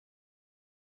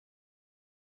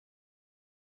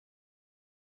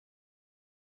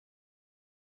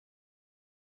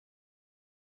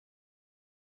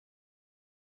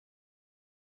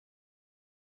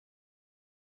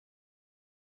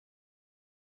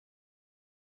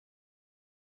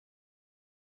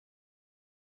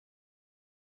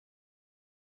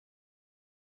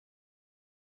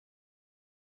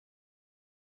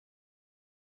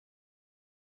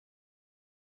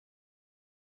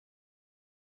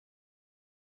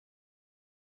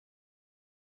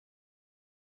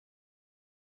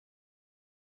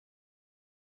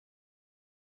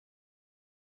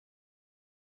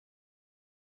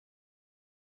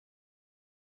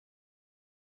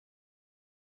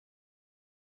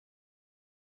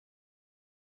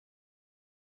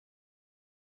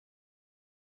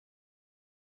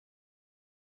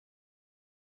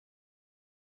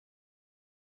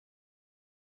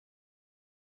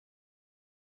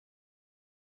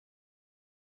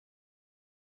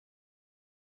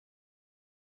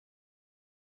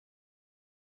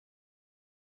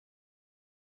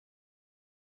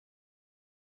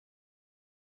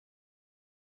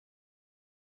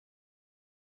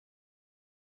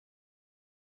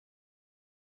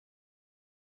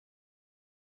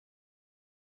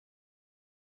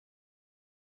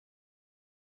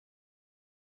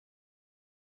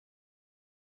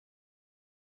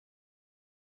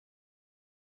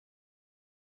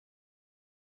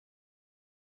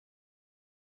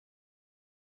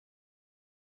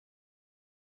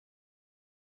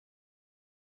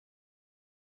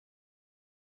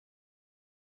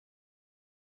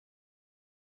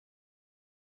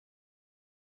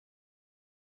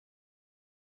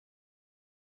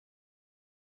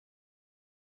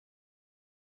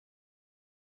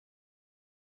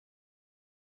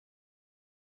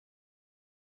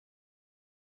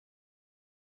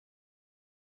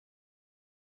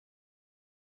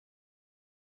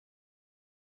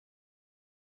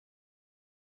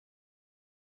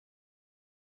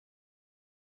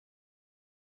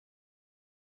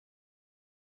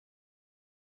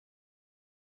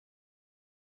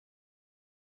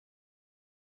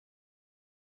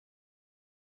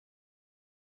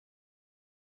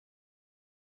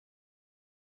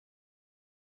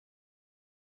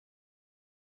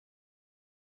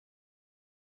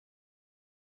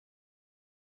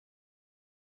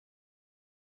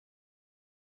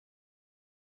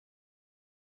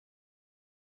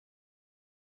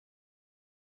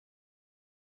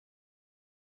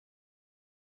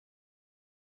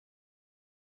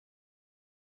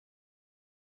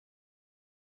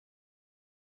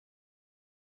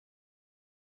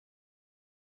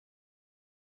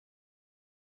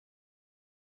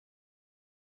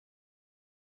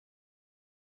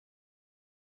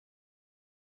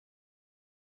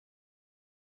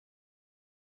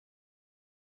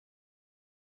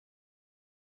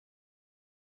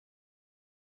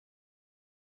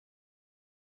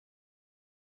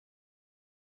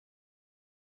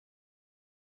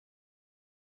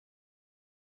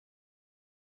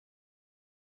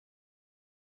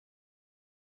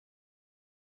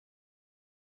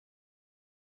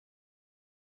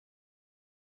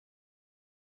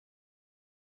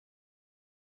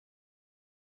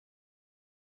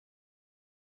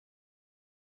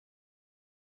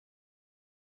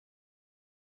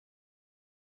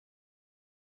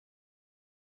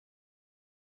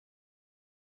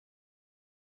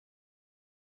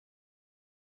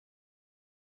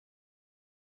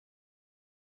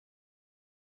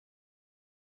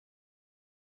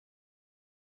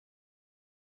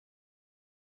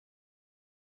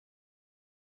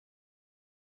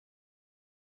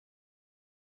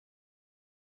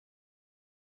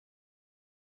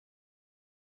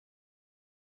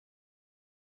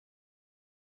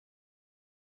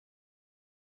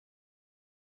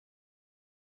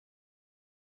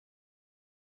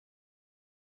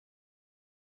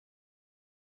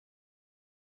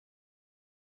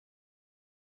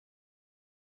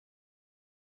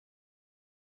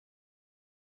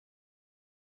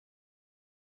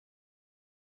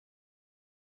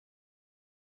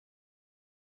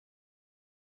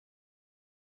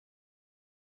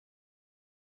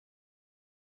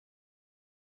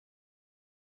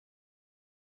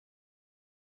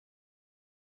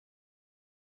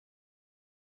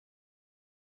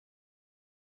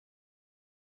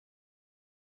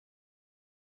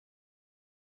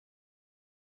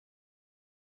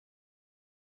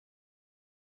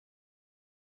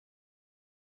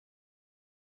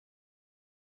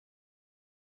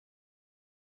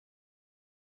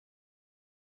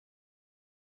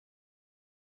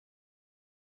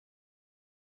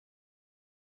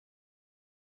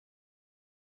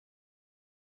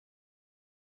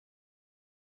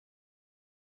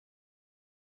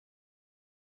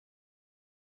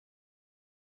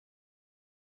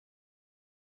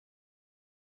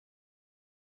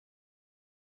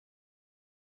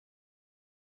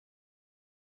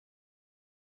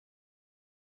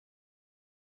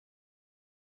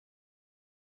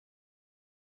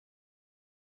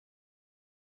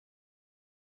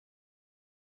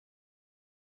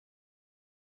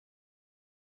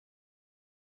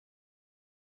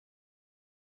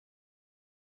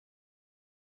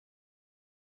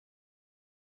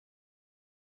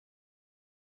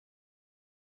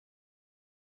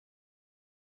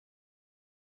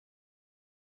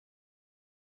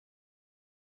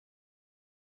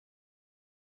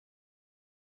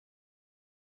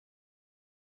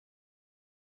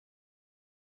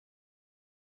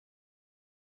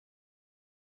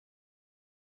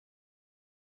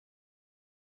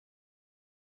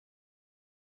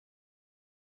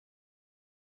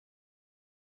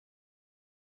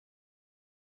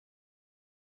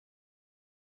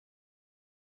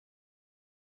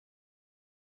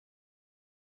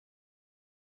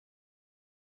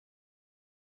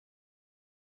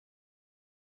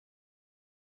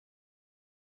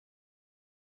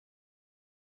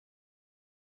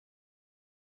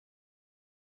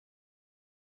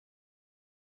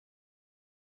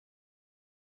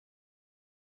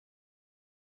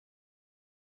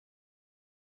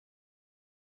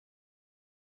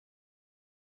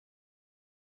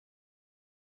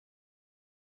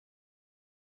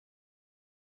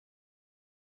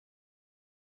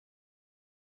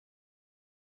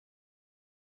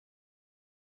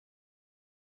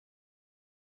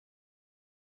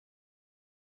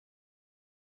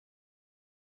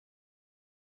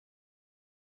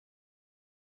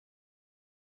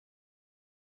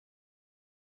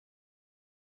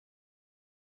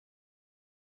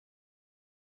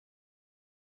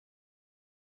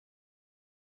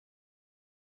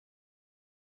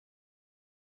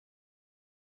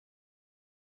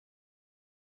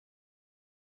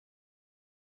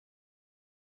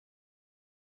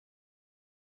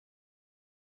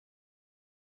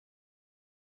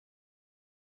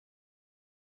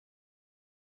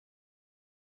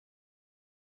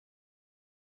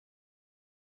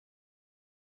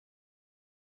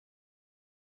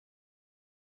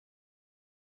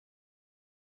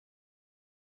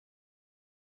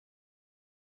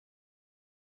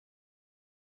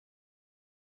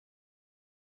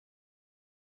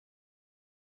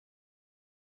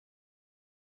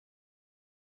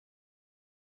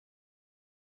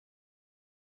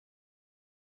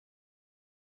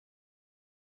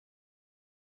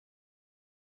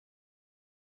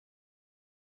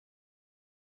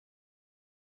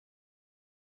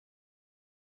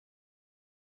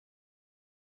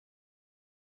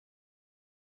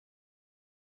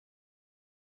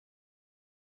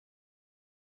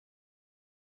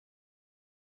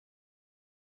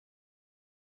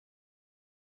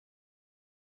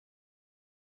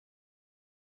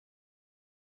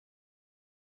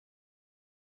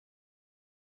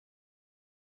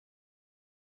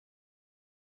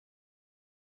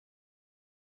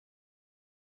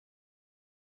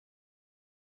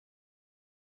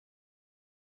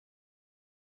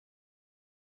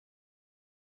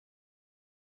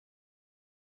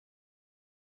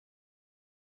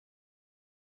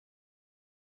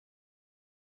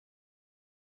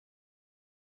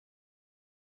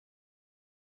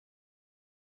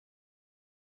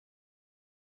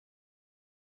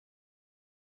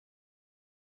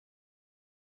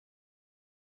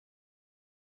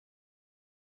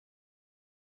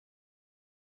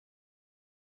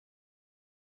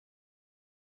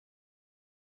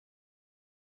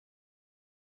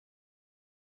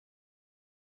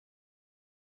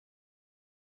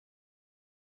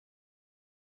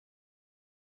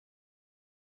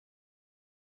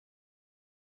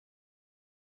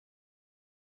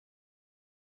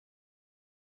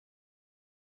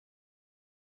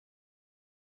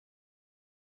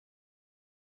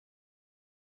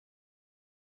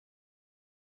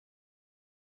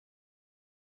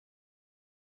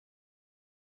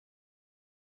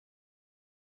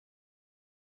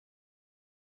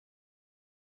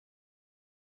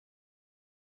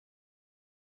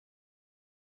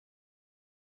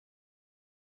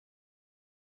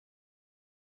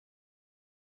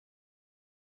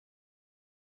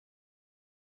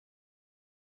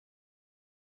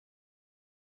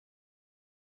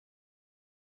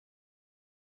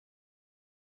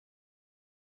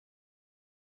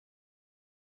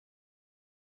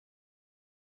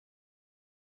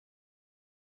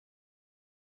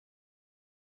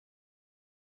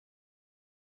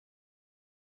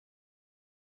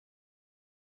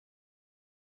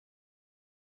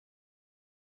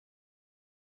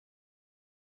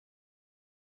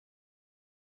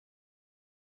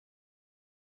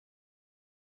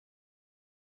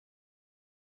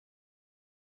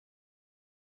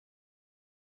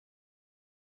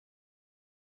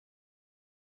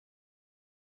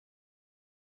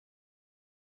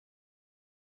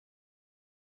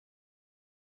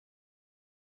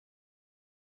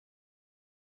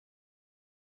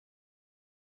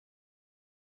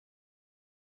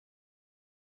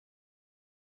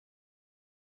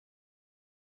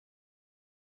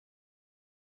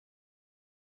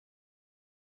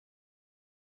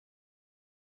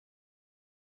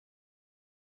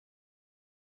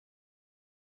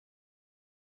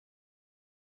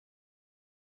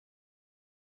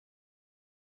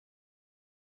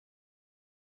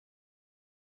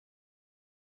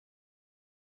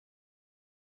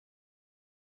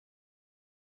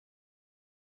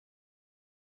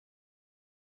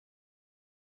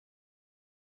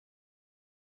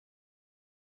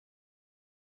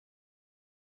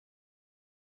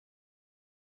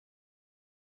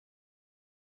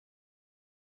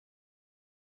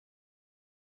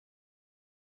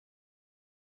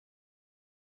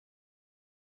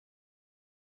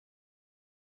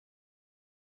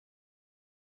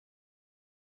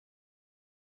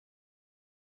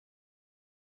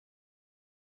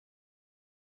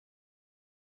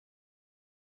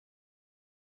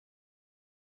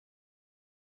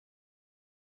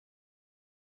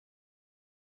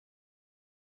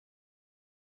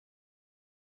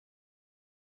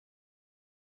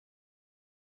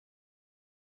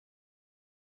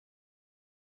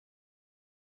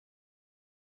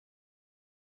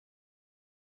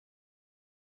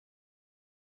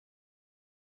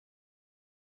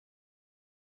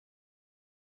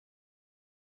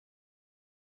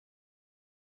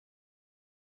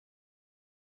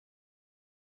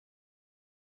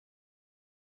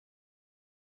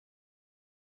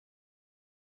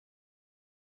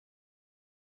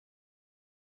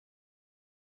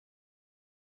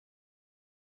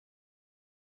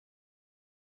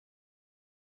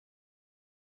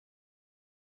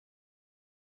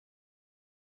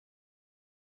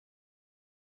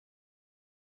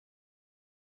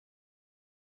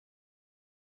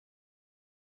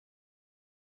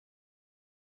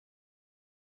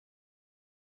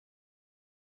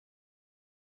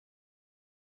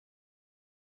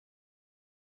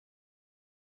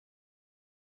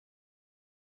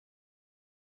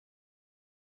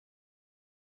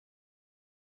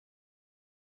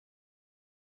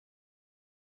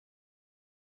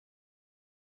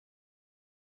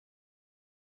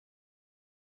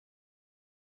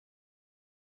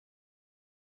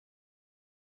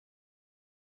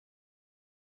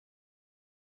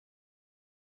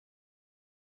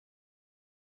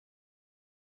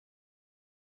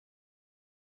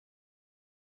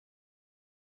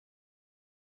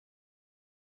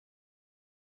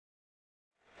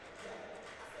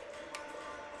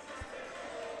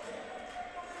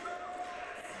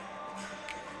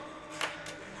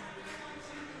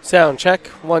Sound check.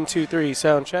 1, 2, 3.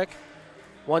 Sound check.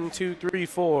 1, 2, 3,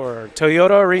 4.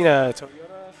 Toyota Arena.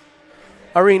 Toyota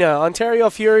Arena. Ontario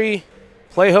Fury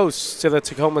play host to the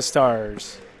Tacoma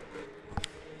Stars.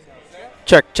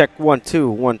 Check, check, 1, 2,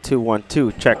 1, 2, 1,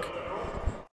 2, check.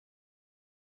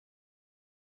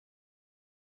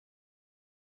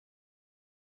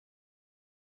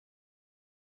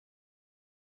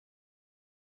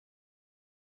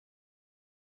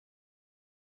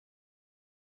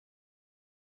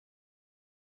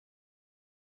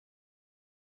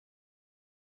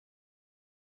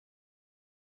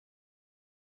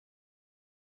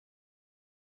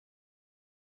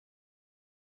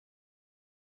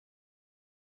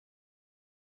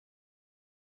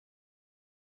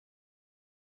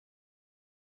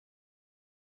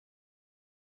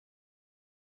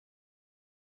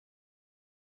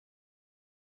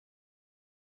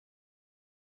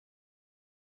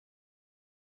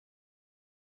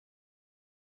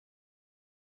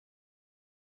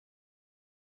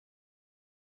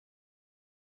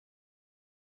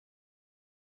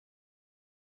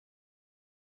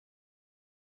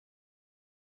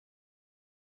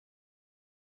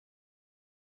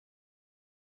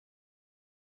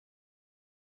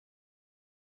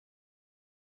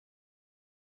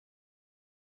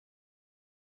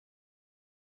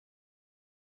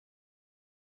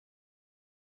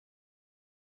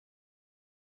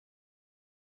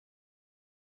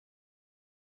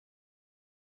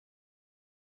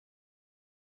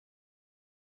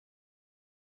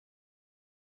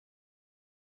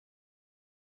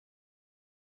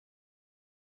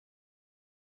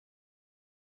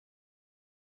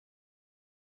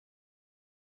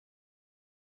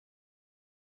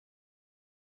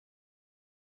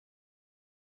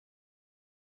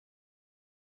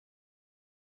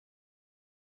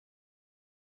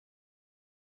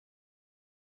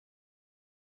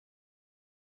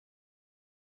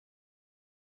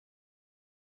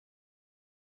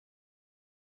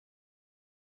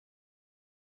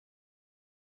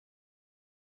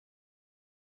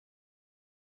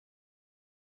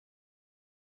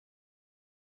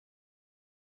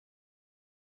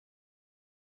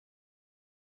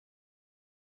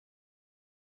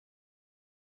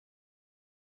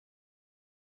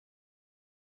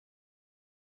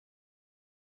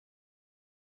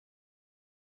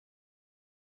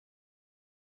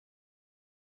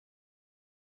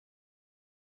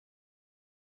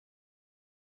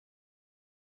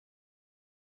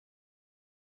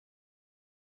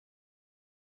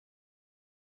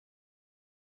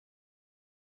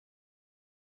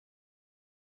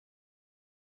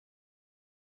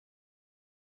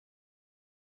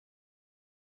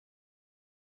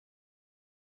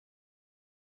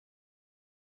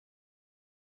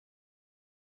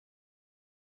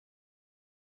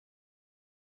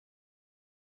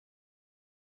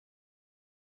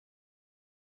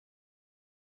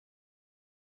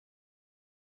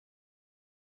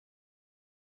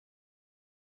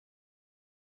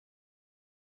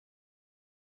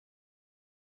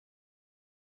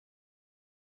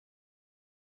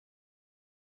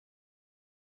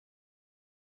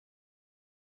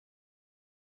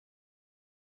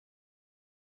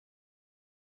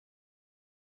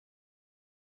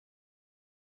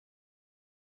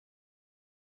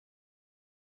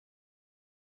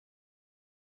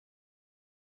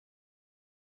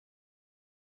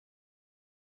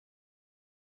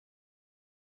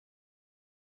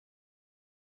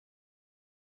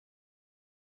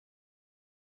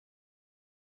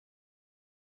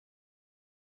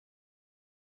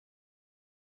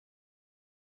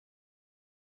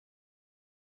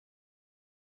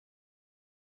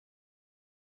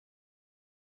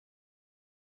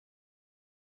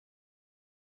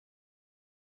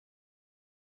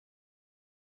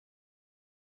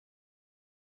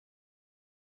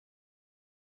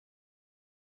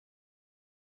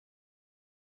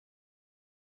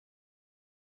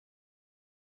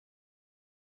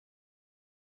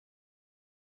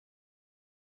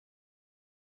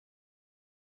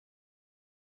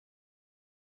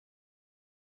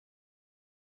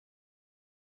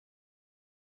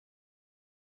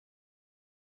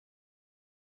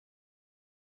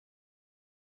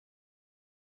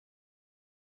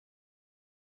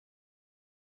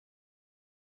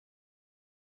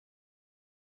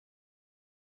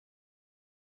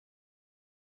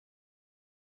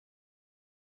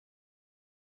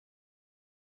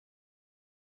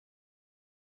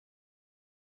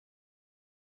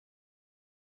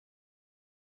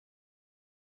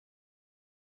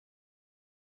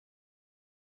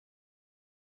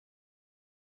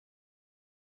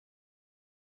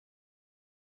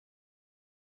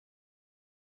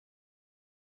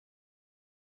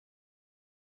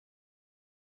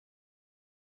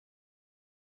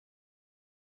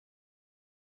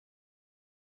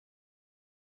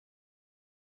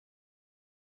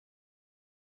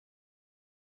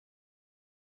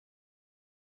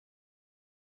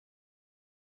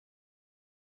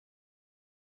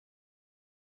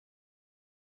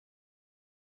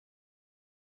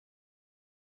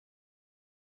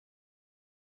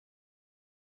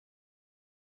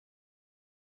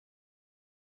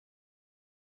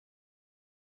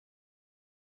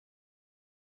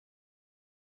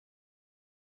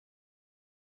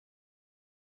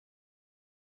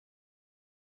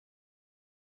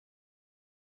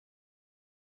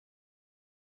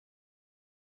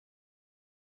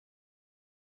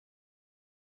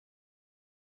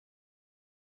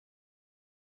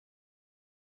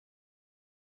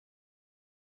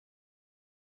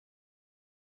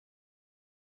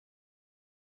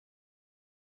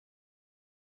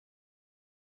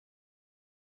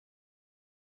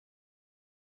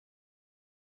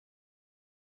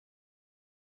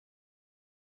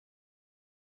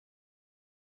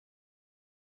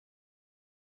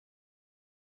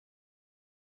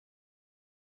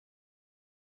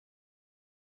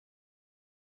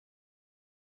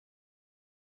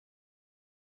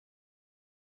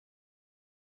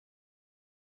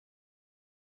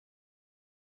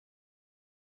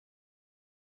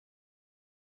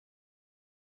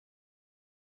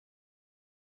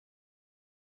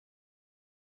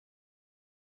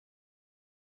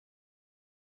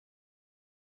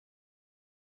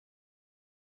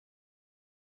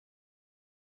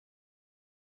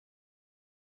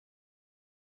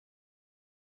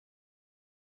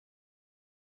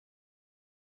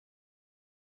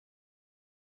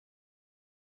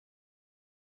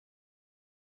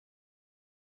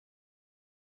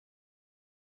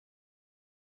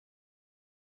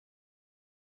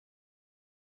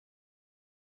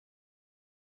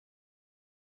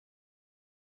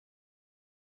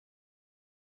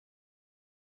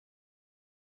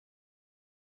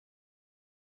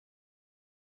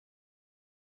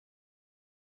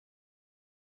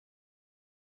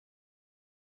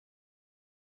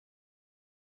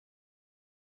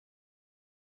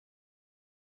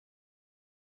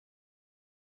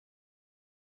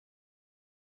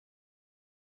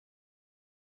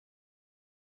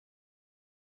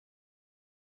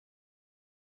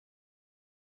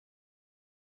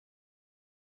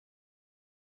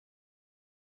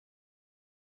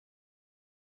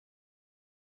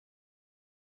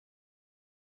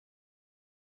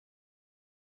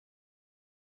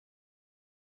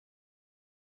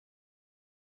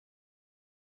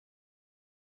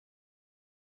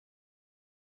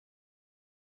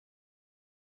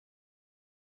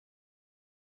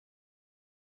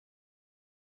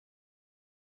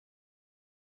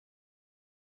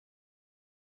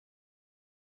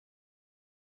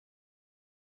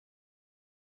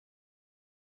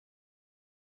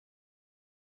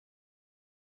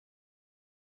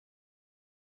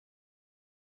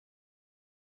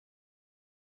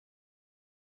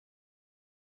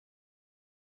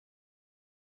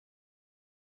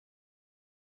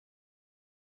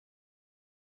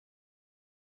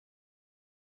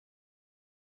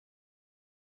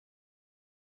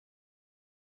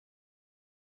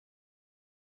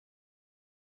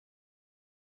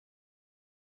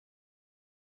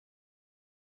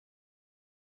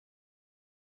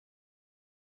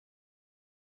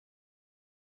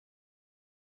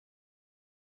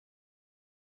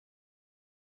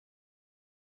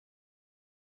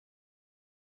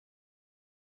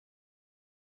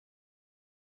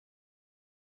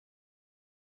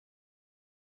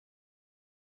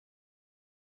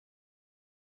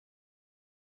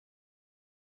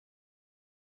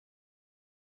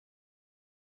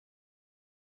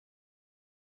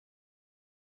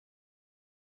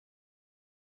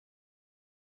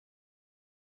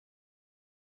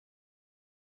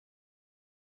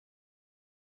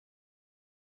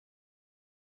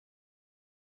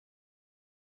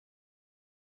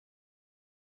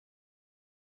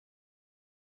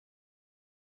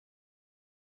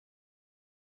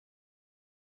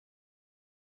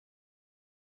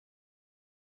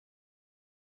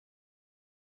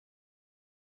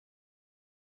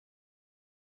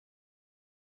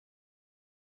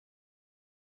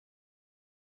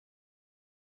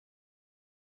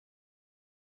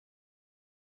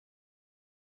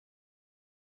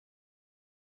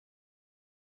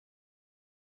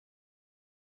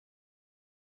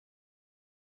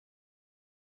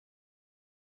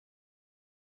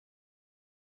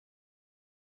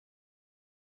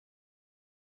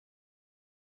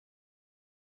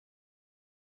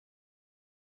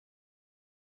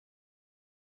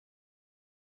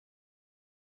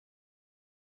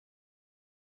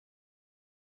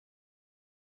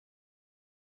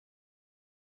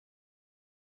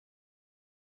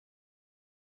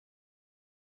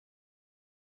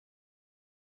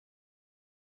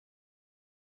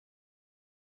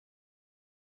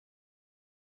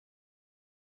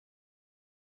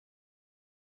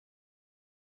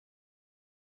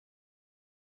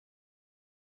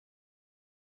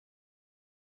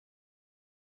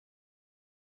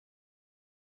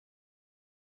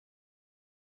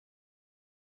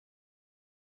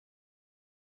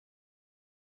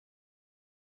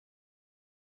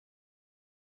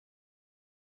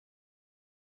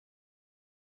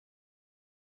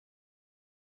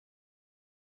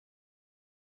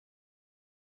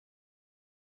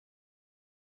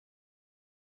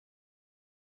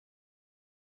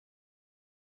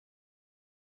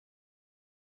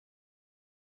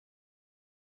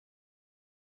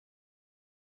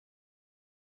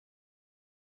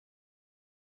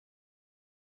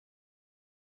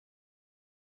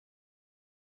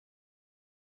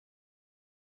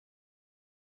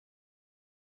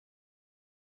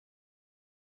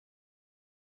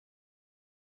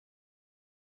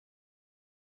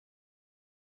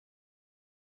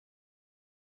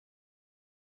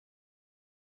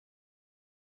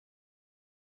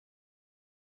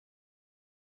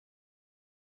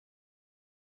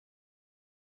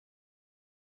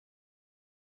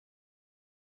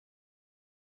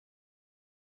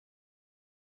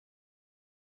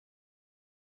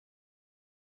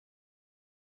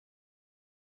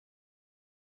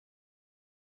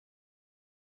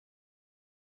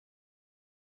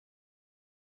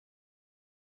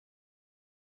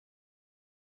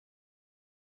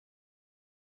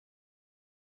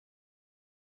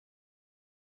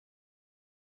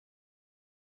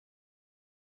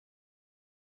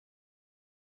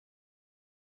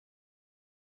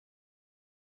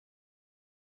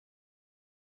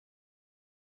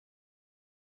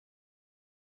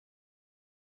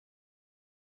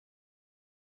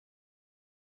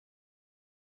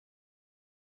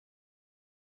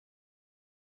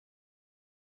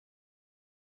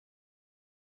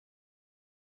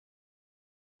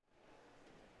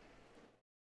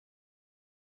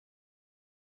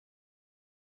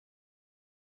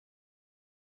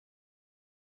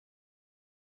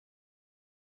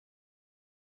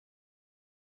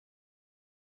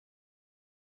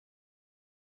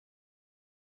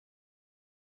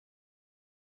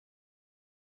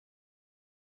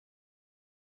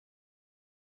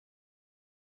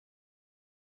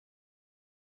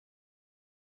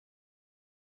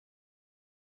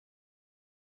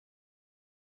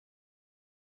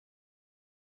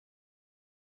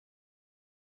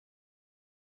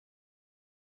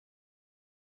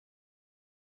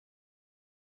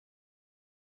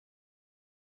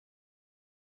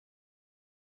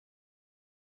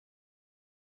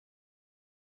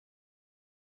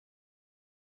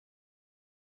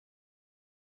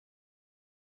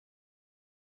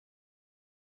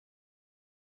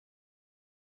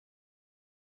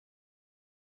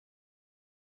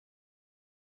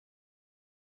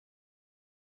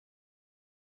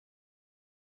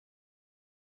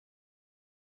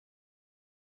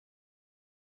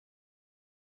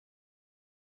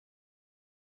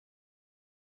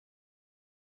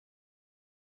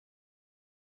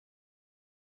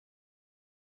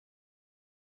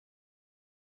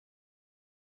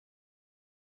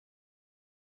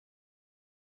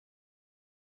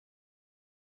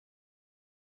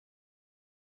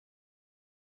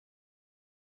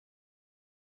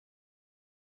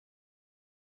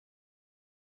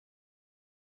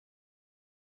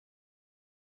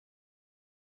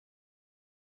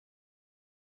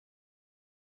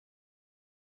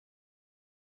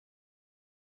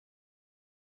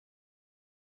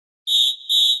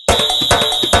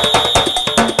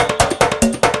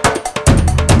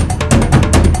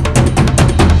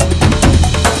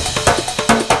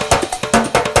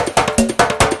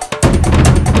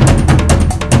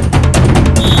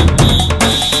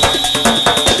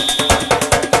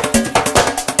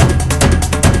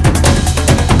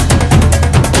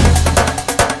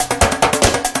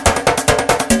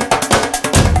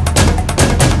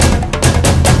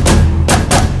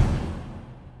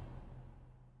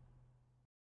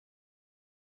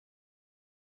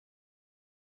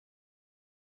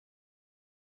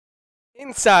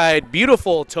 Inside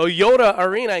beautiful Toyota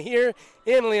Arena here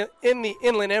in the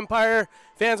Inland Empire.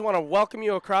 Fans want to welcome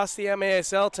you across the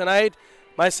MASL tonight.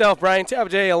 Myself, Brian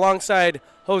Tabajay, alongside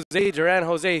Jose Duran.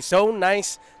 Jose, so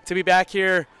nice to be back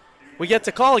here. We get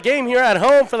to call a game here at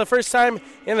home for the first time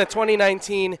in the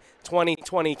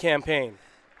 2019-2020 campaign.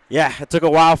 Yeah, it took a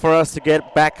while for us to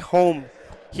get back home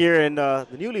here in the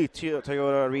newly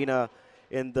Toyota Arena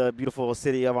in the beautiful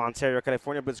city of Ontario,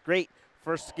 California. But it's great.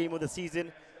 First game of the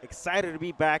season. Excited to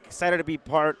be back. Excited to be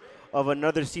part of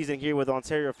another season here with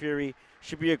Ontario Fury.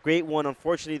 Should be a great one.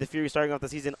 Unfortunately, the Fury starting off the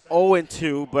season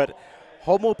 0-2, but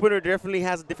home opener definitely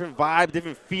has a different vibe,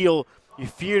 different feel. You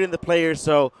feel it in the players,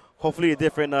 so hopefully a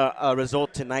different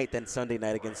result tonight than Sunday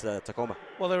night against Tacoma.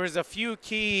 Well, there was a few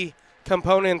key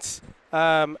components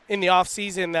in the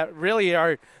offseason that really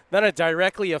are going to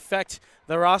directly affect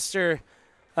the roster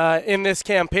in this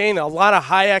campaign. A lot of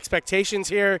high expectations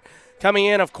here coming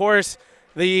in, of course.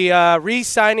 The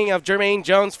re-signing of Jermaine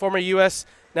Jones, former U.S.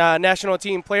 national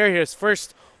team player, his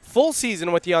first full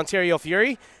season with the Ontario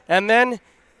Fury. And then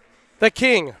the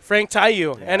King, Frank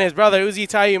Taiyu, and his brother Uzi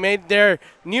Taiyu made their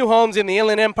new homes in the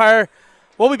Inland Empire.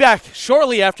 We'll be back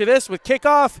shortly after this with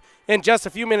kickoff in just a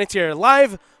few minutes here,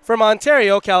 live from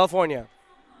Ontario, California.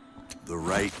 The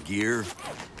right gear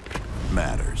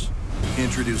matters.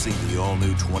 Introducing the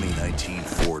all-new 2019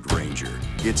 Ford Ranger.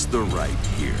 It's the right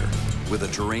gear. With a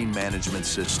terrain management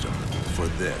system for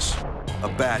this, a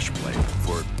bash plate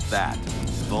for that,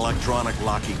 an electronic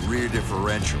locking rear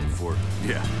differential for,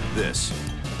 this.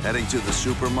 Heading to the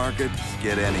supermarket?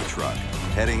 Get any truck.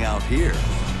 Heading out here?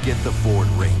 Get the Ford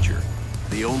Ranger.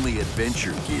 The only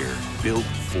adventure gear built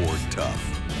Ford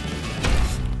tough.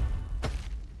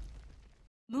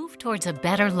 Move towards a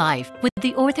better life with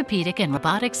the Orthopedic and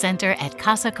Robotic Center at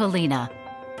Casa Colina.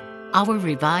 Our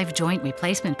Revive Joint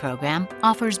Replacement Program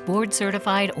offers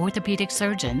board-certified orthopedic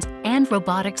surgeons and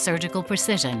robotic surgical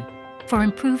precision for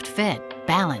improved fit,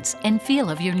 balance, and feel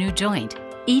of your new joint.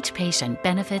 Each patient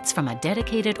benefits from a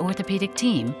dedicated orthopedic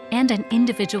team and an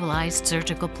individualized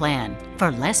surgical plan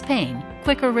for less pain,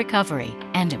 quicker recovery,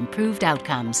 and improved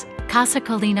outcomes. Casa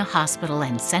Colina Hospital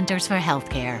and Centers for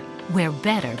Healthcare, where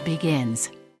better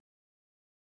begins.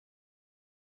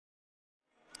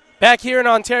 Back here in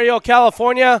Ontario,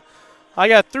 California, I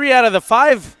got 3 out of the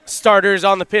 5 starters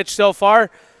on the pitch so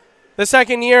far. The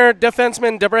second-year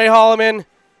defenseman, Debre Holloman,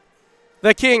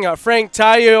 the King, Frank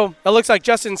Taiyu. It looks like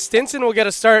Justin Stinson will get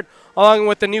a start along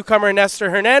with the newcomer, Nestor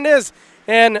Hernandez,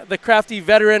 and the crafty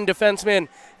veteran defenseman,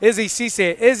 Izzy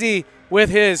Cisse. Izzy with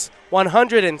his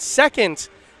 102nd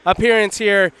appearance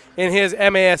here in his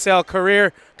MASL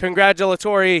career.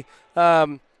 Congratulatory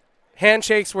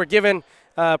handshakes were given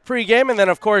pregame, and then,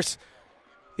 of course,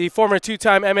 the former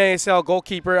 2-time MASL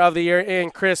goalkeeper of the year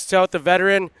in Chris Toth, the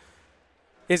veteran,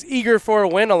 is eager for a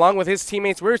win along with his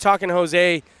teammates. We were talking,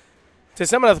 Jose, to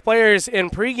some of the players in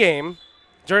pregame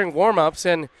during warm-ups,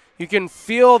 and you can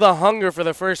feel the hunger for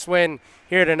the first win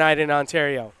here tonight in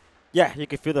Ontario. Yeah, you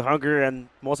can feel the hunger and,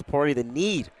 most importantly, the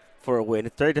need for a win.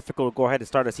 It's very difficult to go ahead and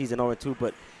start a season 0-2,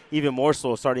 but even more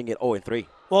so starting at 0-3.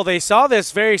 Well, they saw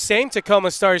this very same Tacoma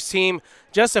Stars team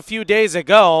just a few days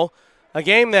ago, a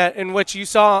game that in which you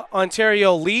saw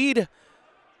Ontario lead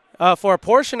for a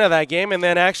portion of that game and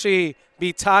then actually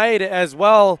be tied as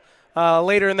well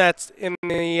later in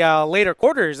the later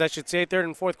quarters, I should say, third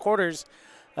and fourth quarters,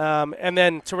 and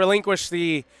then to relinquish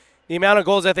the amount of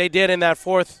goals that they did in that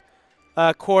fourth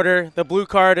quarter, the blue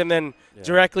card, and then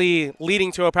directly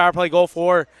leading to a power play goal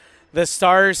for the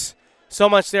Stars. So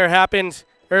much there happened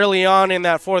early on in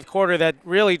that fourth quarter that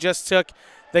really just took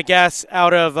the gas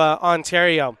out of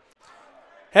Ontario.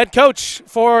 Head coach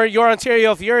for your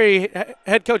Ontario Fury,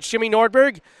 head coach Jimmy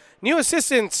Nordberg. New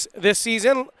assistants this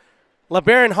season,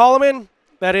 LeBaron Holloman,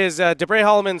 that is Debre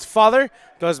Holloman's father,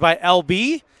 goes by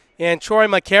LB, and Troy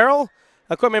McCarroll.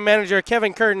 Equipment manager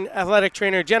Kevin Curtin, athletic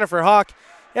trainer Jennifer Hawk,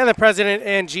 and the president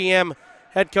and GM,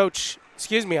 head coach,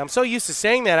 I'm so used to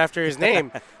saying that after his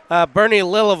name, Bernie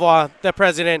Lilavois, the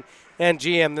president and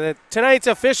GM. Tonight's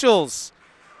officials,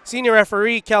 senior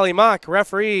referee Kelly Mock,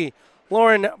 referee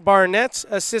Lauren Barnett,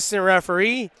 assistant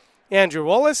referee Andrew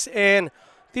Wallace, and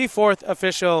the fourth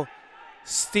official,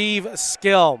 Steve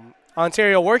Skill.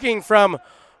 Ontario working from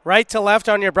right to left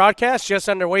on your broadcast, just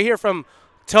underway here from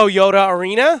Toyota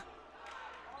Arena.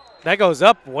 That goes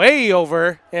up way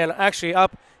over and actually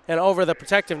up and over the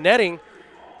protective netting.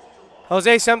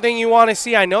 Jose, something you want to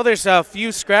see? I know there's a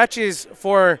few scratches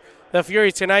for the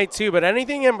Fury tonight too, but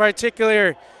anything in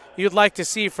particular you'd like to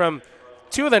see from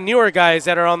two of the newer guys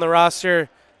that are on the roster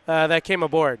that came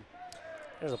aboard?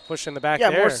 There's a push in the back yeah,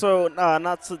 there. more so,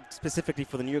 not so specifically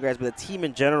for the new guys, but the team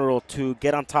in general to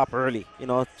get on top early. You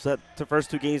know, so the first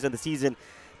 2 games of the season,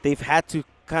 they've had to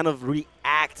kind of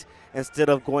react instead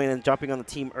of going and jumping on the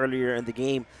team earlier in the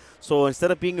game. So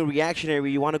instead of being a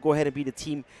reactionary, you want to go ahead and be the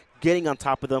team getting on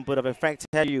top of them. But in fact, to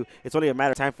tell you, it's only a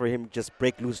matter of time for him to just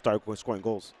break loose, start scoring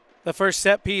goals. The first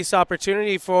set piece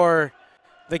opportunity for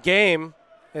the game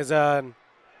is a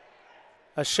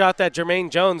shot that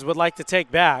Jermaine Jones would like to take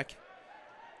back.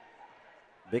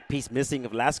 Big piece missing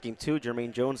of last game, too.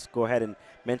 Jermaine Jones, go ahead and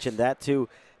mention that, too.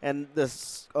 And the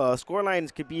score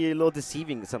lines could be a little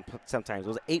deceiving sometimes. It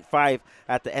was 8-5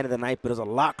 at the end of the night, but it was a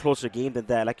lot closer game than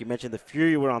that. Like you mentioned, the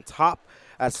Fury were on top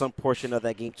at some portion of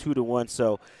that game, 2-1.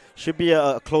 So should be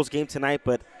a close game tonight,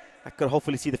 but I could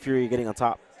hopefully see the Fury getting on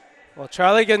top. Well,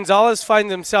 Charlie Gonzalez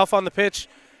finds himself on the pitch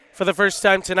for the first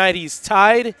time tonight. He's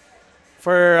tied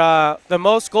for the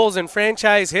most goals in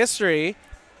franchise history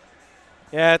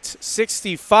at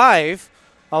 65,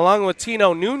 along with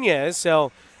Tino Nunez.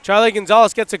 So Charlie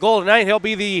Gonzalez gets a goal tonight. He'll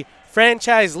be the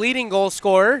franchise leading goal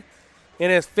scorer in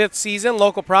his 5th season,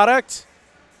 local product.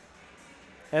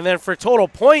 And then for total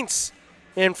points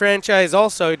in franchise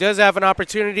also, he does have an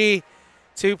opportunity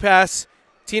to pass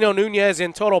Tino Nunez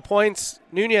in total points.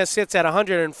 Nunez sits at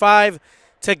 105.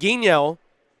 Taguinho,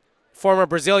 former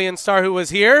Brazilian star who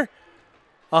was here,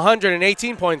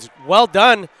 118 points. Well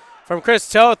done from Chris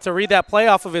Toth to read that play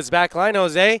off of his back line,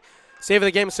 Jose. Save of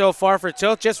the game so far for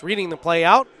Toth, just reading the play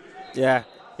out. Yeah,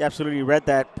 he absolutely read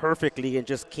that perfectly and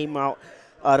just came out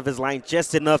of his line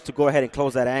just enough to go ahead and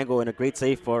close that angle, and a great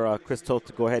save for Chris Toth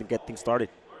to go ahead and get things started.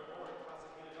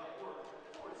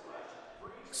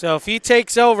 So if he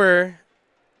takes over,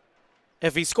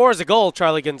 if he scores a goal,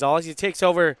 Charlie Gonzalez, he takes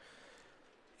over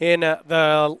in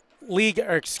the league,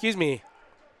 or excuse me,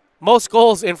 most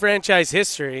goals in franchise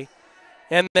history.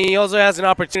 And then he also has an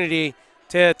opportunity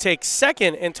to take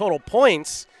second in total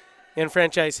points in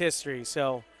franchise history.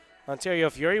 So Ontario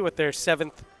Fury with their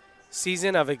 7th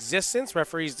season of existence.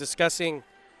 Referees discussing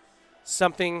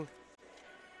something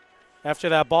after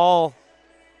that ball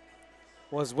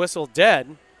was whistled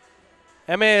dead.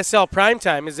 MASL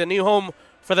Primetime is a new home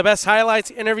for the best highlights,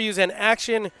 interviews, and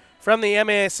action from the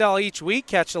MASL each week.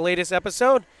 Catch the latest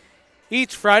episode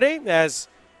each Friday as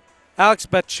Alex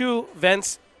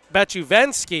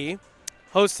Bachuvensky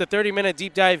hosts a 30-minute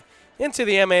deep dive into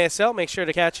the MASL. Make sure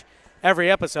to catch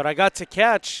every episode. I got to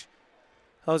catch,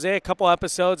 Jose, a couple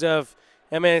episodes of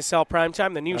MASL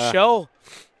Primetime, the new show.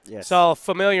 Yes. Saw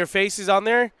familiar faces on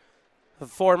there. The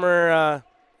former,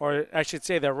 or I should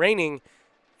say the reigning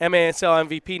MASL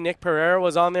MVP, Nick Pereira,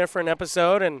 was on there for an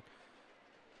episode, and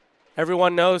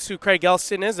everyone knows who Craig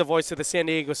Elston is, the voice of the San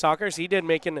Diego Sockers. He did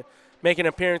make an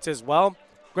appearance as well.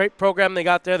 Great program they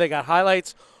got there. They got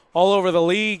highlights all over the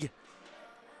league.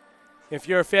 If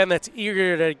you're a fan that's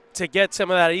eager to get some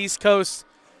of that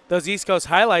those East Coast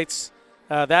highlights,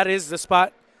 that is the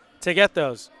spot to get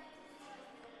those.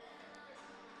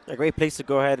 A great place to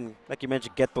go ahead and, like you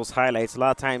mentioned, get those highlights. A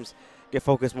lot of times get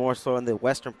focused more so in the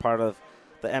western part of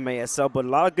the MASL, but a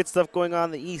lot of good stuff going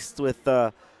on in the East with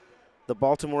the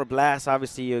Baltimore Blast,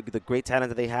 obviously the great talent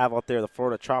that they have out there, the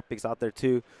Florida Tropics out there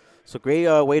too. So great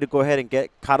way to go ahead and get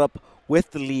caught up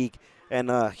with the league.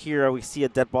 And here we see a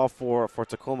dead ball for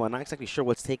Tacoma. I'm not exactly sure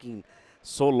what's taking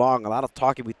so long. A lot of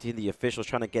talking between the officials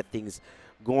trying to get things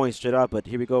going straight up. But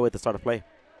here we go with the start of play.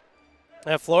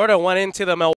 Florida went into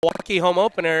the Milwaukee home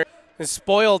opener and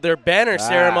spoiled their banner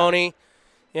ceremony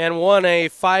and won a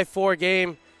 5-4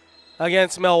 game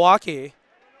against Milwaukee.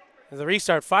 The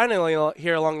restart finally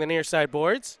here along the near side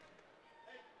boards.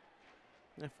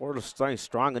 Yeah, Florida's starting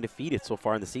strong and undefeated so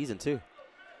far in the season too.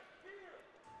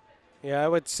 Yeah, I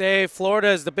would say Florida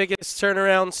is the biggest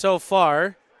turnaround so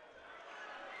far.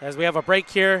 As we have a break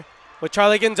here with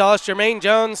Charlie Gonzalez, Jermaine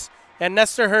Jones, and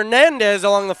Nestor Hernandez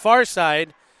along the far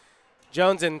side.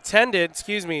 Gonzalez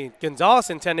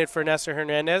intended for Nestor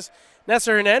Hernandez.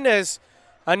 Nestor Hernandez,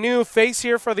 a new face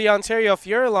here for the Ontario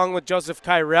Fury, along with Joseph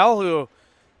Kyrell, who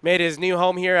made his new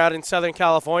home here out in Southern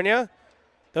California.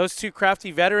 Those two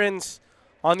crafty veterans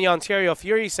on the Ontario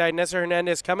Fury side. Nestor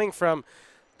Hernandez coming from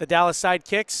the Dallas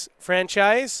Sidekicks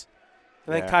franchise.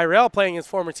 And then Kyrell playing his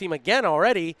former team again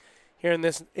already here in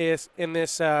this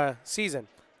season.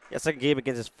 Yeah, second game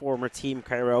against his former team,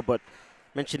 Kyrell, but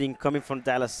mentioning coming from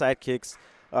Dallas Sidekicks,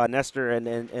 Nestor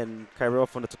and Kyrell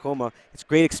from the Tacoma, it's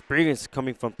great experience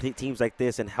coming from teams like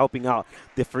this and helping out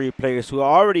the free players who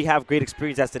already have great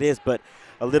experience as it is, but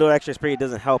a little extra experience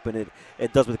doesn't help, and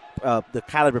it does with the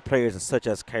caliber players such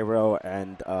as Kyrell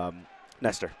and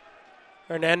Nestor.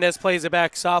 Hernandez plays it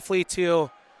back softly to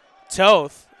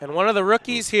Toth, and one of the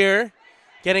rookies here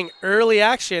getting early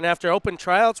action after open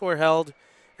tryouts were held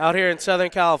out here in Southern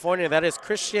California. That is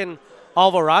Christian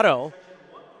Alvarado.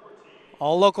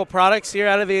 All local products here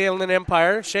out of the Inland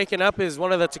Empire. Shaken up is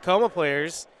one of the Tacoma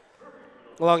players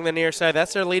along the near side.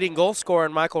 That's their leading goal scorer,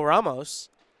 Michael Ramos.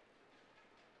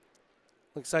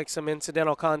 Looks like some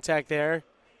incidental contact there.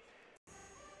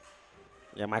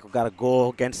 Yeah, Michael got a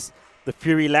goal against the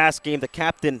Fury last game. The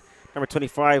captain, number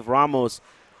 25, Ramos.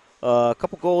 A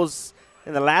couple goals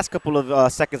in the last couple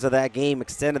of seconds of that game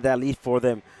extended that lead for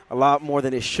them a lot more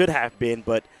than it should have been.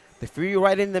 But the Fury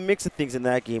right in the mix of things in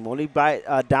that game. Only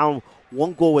down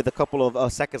one goal with a couple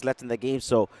of seconds left in the game.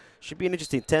 So should be an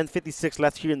interesting 10:56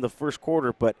 left here in the first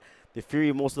quarter. But the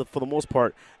Fury, for the most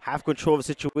part, have control of the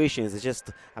situations. It's just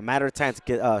a matter of time to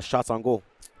get shots on goal.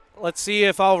 Let's see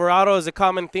if Alvarado is a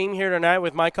common theme here tonight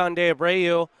with Maikon De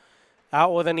Abreu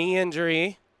out with a knee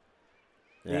injury.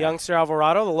 The youngster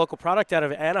Alvarado, the local product out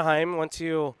of Anaheim, went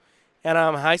to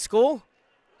Anaheim High School.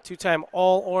 Two-time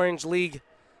All-Orange League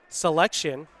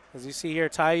selection. As you see here,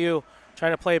 Tayu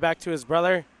trying to play back to his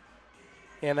brother.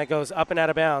 And that goes up and out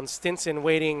of bounds. Stinson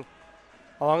waiting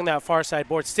along that far side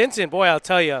board. Stinson, boy, I'll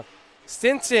tell you,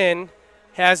 Stinson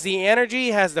has the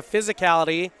energy, has the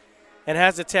physicality, and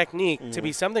has the technique to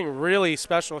be something really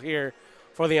special here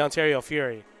for the Ontario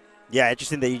Fury. Yeah,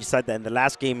 interesting that you said that in the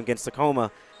last game against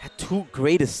Tacoma. Had 2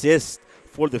 great assists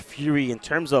for the Fury in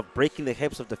terms of breaking the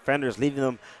hips of defenders, leaving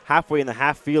them halfway in the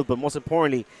half field, but most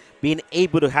importantly, being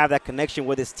able to have that connection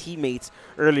with his teammates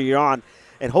earlier on.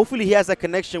 And hopefully he has that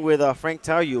connection with Frank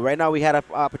Tayu. Right now we had an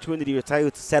opportunity with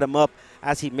Tayu to set him up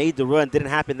as he made the run. Didn't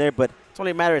happen there, but it's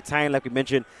only a matter of time, like we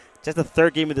mentioned. Just the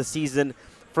 3rd game of the season,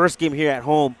 1st game here at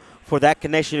home, for that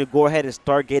connection to go ahead and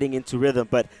start getting into rhythm.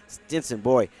 But Stinson,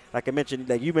 boy, like I mentioned,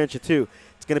 like you mentioned too,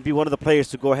 it's going to be one of the players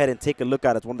to go ahead and take a look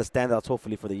at as one of the standouts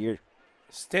hopefully for the year.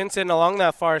 Stinson along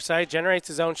that far side generates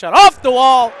his own shot off the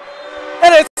wall,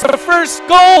 and it's the first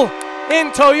goal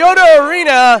in Toyota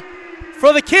Arena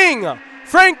for the King,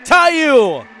 Frank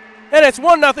Tayu, and it's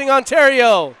 1-0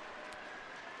 Ontario.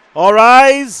 All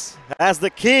rise as the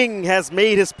King has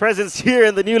made his presence here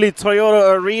in the newly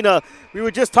Toyota Arena. We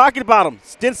were just talking about him,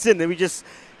 Stinson, and we just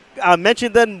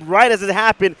mentioned then right as it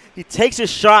happened, he takes his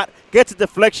shot, gets a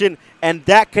deflection, and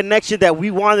that connection that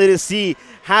we wanted to see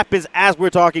happens as we're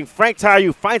talking. Frank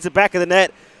Tayu finds the back of the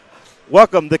net.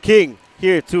 Welcome, the King,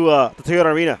 here to the Toyota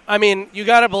Arena. I mean, you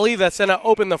got to believe that's going to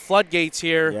open the floodgates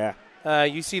here. Yeah.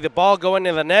 You see the ball go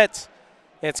into the net.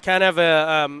 It's kind of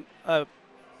a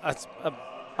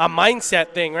mindset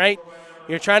thing, right?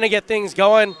 You're trying to get things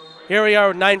going. Here we are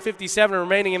with 9:57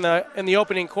 remaining in the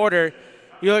opening quarter.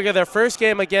 You look at their first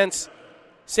game against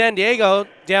San Diego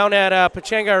down at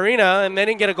Pechanga Arena, and they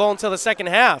didn't get a goal until the second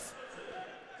half.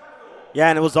 Yeah,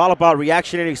 and it was all about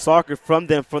reactionary soccer from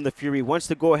them, from the Fury. Once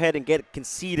they go ahead and get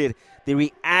conceded, they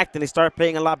react and they start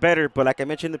playing a lot better. But like I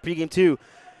mentioned in the pregame too,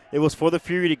 it was for the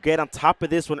Fury to get on top of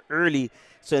this one early.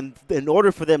 So in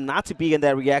order for them not to be in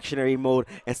that reactionary mode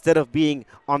instead of being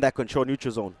on that control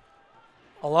neutral zone.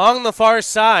 Along the far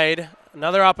side,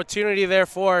 another opportunity there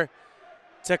for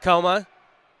Tacoma.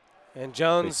 And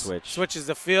Jones switches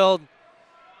the field.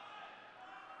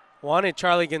 Wanted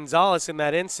Charlie Gonzalez in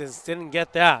that instance. Didn't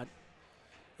get that.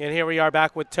 And here we are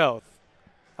back with Toth.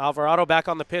 Alvarado back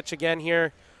on the pitch again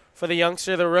here for the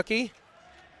youngster, the rookie.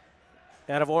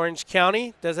 Out of Orange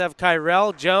County. Does have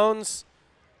Kyrell, Jones,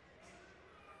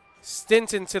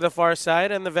 Stinton to the far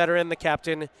side, and the veteran, the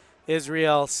captain,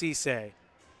 Israel Cisse.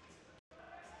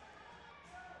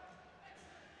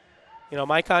 You know,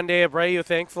 Maikon De Abreu,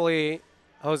 thankfully,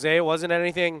 Jose, wasn't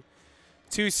anything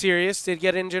too serious. Did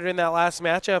get injured in that last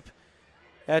matchup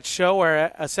at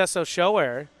Accesso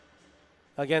Showware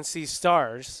against these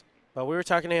Stars. But we were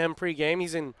talking to him pregame.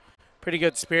 He's in pretty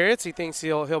good spirits. He thinks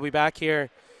he'll be back here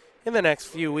in the next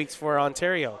few weeks for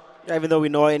Ontario. Yeah, even though we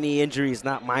know any injury is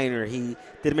not minor, he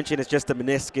did mention it's just a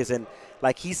meniscus. And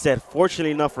like he said,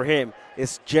 fortunately enough for him,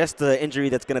 it's just an injury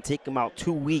that's going to take him out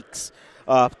 2 weeks.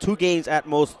 2 games at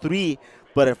most, 3,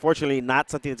 but unfortunately not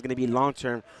something that's going to be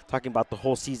long-term, talking about the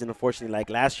whole season, unfortunately, like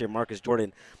last year, Marcus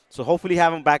Jordan. So hopefully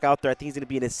have him back out there. I think he's going to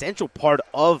be an essential part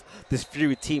of this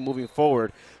Fury team moving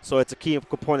forward. So it's a key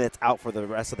component that's out for the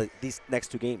rest of these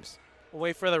next 2 games. We'll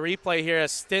wait for the replay here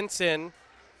as Stinson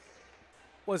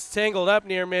was tangled up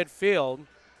near midfield.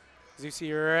 As you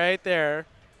see right there,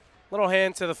 little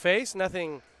hand to the face,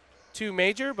 nothing too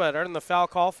major, but earned the foul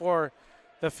call for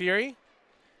the Fury.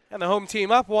 And the home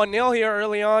team up 1-0 here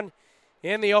early on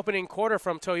in the opening quarter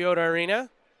from Toyota Arena.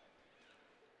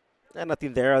 And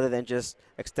nothing there other than just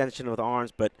extension of the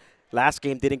arms. But last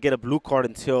game didn't get a blue card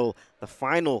until the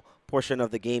final portion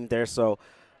of the game there. So,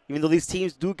 even though these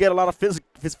teams do get a lot of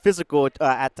physical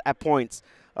at points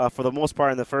for the most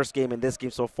part in the first game and this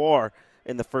game so far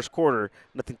in the first quarter,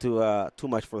 nothing too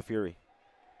much for the Fury.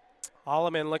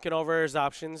 Alleman looking over his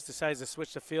options, decides to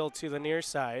switch the field to the near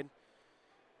side.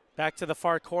 Back to the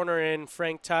far corner in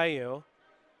Frank Tayu.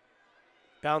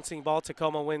 Bouncing ball,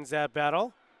 Tacoma wins that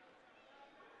battle.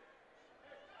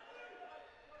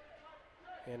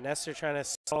 And Nestor trying to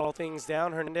slow things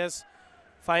down. Hernandez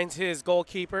finds his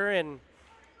goalkeeper and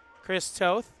Chris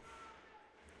Toth.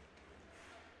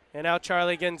 And now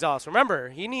Charlie Gonzalez. Remember,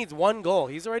 he needs one goal.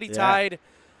 He's already tied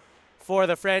for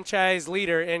the franchise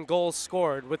leader in goals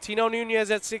scored with Tino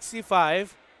Nunez at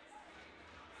 65.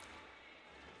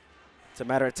 It's a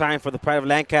matter of time for the Pride of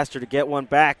Lancaster to get one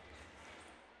back.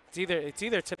 It's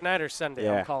either tonight or Sunday.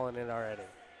 I'm calling it already.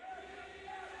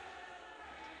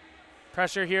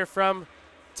 Pressure here from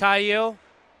Tayo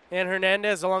and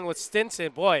Hernandez along with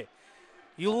Stinson. Boy,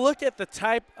 you look at the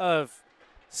type of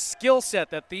skill set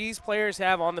that these players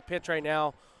have on the pitch right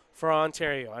now for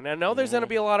Ontario. And I know there's going to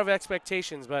be a lot of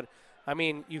expectations, but, I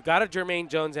mean, you've got a Jermaine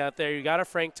Jones out there. You got a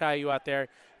Frank Tayo out there.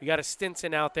 You got a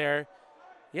Stinson out there.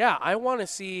 Yeah, I want to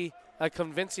see a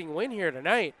convincing win here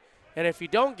tonight. And if you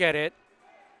don't get it,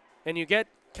 and you get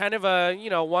kind of a,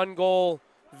 one-goal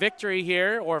victory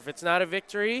here, or if it's not a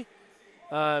victory,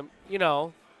 there's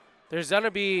going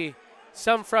to be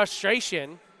some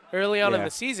frustration early on in the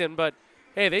season. But,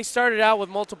 hey, they started out with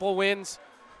multiple wins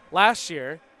last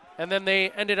year, and then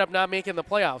they ended up not making the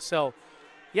playoffs. So,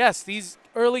 yes, these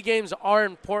early games are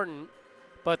important,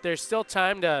 but there's still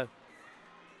time to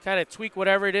kind of tweak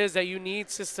whatever it is that you need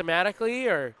systematically.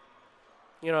 Or,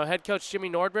 head coach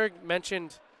Jimmy Nordberg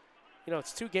mentioned –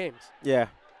 it's 2 games. Yeah.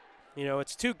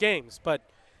 It's 2 games. But,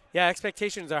 yeah,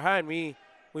 expectations are high, and we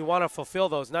want to fulfill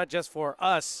those, not just for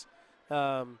us,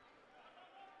 but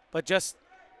just,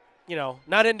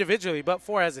 not individually, but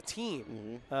for as a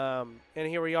team. And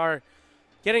here we are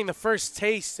getting the first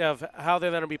taste of how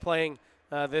they're going to be playing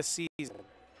this season.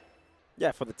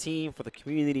 Yeah, for the team, for the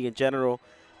community in general.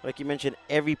 Like you mentioned,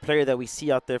 every player that we see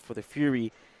out there for the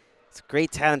Fury, it's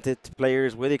great talented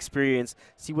players with experience,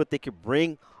 see what they could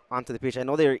bring onto the pitch. I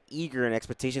know they're eager, and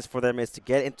expectations for them is to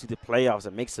get into the playoffs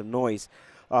and make some noise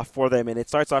for them. And it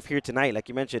starts off here tonight, like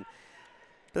you mentioned.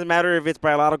 Doesn't matter if it's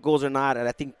by a lot of goals or not, and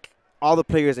I think all the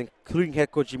players, including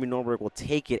head coach Jimmy Nordberg, will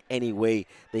take it any way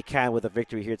they can with a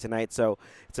victory here tonight. So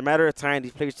it's a matter of time.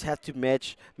 These players have to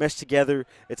mesh together.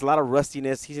 It's a lot of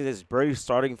rustiness. Season is barely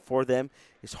starting for them.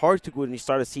 It's hard to go when you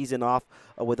start a season off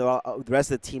with the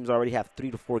rest of the teams already have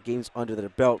 3 to 4 games under their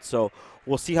belt. So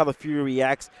we'll see how the Fury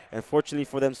reacts. And fortunately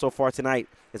for them so far tonight,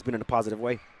 it's been in a positive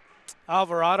way.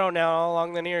 Alvarado now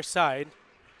along the near side,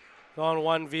 going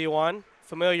 1v1.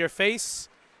 Familiar face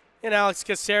in Alex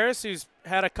Caceres, who's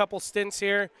had a couple stints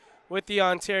here with the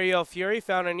Ontario Fury,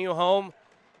 found a new home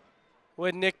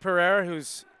with Nick Pereira,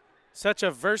 who's such a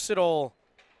versatile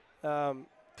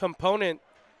component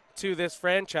to this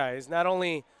franchise. Not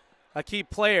only a key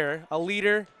player, a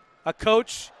leader, a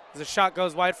coach, as the shot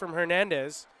goes wide from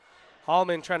Hernandez.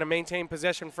 Hallman trying to maintain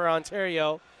possession for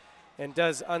Ontario and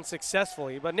does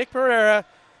unsuccessfully. But Nick Pereira,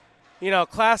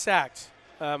 class act.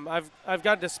 I've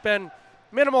gotten to spend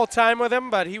minimal time with him,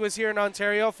 but he was here in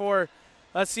Ontario for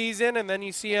a season, and then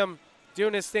you see him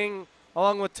doing his thing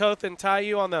along with Toth and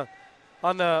Tayu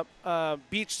on the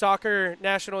beach soccer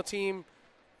national team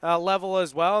level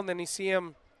as well, and then you see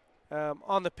him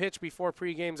on the pitch before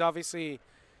pre-games. Obviously,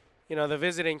 the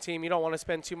visiting team, you don't want to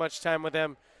spend too much time with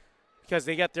them because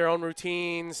they get their own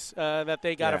routines that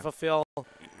they got to fulfill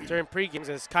during pre-games.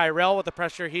 As Kyrell with the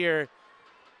pressure here,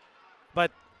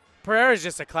 but Pereira's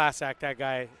just a class act, that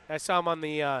guy. I saw him on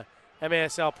the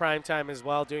MASL primetime as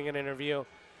well doing an interview.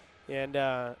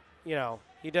 And,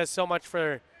 he does so much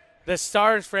for the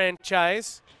Stars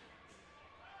franchise.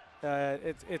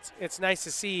 It's nice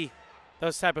to see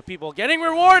those type of people getting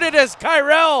rewarded as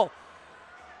Kyrell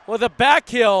with a back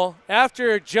heel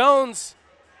after Jones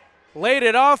laid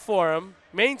it off for him.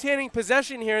 Maintaining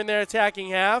possession here in their attacking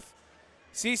half.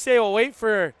 Cisse will wait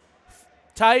for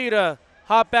Tayu to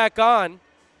hop back on.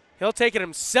 He'll take it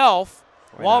himself.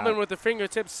 Wallman with the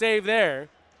fingertip save there.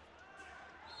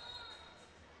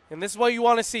 And this is what you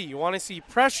want to see. You want to see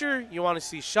pressure. You want to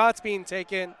see shots being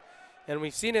taken. And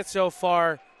we've seen it so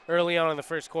far early on in the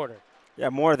first quarter. Yeah,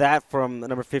 more of that from the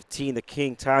number 15, the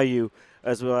King Tayu,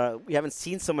 as well. We haven't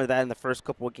seen some of that in the first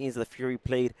couple of games that the Fury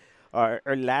played, or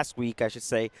last week, I should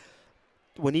say.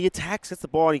 When he attacks, gets the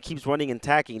ball, and he keeps running and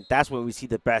attacking, that's when we see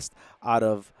the best out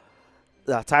of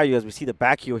Tayu, as we see the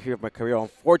back heel here of my career.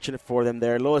 Unfortunate for them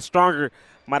there. A little stronger,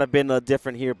 might have been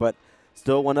different here, but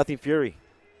still 1-0 Fury.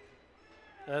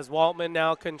 As Waltman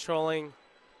now controlling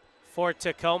for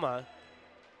Tacoma.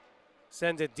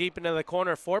 Sends it deep into the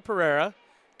corner for Pereira.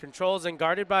 Controls and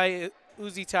guarded by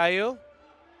Uzi Tayu.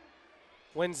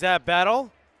 Wins that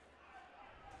battle.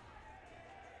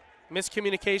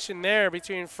 Miscommunication there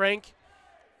between Frank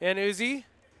and Uzi.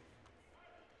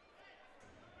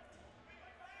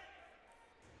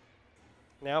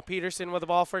 Now Peterson with the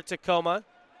ball for Tacoma.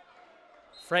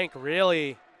 Frank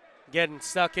really getting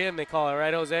stuck in, they call it,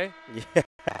 right, Jose? Yeah.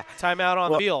 Timeout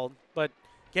on the field, but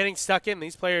getting stuck in.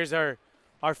 These players are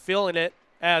feeling it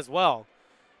as well.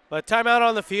 But timeout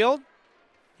on the field.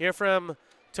 Here from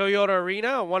Toyota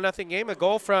Arena, a 1-0 game. A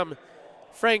goal from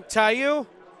Frank Tayu.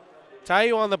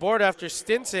 Tayu on the board after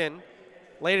Stinson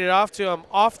laid it off to him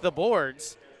off the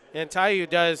boards. And Tayu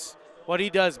does what he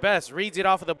does best, reads it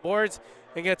off of the boards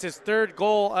and gets his 3rd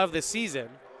goal of the season.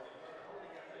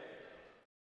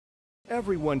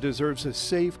 Everyone deserves a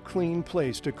safe, clean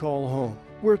place to call home,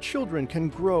 where children can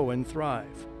grow and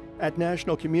thrive. At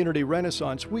National Community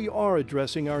Renaissance, we are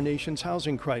addressing our nation's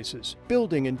housing crisis,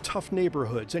 building in tough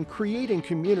neighborhoods and creating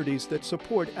communities that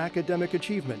support academic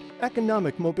achievement,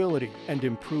 economic mobility, and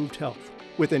improved health.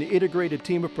 With an integrated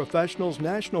team of professionals,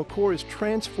 National Core is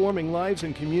transforming lives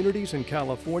and communities in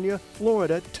California,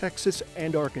 Florida, Texas,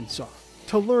 and Arkansas.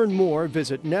 To learn more,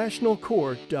 visit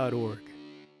nationalcore.org.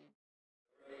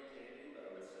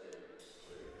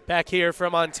 Back here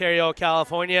from Ontario,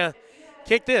 California.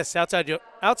 Kick This. Outside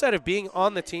of being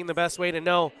on the team, the best way to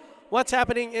know what's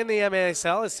happening in the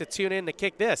MASL is to tune in to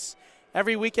Kick This.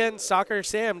 Every weekend, Soccer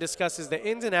Sam discusses the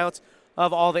ins and outs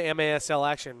of all the MASL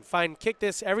action. Find Kick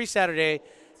This every Saturday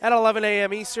at 11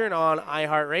 a.m. Eastern on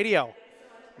iHeartRadio.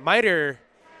 Miter,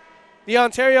 the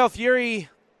Ontario Fury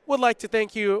would like to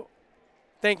thank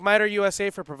Miter USA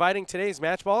for providing today's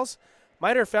match balls.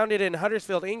 Miter, founded in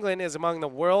Huddersfield, England, is among the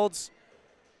world's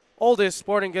oldest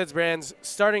sporting goods brands,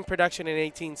 starting production in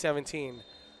 1817.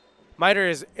 Miter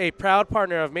is a proud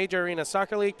partner of Major Arena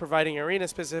Soccer League, providing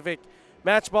arena-specific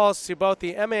match balls to both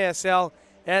the MASL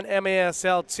and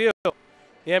MASL2.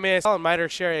 The MASL and Miter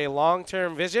share a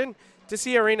long-term vision to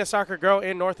see arena soccer grow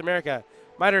in North America.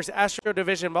 Miter's Astro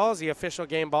Division ball is the official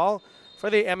game ball for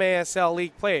the MASL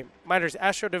League play. Miter's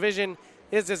Astro Division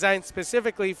is designed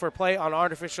specifically for play on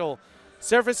artificial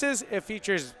surfaces. It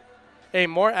features a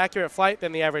more accurate flight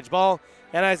than the average ball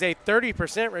and has a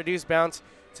 30% reduced bounce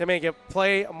to make it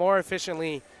play more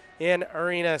efficiently in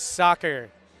arena soccer.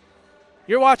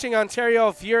 You're watching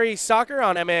Ontario Fury Soccer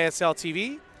on MASL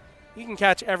TV. You can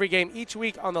catch every game each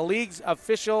week on the league's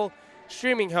official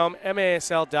streaming home,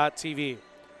 MASL.tv.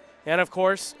 And of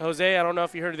course, Jose, I don't know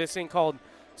if you heard of this thing called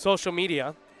social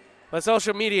media, but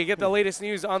social media, get the latest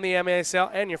news on the MASL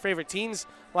and your favorite teams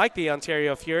like the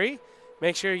Ontario Fury.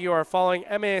 Make sure you are following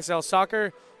MASL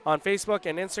Soccer on Facebook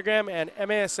and Instagram and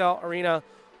MASL Arena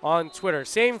on Twitter.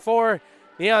 Same for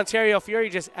the Ontario Fury.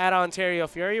 Just add Ontario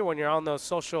Fury when you're on those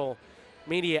social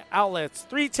media outlets.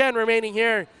 3:10 remaining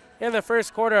here in the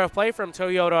first quarter of play from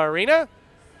Toyota Arena.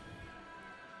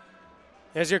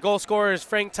 As your goal scorer is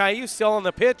Frank Tayu, still on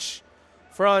the pitch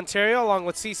for Ontario, along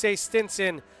with Cisse,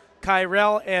 Stinson,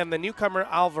 Kyrell, and the newcomer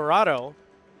Alvarado.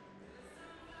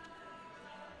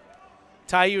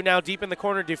 Tayu now deep in the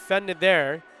corner, defended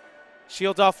there.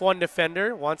 Shields off one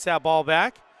defender, wants that ball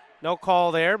back. No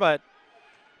call there, but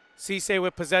Cisse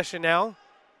with possession now.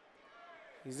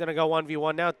 He's going to go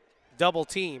 1v1 now, double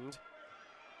teamed.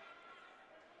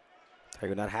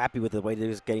 Tayu not happy with the way that he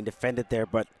was getting defended there,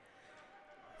 but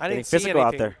I didn't see anything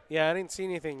out there. Yeah, I didn't see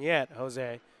anything yet,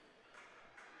 Jose.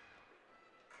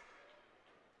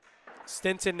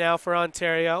 Stinson now for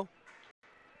Ontario.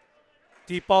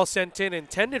 Deep ball sent in,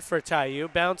 intended for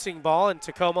Tayu. Bouncing ball, and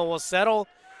Tacoma will settle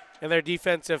in their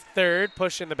defensive third.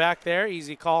 Push in the back there.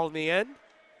 Easy call in the end.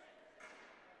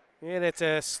 And it's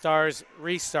a Stars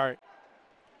restart.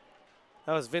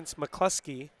 That was Vince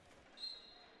McCluskey.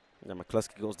 Yeah,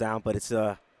 McCluskey goes down, but it's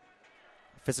a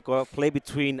physical play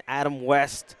between Adam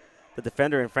West, the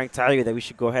defender, and Frank Tayu that we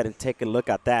should go ahead and take a look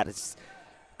at that. It's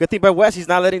good thing by West, he's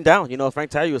not letting down. You know,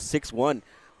 Frank Tayu is 6'1".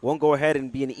 Won't go ahead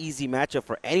and be an easy matchup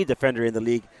for any defender in the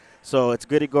league. So it's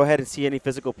good to go ahead and see any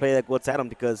physical play that goes at him,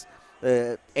 because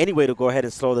any way to go ahead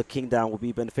and slow the king down will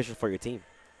be beneficial for your team.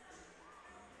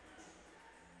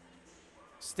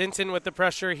 Stinson with the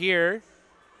pressure here,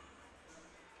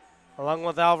 along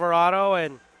with Alvarado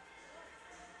and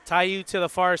Tayu to the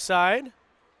far side.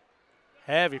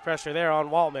 Heavy pressure there on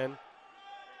Waltman.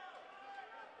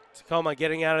 Tacoma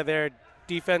getting out of their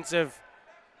defensive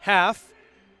half.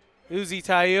 Uzi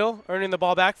Tayu earning the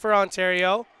ball back for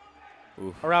Ontario.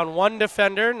 Oof. Around one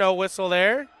defender, no whistle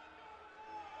there.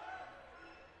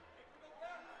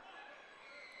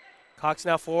 Cox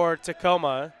now for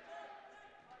Tacoma.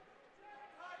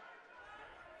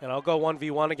 And I'll go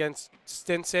 1v1 against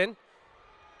Stinson.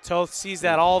 Toth sees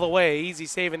that all the way. Easy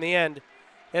save in the end.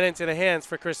 And into the hands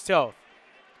for Chris Toth.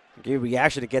 Good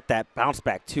reaction to get that bounce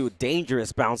back, too.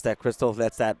 Dangerous bounce that Chris Toth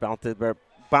lets that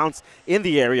bounce in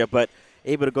the area, but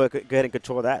able to go ahead and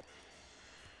control that.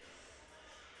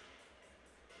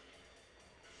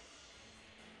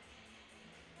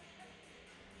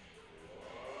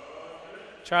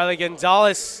 Charlie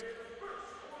Gonzalez,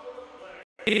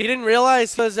 he didn't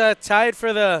realize he was tied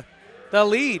for the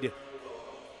lead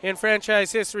in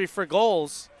franchise history for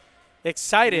goals.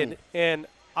 Excited, and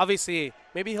obviously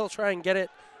maybe he'll try and get it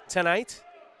tonight.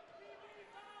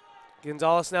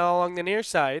 Gonzalez now along the near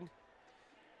side.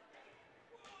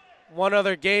 One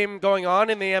other game going on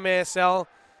in the MASL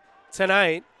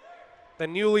tonight, the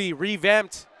newly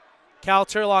revamped Cal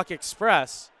Turlock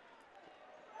Express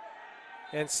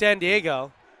and San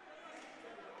Diego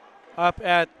up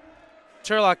at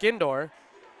Turlock Indoor,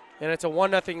 and it's a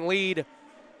 1-0 lead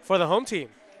for the home team.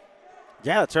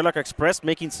 Yeah, the Turlock Express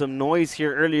making some noise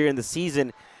here earlier in the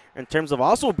season in terms of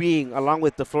also being, along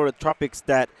with the Florida Tropics,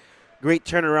 that great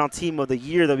turnaround team of the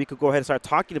year that we could go ahead and start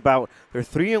talking about. They're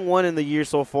 3-1 in the year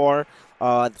so far.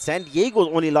 San Diego's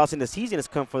only loss in the season has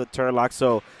come for the Turlock,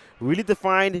 so really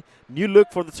defined new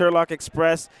look for the Turlock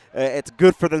Express. It's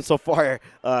good for them so far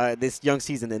this young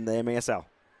season in the MASL.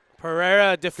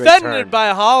 Pereira defended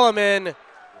by Holloman,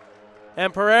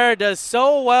 and Pereira does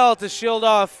so well to shield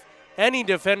off any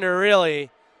defender,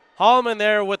 really. Holloman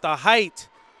there with the height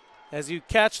as you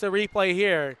catch the replay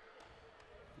here.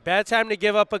 Bad time to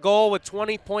give up a goal with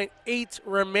 20.8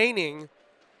 remaining.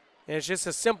 And it's just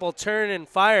a simple turn and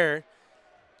fire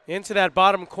into that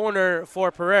bottom corner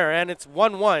for Pereira, and it's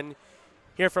 1-1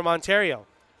 here from Ontario.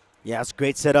 Yeah, it's a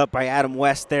great setup by Adam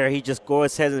West there. He just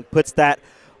goes ahead and puts that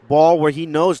ball where he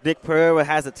knows Nick Pereira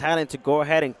has the talent to go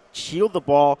ahead and shield the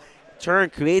ball, turn,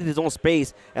 create his own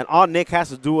space, and all Nick has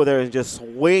to do there is just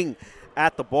swing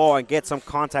at the ball and get some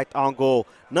contact on goal.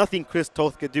 Nothing Chris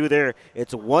Toth could do there.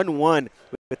 It's 1-1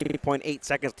 with 3.8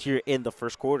 seconds here in the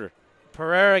first quarter.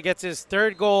 Pereira gets his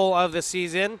third goal of the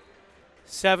season,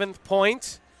 7th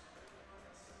point.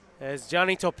 As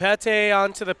Johnny Topete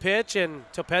onto the pitch, and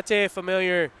Topete, a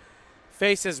familiar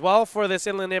face as well for this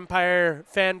Inland Empire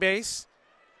fan base,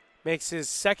 makes his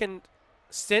second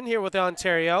stint here with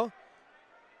Ontario.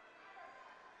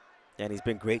 And he's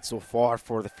been great so far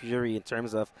for the Fury in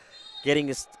terms of getting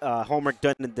his homework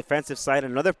done in the defensive side.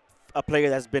 Another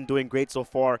player that's been doing great so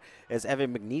far is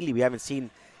Evan McNeely. We haven't seen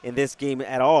in this game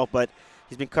at all, but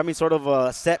he's becoming sort of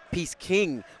a set-piece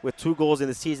king with 2 goals in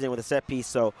the season with a set-piece.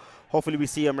 So hopefully we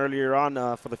see him earlier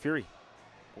on for the Fury.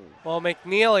 Well,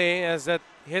 McNeely, as that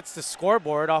hits the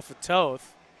scoreboard off of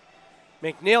Toth.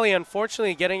 McNeely,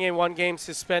 unfortunately, getting a 1-game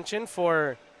suspension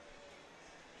for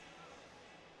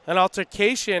an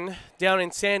altercation down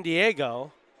in San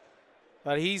Diego.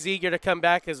 But he's eager to come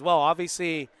back as well.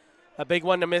 Obviously, a big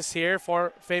one to miss here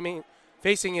for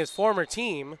facing his former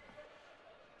team.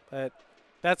 But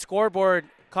that scoreboard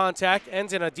contact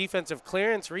ends in a defensive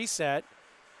clearance reset.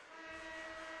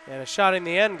 And a shot in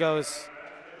the end goes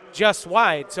just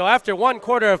wide. So after 1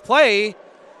 quarter of play,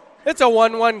 it's a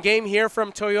 1-1 game here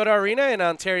from Toyota Arena in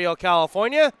Ontario,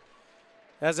 California.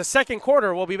 As the second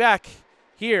quarter, we'll be back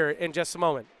here in just a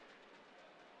moment.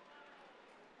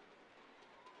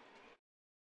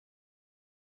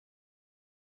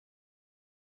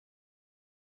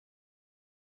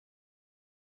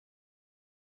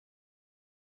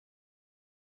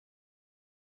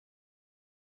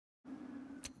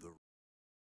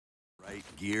 Right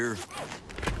gear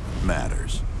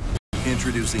matters.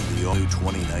 Introducing the all-new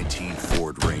 2019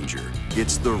 Ford Ranger.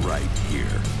 It's the right gear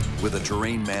with a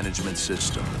terrain management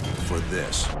system for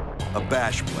this, a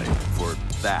bash plate for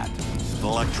that, an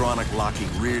electronic locking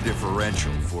rear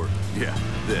differential for, yeah,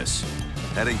 this.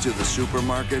 Heading to the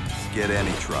supermarket? Get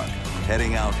any truck.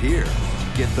 Heading out here?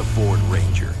 Get the Ford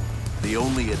Ranger. The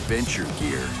only adventure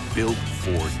gear built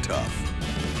Ford tough.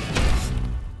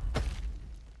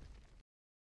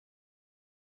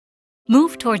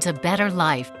 Move towards a better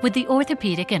life with the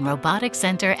Orthopedic and Robotic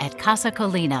Center at Casa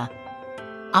Colina.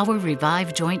 Our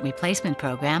Revive Joint Replacement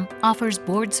Program offers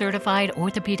board-certified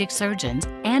orthopedic surgeons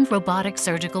and robotic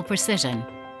surgical precision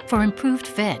for improved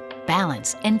fit,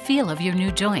 balance, and feel of your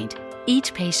new joint.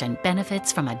 Each patient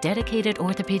benefits from a dedicated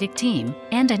orthopedic team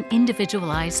and an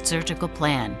individualized surgical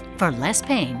plan for less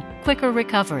pain, quicker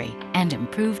recovery, and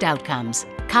improved outcomes.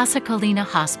 Casa Colina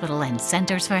Hospital and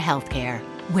Centers for Healthcare,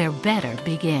 where better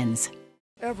begins.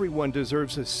 Everyone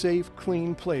deserves a safe,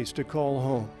 clean place to call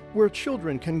home, where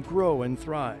children can grow and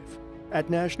thrive. At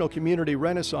National Community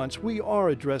Renaissance, we are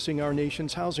addressing our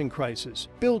nation's housing crisis,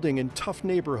 building in tough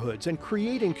neighborhoods and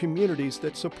creating communities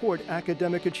that support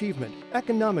academic achievement,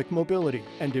 economic mobility,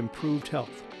 and improved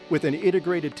health. With an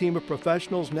integrated team of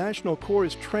professionals, National Core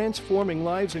is transforming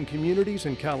lives and communities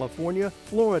in California,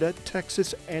 Florida,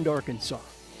 Texas, and Arkansas.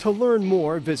 To learn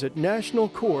more, visit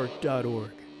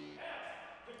nationalcore.org.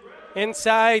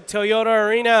 Inside Toyota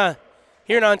Arena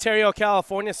here in Ontario,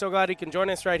 California. So glad you can join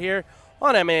us right here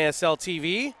on MASL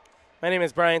TV. My name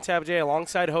is Brian Tabajay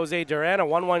alongside Jose Duran. A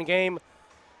 1-1 game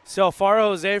so far.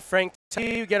 Jose, Frank,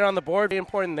 you get it on the board. Very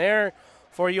important there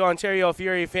for you Ontario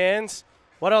Fury fans.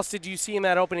 What else did you see in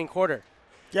that opening quarter?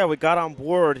 Yeah, we got on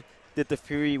board, did the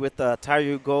Fury with the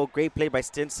Tyree goal. Great play by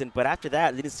Stinson. But after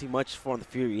that, didn't see much from the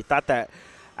Fury. You thought that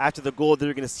after the goal, they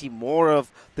were going to see more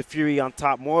of the Fury on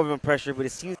top, more of them pressure. But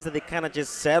it seems that they kind of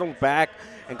just settled back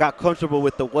and got comfortable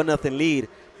with the 1-0 lead.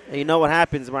 And you know what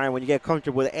happens, Brian, when you get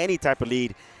comfortable with any type of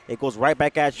lead, it goes right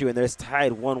back at you, and there's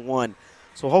tied 1-1.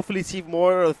 So hopefully see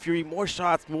more of the Fury, more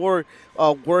shots, more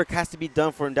work has to be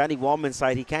done for Danny Wallman's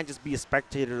side. He can't just be a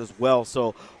spectator as well.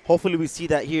 So hopefully we see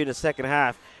that here in the second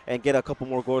half and get a couple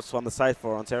more goals on the side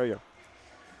for Ontario.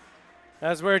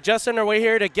 As we're just underway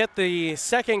here to get the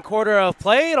second quarter of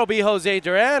play, it'll be Jose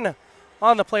Duran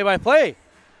on the play-by-play.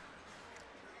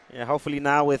 Yeah, hopefully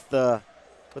now with the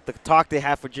talk they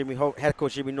have for head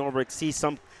coach Jimmy Norberg, see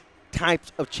some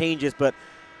types of changes. But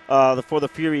for the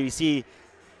Fury, you see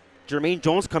Jermaine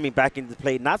Jones coming back into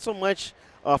play. Not so much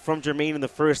from Jermaine in the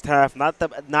first half. Not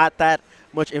that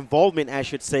much involvement, I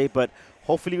should say. But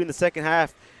hopefully in the second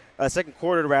half, second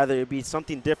quarter rather, it'll be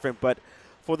something different. But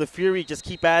for the Fury, just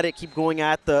keep at it, keep going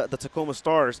at the Tacoma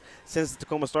Stars. Since the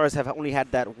Tacoma Stars have only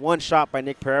had that one shot by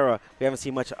Nick Pereira, we haven't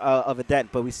seen much of a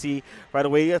dent. But we see right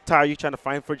away Tayu trying to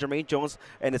find for Jermaine Jones,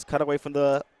 and it's cut away from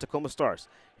the Tacoma Stars.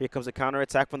 Here comes a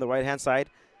counterattack from the right-hand side.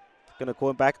 Going to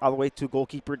go back all the way to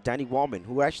goalkeeper Danny Wallman,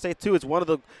 who I should say, too, is one of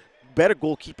the better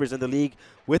goalkeepers in the league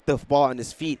with the ball on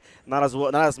his feet, not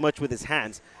as much with his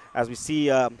hands, as we see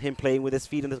him playing with his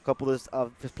feet and a couple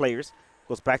of his players.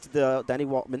 Goes back to Danny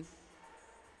Wallman.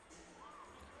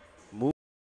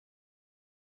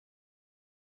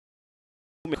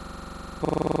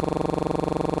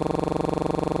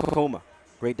 Tacoma.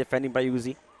 Great defending by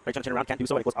Uzi. Right, trying to turn around, can't do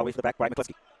so, and it goes all the way to the back by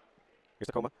McCluskey. Here's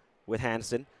Tacoma with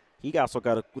Hansen. He also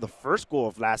got the first goal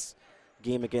of last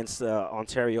game against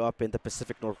Ontario up in the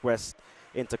Pacific Northwest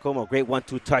in Tacoma. Great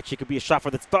 1-2 touch. It could be a shot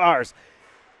for the Stars.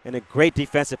 And a great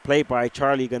defensive play by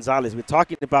Charlie Gonzalez. We're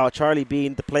talking about Charlie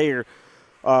being the player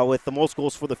with the most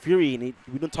goals for the Fury, and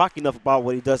we don't talk enough about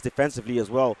what he does defensively as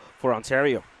well for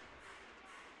Ontario.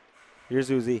 Here's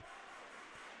Uzi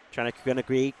try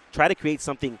to create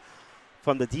something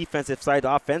from the defensive side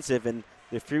to offensive, and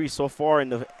the Fury so far in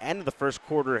the end of the first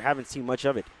quarter haven't seen much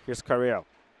of it. Here's Carrero.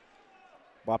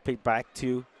 Ball played back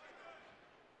to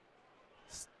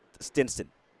Stinson.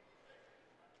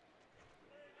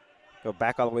 Go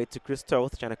back all the way to Chris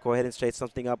Toth, trying to go ahead and straight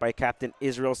something up by Captain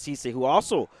Israel Cisse, who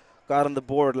also got on the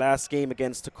board last game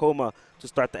against Tacoma to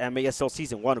start the MASL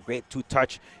season. One great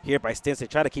two-touch here by Stinson.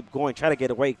 Try to keep going, try to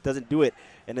get away. Doesn't do it,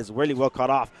 and is really well caught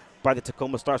off by the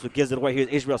Tacoma Stars, who gives it away. Here's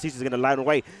Israel Cisse is going to line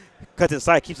away. Cuts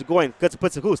inside, keeps it going.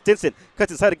 Puts it who? Stinson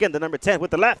cuts inside again, the number 10 with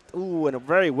the left. Ooh, and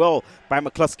very well by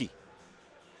McCluskey.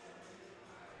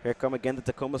 Here come again the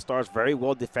Tacoma Stars, very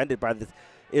well defended by the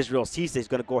Israel Cisse. He's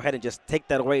going to go ahead and just take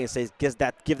that away and say, give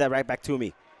that right back to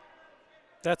me.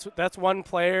 That's one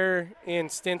player in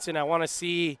Stinson. I want to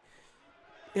see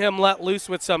him let loose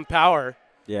with some power.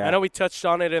 Yeah. I know we touched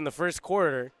on it in the first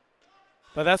quarter,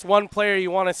 but that's one player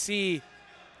you want to see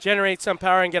generate some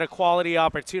power and get a quality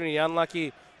opportunity.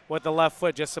 Unlucky with the left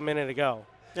foot just a minute ago.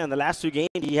 Yeah, in the last two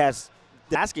games,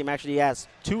 last game actually he has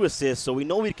 2 assists, so we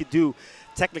know we could do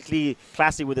technically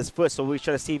classy with his foot, so we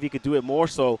try to see if he could do it more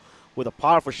so with a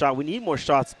powerful shot. We need more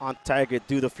shots on target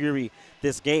due to the Fury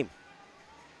this game.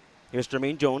 Here's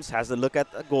Jermaine Jones, has a look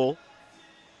at the goal.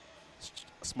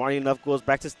 Smart enough, goes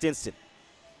back to Stinson.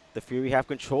 The Fury have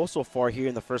control so far here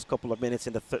in the first couple of minutes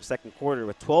in the second quarter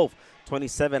with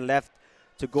 12:27 left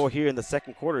to go here in the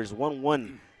second quarter. It's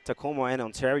 1-1 Tacoma and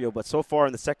Ontario, but so far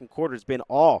in the second quarter it's been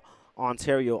all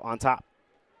Ontario on top.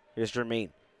 Here's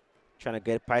Jermaine trying to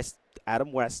get past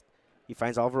Adam West. He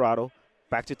finds Alvarado.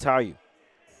 Back to Tayu.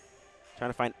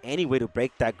 Trying to find any way to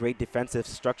break that great defensive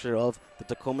structure of the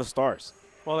Tacoma Stars.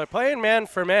 Well, they're playing man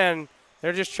for man.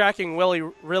 They're just tracking Willie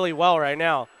really well right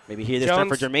now. Maybe here this time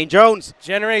for Jermaine Jones.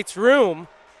 Generates room.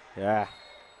 Yeah.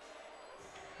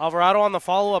 Alvarado on the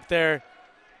follow-up there.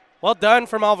 Well done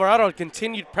from Alvarado.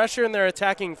 Continued pressure in their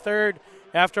attacking third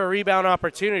after a rebound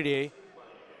opportunity.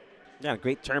 Yeah,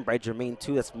 great turn by Jermaine,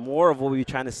 too. That's more of what we were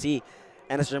trying to see.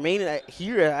 And as Jermaine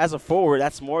here as a forward,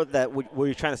 that's more that what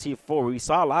you're trying to see forward. We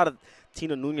saw a lot of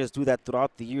Tino Nunez do that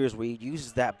throughout the years where he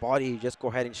uses that body to just go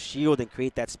ahead and shield and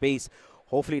create that space.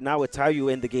 Hopefully now with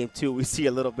Taiyu in the game too, we see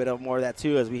a little bit of more of that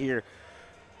too as we hear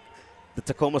the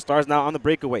Tacoma Stars now on the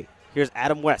breakaway. Here's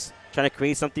Adam West trying to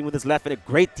create something with his left, and a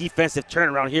great defensive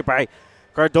turnaround here by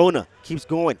Cardona. Keeps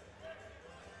going.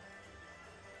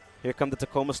 Here come the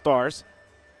Tacoma Stars.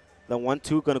 The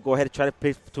 1-2 going to go ahead and try to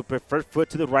play to preferred foot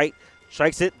to the right.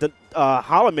 Strikes it. The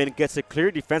Holloman gets it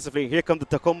clear defensively. Here comes the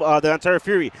Tacoma, the Ontario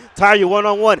Fury. Taiyu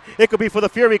one-on-one. It could be for the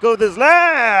Fury. Go to his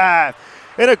left.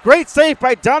 And a great save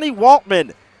by Donnie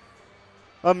Waltman.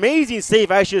 Amazing save,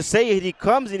 I should say. He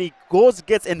comes and he goes,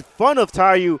 gets in front of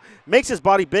Taiyu, makes his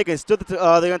body big, and stood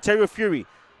the Ontario Fury.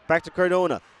 Back to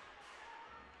Cardona.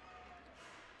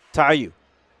 Taiyu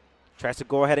tries to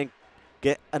go ahead and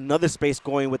get another space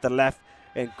going with the left,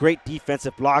 and great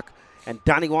defensive block. And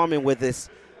Donnie Waltman with this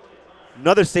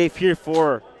another save here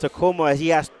for Tacoma. He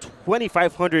has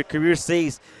 2,500 career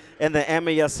saves in the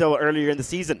MASL earlier in the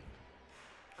season.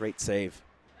 Great save.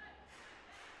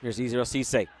 Here's E0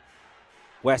 Cisse.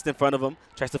 West in front of him.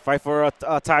 Tries to fight for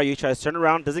Taiyu. Tries to turn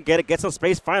around. Doesn't get it. Gets some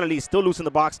space. Finally, still loose in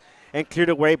the box and cleared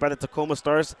away by the Tacoma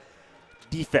Stars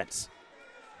defense.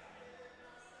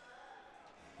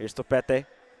 Here's Topete.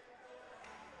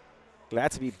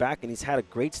 Glad to be back, and he's had a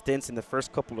great stint in the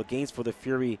first couple of games for the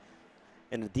Fury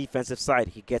in the defensive side.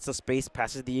 He gets some space,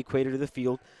 passes the equator to the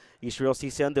field. Israel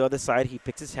Cisse on the other side. He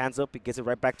picks his hands up. He gets it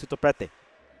right back to Topete.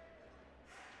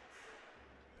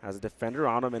 Has a defender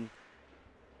on him, and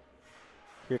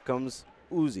here comes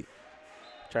Uzi.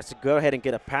 Tries to go ahead and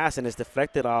get a pass, and is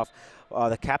deflected off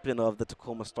the captain of the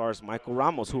Tacoma Stars, Michael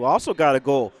Ramos, who also got a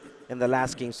goal in the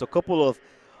last game. So a couple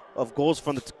of goals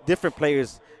from the different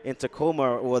players in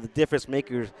Tacoma, or the difference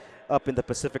makers up in the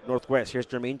Pacific Northwest. Here's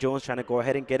Jermaine Jones trying to go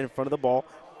ahead and get in front of the ball,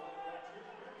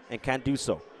 and can't do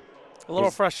so. A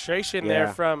little frustration there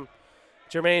from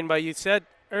Jermaine, but you said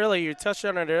earlier, you touched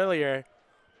on it earlier,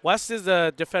 West is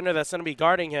the defender that's going to be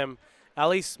guarding him at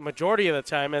least majority of the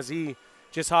time as he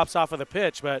just hops off of the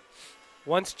pitch. But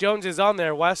once Jones is on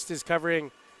there, West is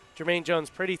covering Jermaine Jones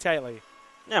pretty tightly.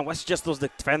 Yeah, West is just those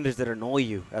defenders that annoy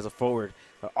you as a forward.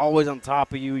 They're always on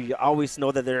top of you. You always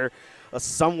know that they're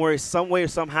somewhere, some way, or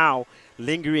somehow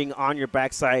lingering on your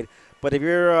backside. But if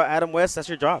you're Adam West, that's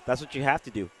your job. That's what you have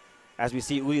to do. As we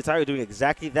see Uzi Taiyu doing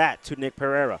exactly that to Nick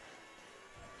Pereira.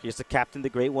 Here's the captain, the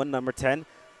great one, number 10.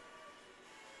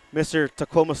 Mr.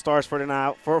 Tacoma Stars for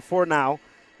now,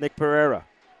 Nick Pereira.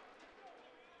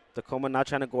 Tacoma now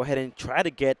trying to go ahead and try to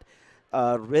get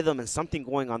rhythm and something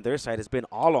going on their side. It's been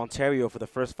all Ontario for the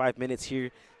first 5 minutes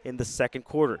here in the second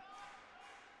quarter.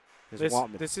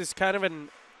 This is kind of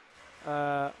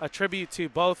a tribute to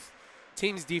both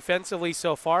teams defensively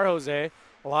so far, Jose.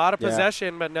 A lot of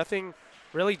possession, but nothing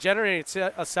really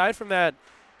generated aside from that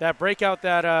breakout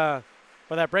that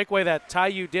breakaway that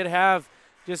Taiyu did have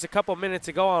just a couple minutes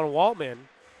ago on Waltman.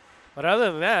 But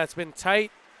other than that, it's been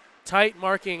tight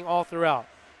marking all throughout.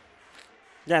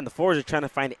 Yeah, and the forwards are trying to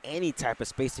find any type of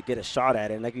space to get a shot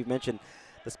at. And like you mentioned,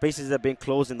 the spaces have been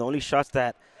closed, and the only shots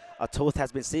that Toth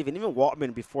has been saving, even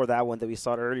Waltman before that one that we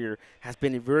saw earlier, has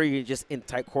been very just in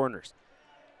tight corners.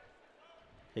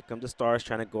 Here come the Stars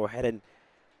trying to go ahead and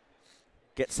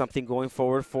get something going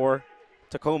forward for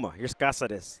Tacoma. Here's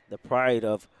Cáceres, the pride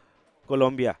of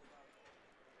Colombia.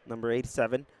 Number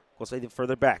 87 goes even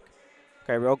further back.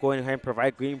 Kyrell going ahead and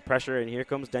provide green pressure, and here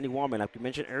comes Danny Waltman. Like we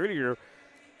mentioned earlier,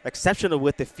 exceptional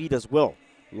with the feet as well.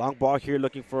 Long ball here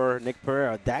looking for Nick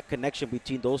Pereira. That connection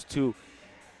between those two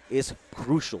is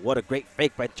crucial. What a great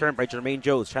fake by Jermaine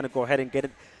Jones, trying to go ahead and get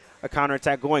a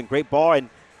counterattack going. Great ball, and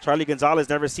Charlie Gonzalez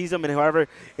never sees him, and however,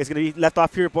 is going to be left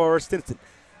off here for Stinson.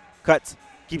 Cuts,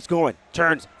 keeps going,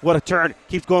 turns. What a turn!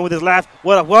 Keeps going with his left.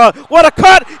 What a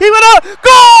cut! He went out.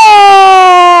 Goal!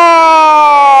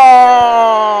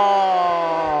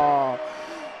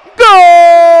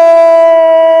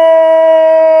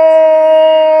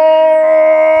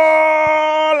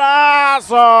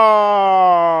 Golazo!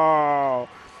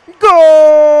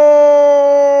 Goal!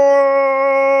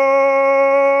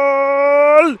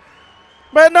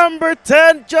 By number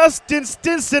 10, Justin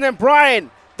Stinson, and Brian.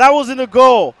 That wasn't a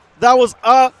goal. That was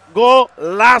a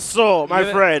golazo,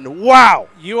 my friend. Wow.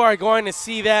 You are going to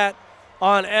see that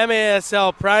on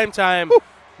MASL primetime.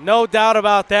 No doubt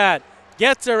about that.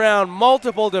 Gets around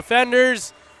multiple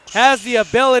defenders, has the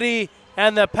ability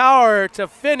and the power to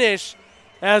finish,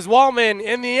 as Waltman,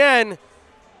 in the end,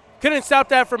 couldn't stop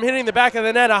that from hitting the back of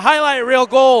the net. A highlight reel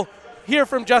goal here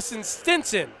from Justin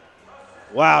Stinson.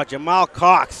 Wow, Jamal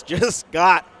Cox just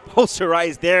got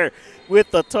posterized there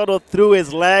with the tunnel through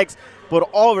his legs. but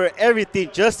over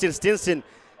everything, Justin Stinson.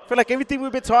 I feel like everything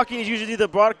we've been talking is usually the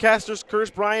broadcasters curse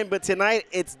Brian, but tonight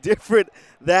it's different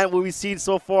than what we've seen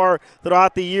so far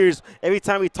throughout the years. Every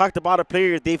time we talked about a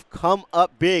player, they've come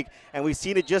up big, and we've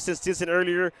seen it Justin Stinson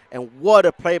earlier, and what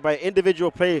a play by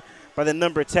individual play by the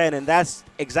number 10, and that's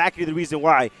exactly the reason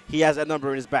why he has that number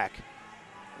in his back.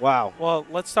 Wow. Well,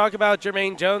 let's talk about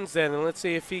Jermaine Jones then, and let's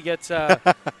see if he gets a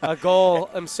goal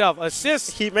himself.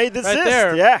 Assist. He made the right assist,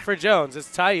 there yeah. for Jones. It's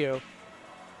Taiyu.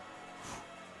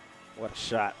 What a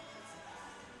shot.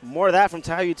 More of that from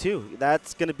Taiyu, too.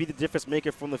 That's going to be the difference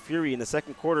maker from the Fury. In the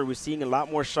second quarter, we're seeing a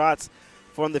lot more shots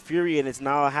from the Fury, and it's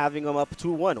now having them up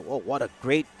 2-1. Oh, what a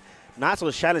great, not so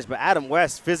challenge, but Adam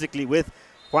West physically with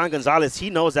Juan Gonzalez.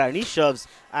 He knows that, and he shoves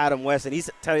Adam West, and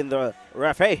he's telling the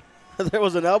ref, hey, there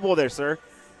was an elbow there, sir.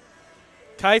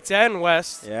 Kites and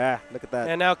West. Yeah, look at that.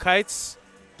 And now Kites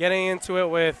getting into it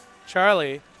with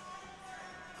Charlie.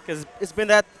 Because it's been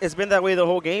that way the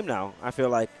whole game now, I feel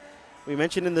like. We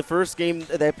mentioned in the first game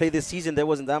that I played this season, there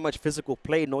wasn't that much physical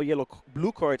play, no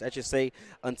blue cards, I should say,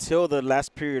 until the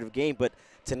last period of game. But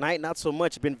tonight, not so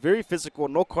much. It's been very physical,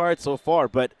 no cards so far.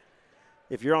 But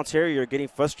if you're Ontario, you're getting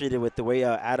frustrated with the way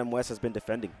Adam West has been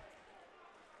defending.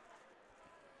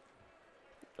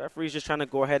 The referee's just trying to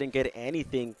go ahead and get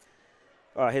anything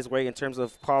his way in terms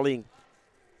of calling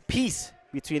peace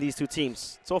between these two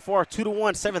teams. So far,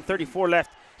 2-1, 7:34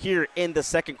 left here in the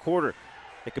second quarter.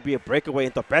 It could be a breakaway,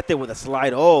 and Topete with a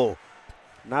slide. Oh,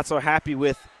 not so happy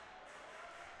with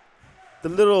the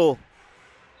little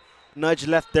nudge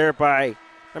left there by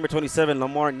number 27,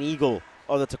 Lamar Neagle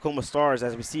of the Tacoma Stars,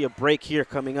 as we see a break here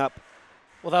coming up.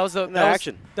 Well, that was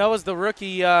that was the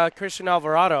rookie Christian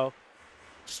Alvarado,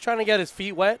 just trying to get his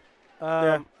feet wet.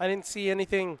 I didn't see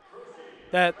anything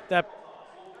that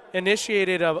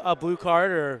initiated a blue card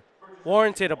or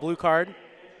warranted a blue card.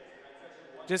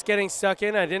 Just getting stuck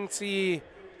in. I didn't see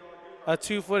a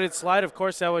two-footed slide. Of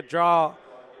course, that would draw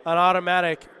an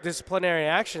automatic disciplinary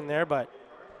action there, but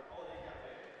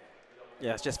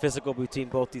yeah, it's just physical between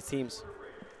both these teams.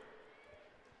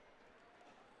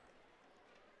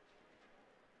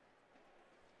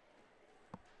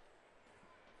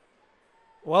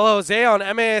 Well, Jose, on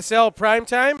MASL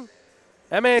Primetime.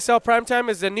 MASL Primetime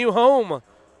is the new home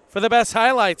for the best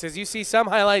highlights. As you see some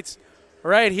highlights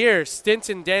right here.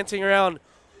 Stinson dancing around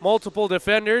multiple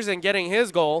defenders and getting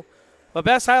his goal. But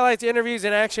best highlights, interviews,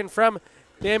 and action from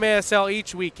the MASL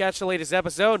each week. Catch the latest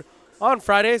episode on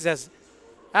Fridays as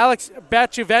Alex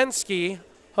Bachuvensky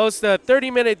hosts a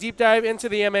 30-minute deep dive into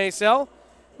the MASL.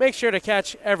 Make sure to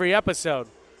catch every episode.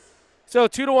 So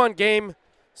 2-1 game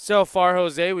so far,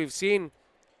 Jose. We've seen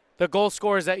the goal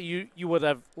scores that you would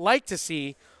have liked to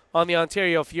see on the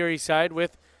Ontario Fury side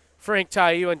with Frank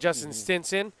Taiyu and Justin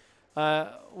Stinson.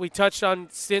 We touched on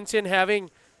Stinson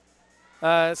having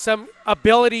some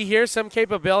ability here, some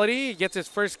capability. He gets his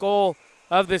first goal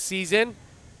of the season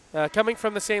coming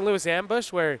from the St. Louis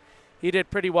Ambush, where he did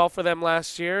pretty well for them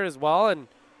last year as well. And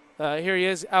here he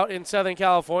is out in Southern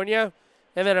California.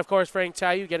 And then, of course, Frank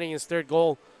Taiyu getting his third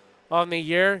goal on the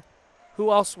year.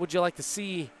 Who else would you like to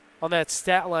see on that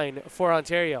stat line for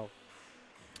Ontario?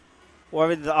 Well, I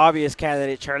mean, the obvious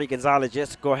candidate, Charlie Gonzalez,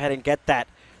 just go ahead and get that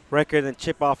record and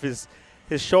chip off his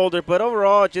shoulder. But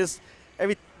overall, just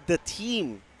the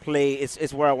team play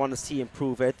is where I want to see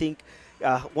improve. I think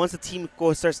once the team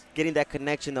starts getting that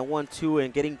connection, the 1-2,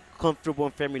 and getting comfortable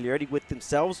and familiarity with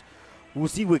themselves, we'll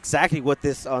see exactly what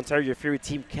this Ontario Fury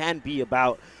team can be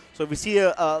about. So if we see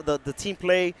the team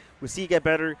play, we see it get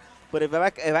better. But if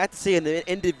I have to say an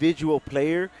individual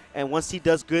player, and once he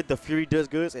does good, the Fury does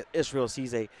good, Israel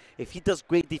Ceesay. If he does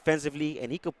great defensively and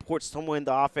he could port someone in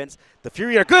the offense, the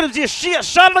Fury are good. It's a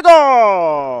shot on the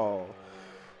goal!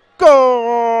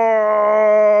 Goal!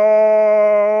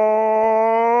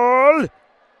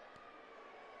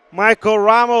 Michael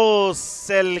Ramos,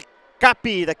 El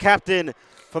Capi, the captain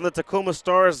from the Tacoma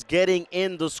Stars, getting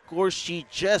in the score sheet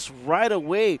just right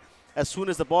away as soon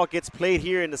as the ball gets played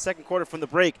here in the second quarter from the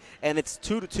break, and it's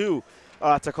 2-2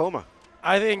 Tacoma.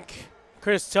 I think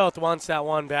Chris Toth wants that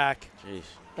one back.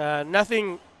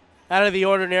 Nothing out of the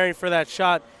ordinary for that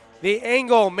shot. The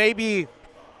angle maybe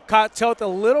caught Toth a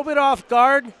little bit off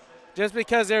guard just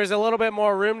because there's a little bit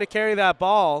more room to carry that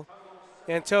ball,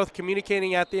 and Toth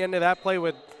communicating at the end of that play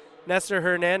with Nestor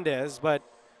Hernandez. But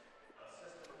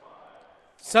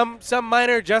some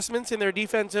minor adjustments in their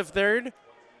defensive third.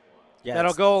 Yeah,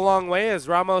 that'll go a long way as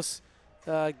Ramos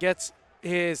gets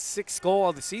his 6th goal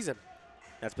of the season.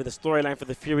 That's been the storyline for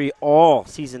the Fury all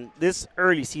season, this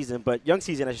early season, but young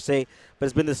season, I should say. But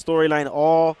it's been the storyline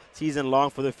all season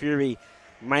long for the Fury.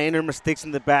 Minor mistakes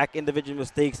in the back, individual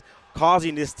mistakes,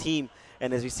 causing this team.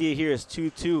 And as we see it here, it's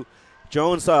 2-2.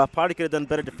 Jones probably could have done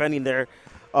better defending there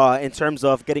in terms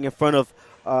of getting in front of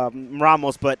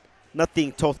Ramos, but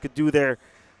nothing Toth could do there.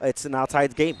 It's an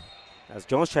outside game. As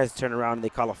Jones tries to turn around, and they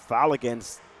call a foul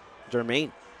against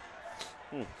Jermaine.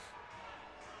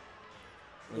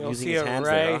 You'll see it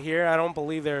right here. I don't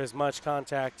believe there is much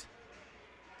contact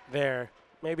there.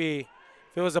 Maybe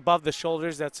if it was above the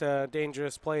shoulders, that's a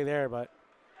dangerous play there. But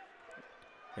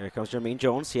here comes Jermaine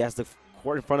Jones. He has the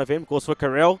court in front of him. Goes for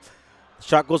Carrell. The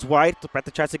shot goes wide.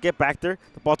 Beto tries to get back there.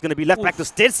 The ball's going to be left back to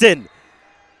Stinson.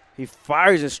 He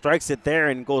fires and strikes it there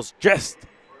and goes just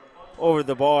over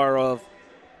the bar of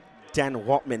Dan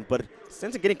Waltman. But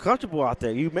Stinson getting comfortable out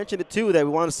there. You mentioned it too, that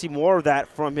we want to see more of that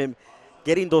from him,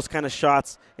 getting those kind of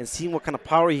shots and seeing what kind of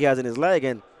power he has in his leg.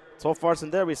 And so far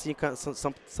since there, we've seen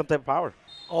some type of power.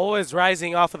 Always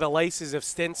rising off of the laces of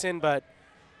Stinson, but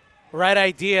right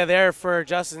idea there for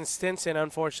Justin Stinson.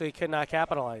 Unfortunately, could not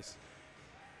capitalize.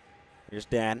 Here's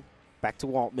Dan. Back to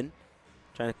Waltman.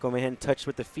 Trying to come ahead and touch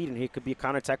with the feet, and here could be a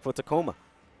counterattack for Tacoma.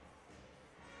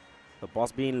 The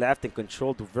ball's being left and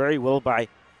controlled very well by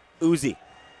Uzi.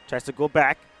 Tries to go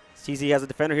back. Sees he has a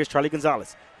defender. Here's Charlie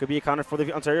Gonzalez. Could be a counter for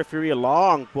the Ontario Fury. A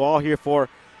long ball here for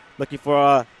looking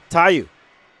for Tayu.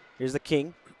 Here's the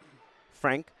King.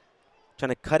 Frank trying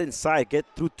to cut inside, get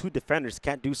through two defenders.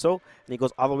 Can't do so. And he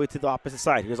goes all the way to the opposite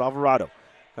side. Here's Alvarado.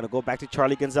 Going to go back to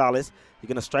Charlie Gonzalez. He's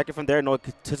going to strike it from there. No,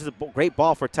 this is a great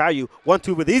ball for Tayu.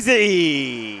 1-2 with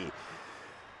Easy.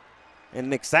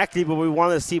 And exactly what we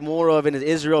want to see more of in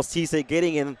Israel Cisse,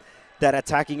 getting in that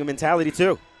attacking mentality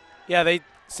too. Yeah, they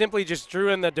simply just drew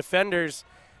in the defenders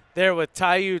there with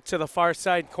Tayu to the far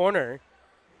side corner.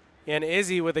 And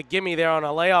Izzy with a gimme there on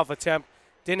a layoff attempt.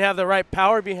 Didn't have the right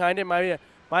power behind it. Might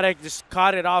have just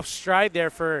caught it off stride there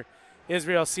for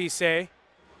Israel Cisse.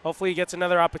 Hopefully he gets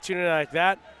another opportunity like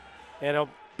that, and he'll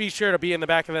be sure to be in the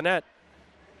back of the net.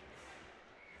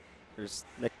 There's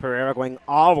Nick Pereira going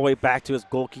all the way back to his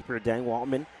goalkeeper, Dan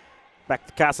Waltman. Back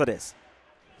to Casares.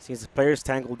 Sees the players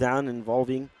tangled down,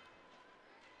 involving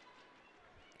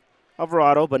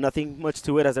Alvarado, but nothing much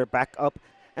to it as they're back up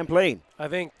and playing. I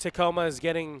think Tacoma is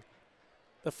getting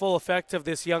the full effect of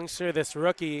this youngster, this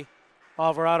rookie,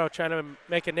 Alvarado, trying to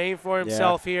make a name for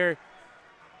himself here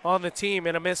on the team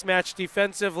in a mismatch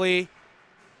defensively.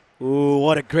 Ooh,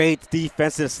 what a great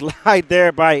defensive slide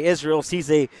there by Israel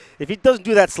Cisse. If he doesn't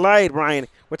do that slide, Brian,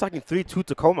 we're talking 3-2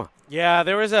 Tacoma. Yeah,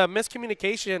 there was a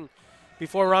miscommunication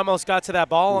before Ramos got to that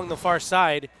ball along the far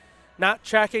side. Not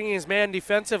tracking his man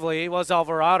defensively was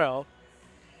Alvarado,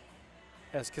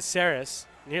 as Caceres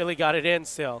nearly got it in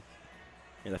still.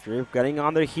 And if you're getting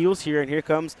on their heels here, and here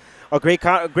comes a great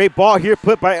ball here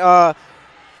put by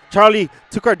Charlie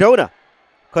to Cardona.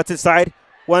 Cuts inside.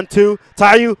 1-2.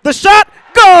 Tayu. The shot.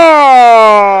 Goal!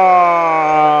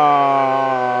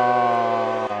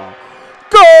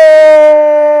 Goal!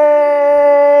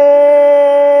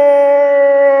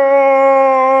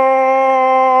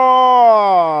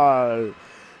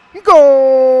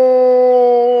 Goal!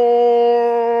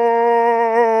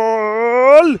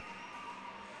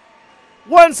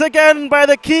 Once again by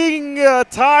the King,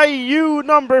 Tayu,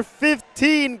 number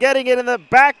 15, getting it in the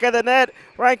back of the net.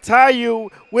 Right, Tayu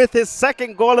with his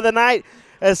second goal of the night.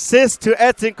 Assist to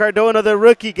Edson Cardona, the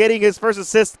rookie, getting his first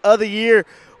assist of the year.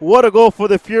 What a goal for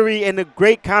the Fury, and a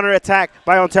great counterattack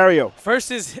by Ontario.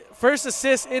 First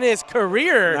assist in his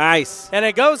career. Nice. And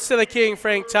it goes to the King,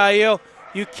 Frank Tayu.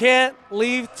 You can't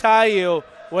leave Tayu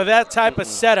with that type of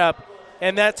setup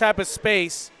and that type of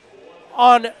space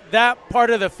on that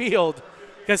part of the field,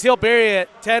 because he'll bury it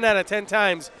 10 out of 10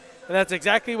 times. And that's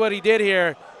exactly what he did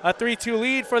here. A 3-2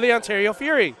 lead for the Ontario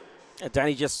Fury. And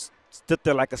Danny just stood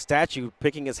there like a statue,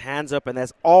 picking his hands up, and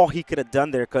that's all he could have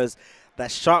done there, because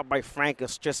that shot by Frank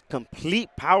is just complete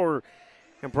power.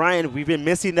 And Brian, we've been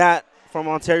missing that from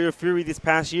Ontario Fury these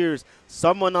past years.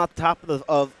 Someone on top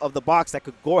of the box that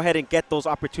could go ahead and get those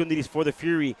opportunities for the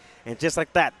Fury. And just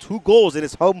like that, 2 goals in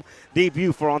his home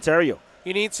debut for Ontario.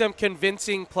 You need some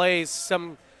convincing plays,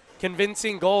 some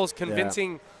convincing goals,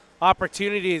 convincing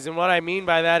opportunities. And what I mean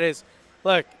by that is,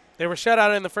 look, they were shut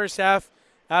out in the first half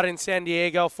out in San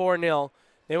Diego, 4-0.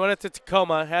 They went up to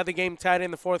Tacoma, had the game tied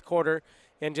in the fourth quarter,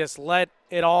 and just let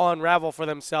it all unravel for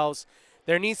themselves.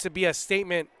 There needs to be a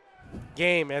statement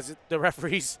game, as the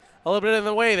referee's a little bit in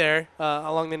the way there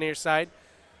along the near side.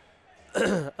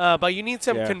 But you need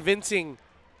some convincing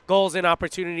goals and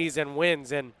opportunities and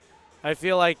wins. And I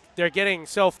feel like they're getting,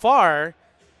 so far,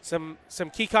 some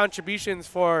key contributions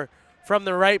from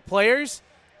the right players.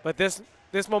 But this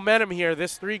momentum here,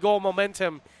 this 3-goal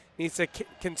momentum, needs to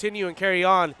continue and carry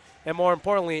on, and more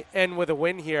importantly, end with a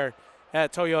win here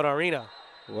at Toyota Arena.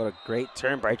 What a great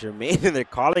turn by Jermaine, and they're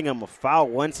calling him a foul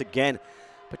once again.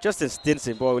 But Justin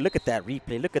Stinson, boy, look at that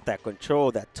replay. Look at that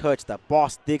control, that touch. That ball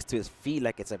sticks to his feet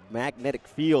like it's a magnetic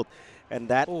field. And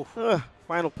that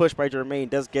final push by Jermaine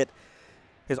does get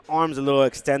his arms a little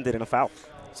extended in a foul.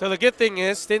 So the good thing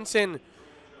is Stinson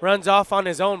runs off on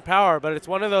his own power, but it's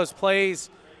one of those plays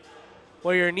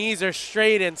where your knees are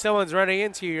straight and someone's running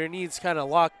into you, your knees kind of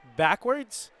lock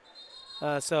backwards.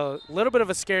 So a little bit of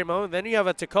a scary moment. Then you have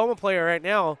a Tacoma player right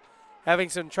now having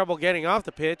some trouble getting off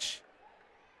the pitch.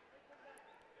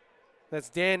 That's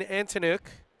Dan Antonuk,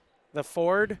 the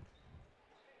forward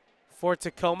for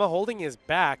Tacoma, holding his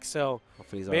back. So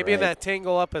maybe in that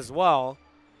tangle up as well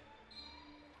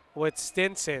with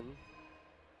Stinson.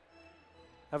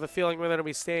 I have a feeling we're going to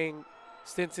be saying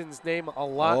Stinson's name a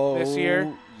lot this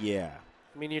year. Yeah.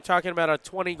 I mean, you're talking about a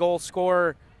 20-goal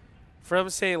scorer from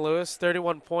St. Louis,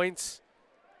 31 points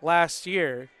last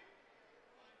year.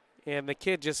 And the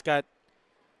kid just got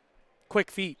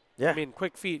quick feet. Yeah. I mean,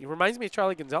 quick feet. He reminds me of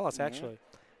Charlie Gonzalez, actually.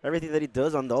 Everything that he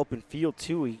does on the open field,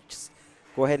 too, he just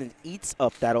go ahead and eats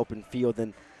up that open field.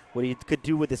 And what he could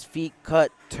do with his feet,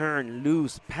 cut, turn,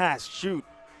 loose, pass, shoot.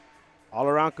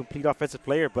 All-around complete offensive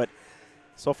player. But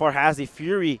so far has the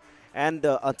Fury and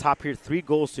on top here, 3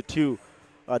 goals to 2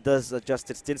 does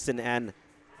Justin Stinson and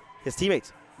his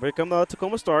teammates. Here come the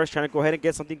Tacoma Stars trying to go ahead and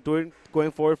get something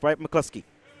going forward by McCluskey.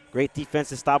 Great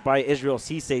defense is stopped by Israel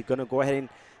Cisse. Going to go ahead and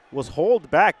was hold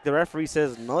back. The referee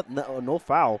says no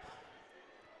foul.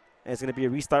 And it's going to be a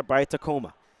restart by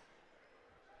Tacoma.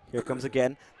 Here comes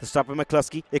again the stop by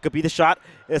McCluskey. It could be the shot.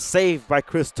 It's saved by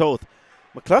Chris Toth.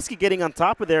 McCluskey getting on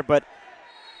top of there, but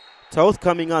Toth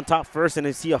coming on top first, and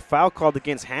I see a foul called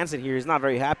against Hansen here. He's not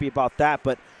very happy about that,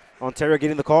 but Ontario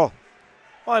getting the call.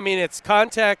 Well, I mean, it's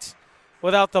contact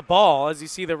without the ball. As you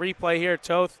see the replay here,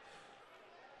 Toth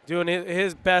doing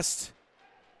his best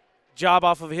job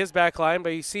off of his back line, but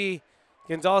you see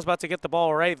Gonzalez about to get the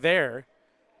ball right there,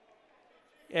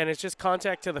 and it's just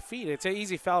contact to the feet. It's an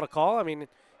easy foul to call. I mean,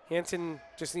 Hansen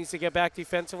just needs to get back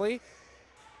defensively.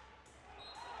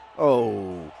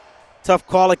 Oh, tough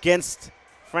call against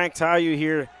Frank Tayu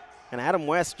here, and Adam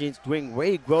West is doing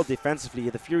way well defensively.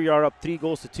 The Fury are up 3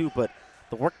 goals to 2, but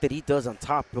the work that he does on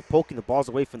top, poking the balls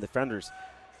away from defenders,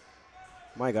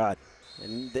 my God.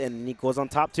 And then he goes on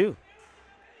top too.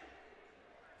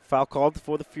 Foul called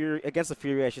for the Fury, against the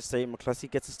Fury, I should say. McCluskey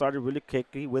gets it started really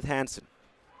quickly with Hansen.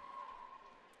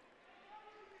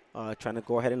 Trying to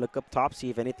go ahead and look up top, see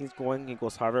if anything's going. He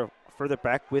goes further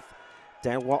back with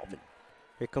Dan Waltman.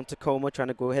 Here comes Tacoma trying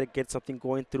to go ahead and get something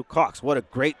going through Cox. What a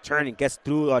great turn and gets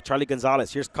through Charlie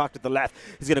Gonzalez. Here's Cox to the left.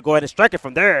 He's going to go ahead and strike it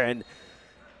from there. And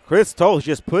Chris Toth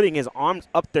just putting his arms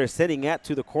up there, sending it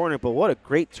to the corner. But what a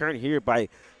great turn here by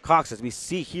Cox. As we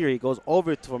see here, he goes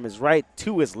over from his right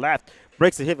to his left.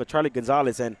 Breaks the hit with Charlie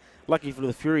Gonzalez. And lucky for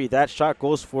the Fury, that shot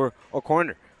goes for a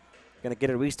corner. Going to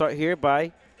get a restart here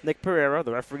by Nick Pereira.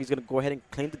 The referee is going to go ahead and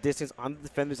claim the distance on the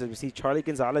defenders as we see Charlie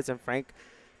Gonzalez and Frank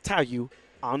Tayu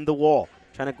on the wall.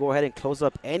 Trying to go ahead and close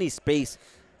up any space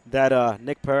that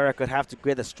Nick Pereira could have to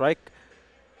get a strike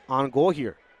on goal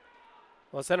here.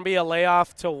 Well, it's going to be a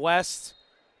layoff to West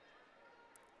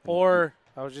or,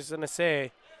 I was just going to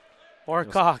say, or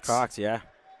Cox. Cox, yeah.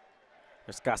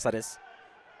 There's Casares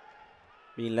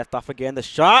being left off again. The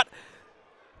shot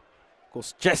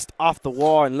goes just off the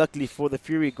wall, and luckily for the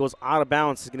Fury, it goes out of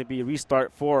bounds. It's going to be a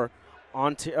restart for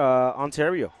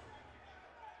Ontario.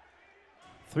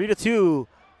 3-2.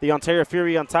 The Ontario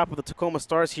Fury on top of the Tacoma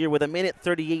Stars here with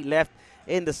 1:38 left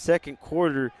in the second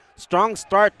quarter. Strong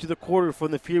start to the quarter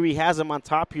from the Fury. Has them on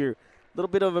top here. A little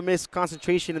bit of a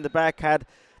misconcentration in the back. Had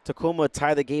Tacoma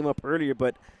tie the game up earlier,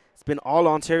 but it's been all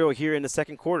Ontario here in the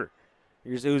second quarter.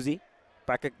 Here's Uzi.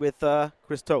 Back with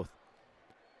Chris Toth.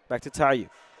 Back to Tayu.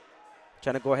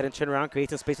 Trying to go ahead and turn around, create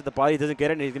some space with the body. Doesn't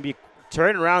get it, and he's going to be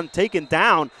turned around, taken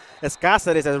down. As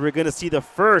Casares, as we're going to see the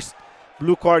first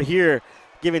blue card here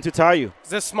given to Tayu.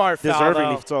 It's a smart foul,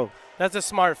 deservingly so. That's a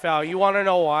smart foul. You want to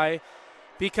know why?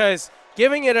 Because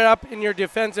giving it up in your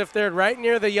defensive third right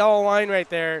near the yellow line right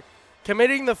there,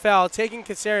 committing the foul, taking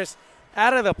Caceres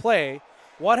out of the play.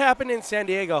 What happened in San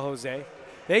Diego, Jose?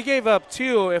 They gave up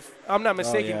 2, if I'm not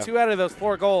mistaken, 2 out of those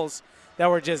 4 goals that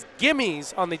were just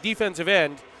gimmies on the defensive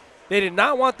end. They did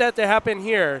not want that to happen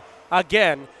here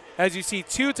again. As you see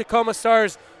 2 Tacoma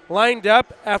Stars lined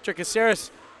up after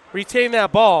Caceres retained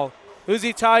that ball.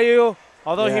 Uzi Tayu,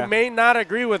 although he may not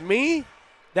agree with me,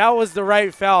 that was the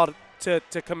right foul to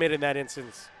commit in that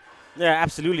instance. Yeah,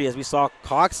 absolutely. As we saw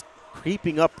Cox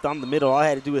creeping up down the middle, all I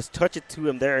had to do is touch it to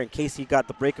him there in case he got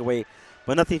the breakaway.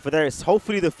 But nothing for there. It's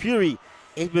hopefully the Fury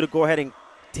able to go ahead and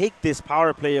take this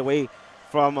power play away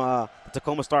from the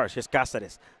Tacoma Stars. Here's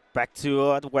Casares. Back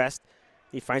to the West.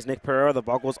 He finds Nick Pereira. The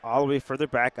ball goes all the way further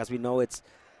back. As we know, it's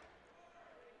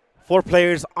 4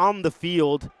 players on the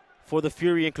field for the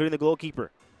Fury, including the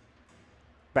goalkeeper.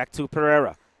 Back to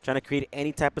Pereira, trying to create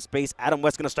any type of space. Adam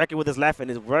West going to strike it with his left, and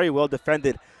is very well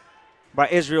defended by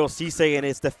Israel Cisse, and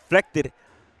it's deflected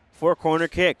for a corner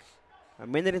kick.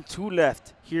 1:02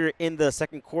 left here in the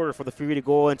second quarter for the Fury to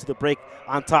go into the break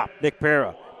on top. Nick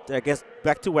Pereira, I guess,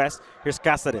 back to West. Here's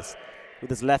Cáceres with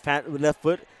his left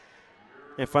foot.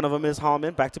 In front of him is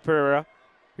Hallman. Back to Pereira.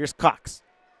 Here's Cox.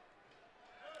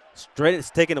 Straight, it's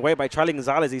taken away by Charlie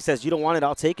Gonzalez. He says, you don't want it,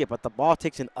 I'll take it. But the ball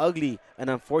takes an ugly and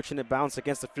unfortunate bounce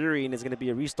against the Fury, and it's going to be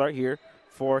a restart here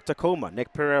for Tacoma.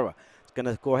 Nick Pereira is going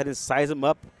to go ahead and size him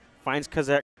up. Finds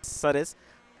Cáceres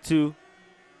to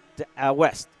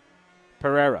West.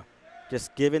 Pereira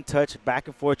just give and touch, back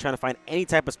and forth, trying to find any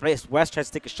type of space. West tries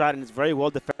to take a shot, and it's very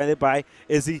well defended by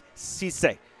Izzy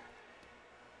Cisse.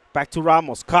 Back to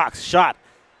Ramos. Cox, shot.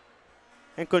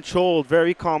 And controlled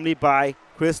very calmly by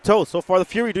Chris Toth. So far, the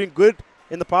Fury doing good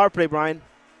in the power play, Brian.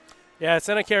 Yeah, it's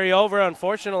going to carry over,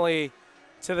 unfortunately,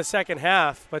 to the second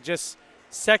half, but just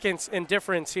seconds in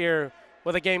difference here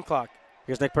with a game clock.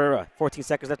 Here's Nick Pereira. 14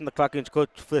 seconds left on the clock. Coach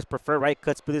flips prefer right,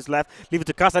 cuts with his left. Leave it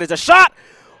to Casa. There's a shot.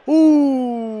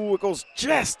 Ooh, it goes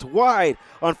just wide.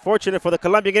 Unfortunate for the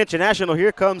Colombian International.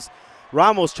 Here comes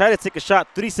Ramos trying to take a shot.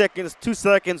 3 seconds, 2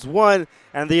 seconds, 1.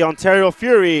 And the Ontario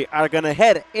Fury are going to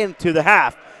head into the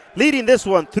half, leading this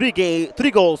one 3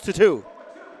 goals to 2.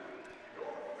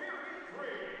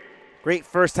 Great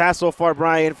first half so far,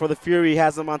 Brian, for the Fury.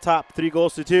 Has them on top, 3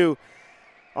 goals to 2.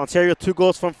 Ontario, 2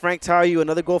 goals from Frank Tayu,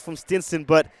 another goal from Stinson,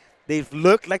 but they've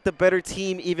looked like the better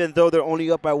team even though they're only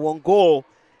up by 1 goal.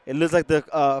 It looks like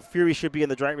the Fury should be in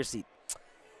the driver's seat.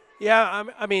 Yeah,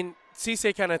 I mean,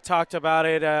 Cisse kind of talked about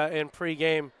it in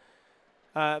pregame.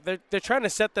 They're trying to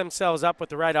set themselves up with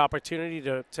the right opportunity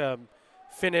to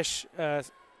finish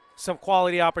some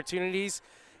quality opportunities.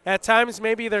 At times,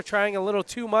 maybe they're trying a little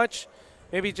too much.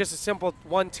 Maybe just a simple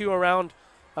 1-2 around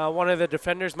one of the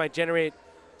defenders might generate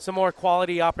some more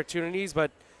quality opportunities. But,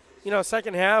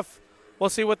 second half, we'll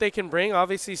see what they can bring.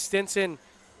 Obviously, Stinson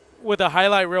with a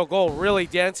highlight reel goal, really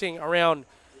dancing around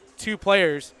 2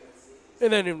 players.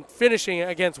 And then finishing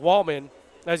against Waltman,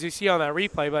 as you see on that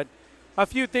replay. But a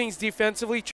few things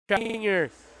defensively, tracking your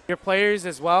players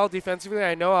as well. Defensively,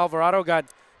 I know Alvarado got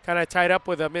kind of tied up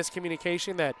with a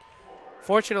miscommunication that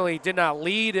fortunately did not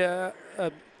lead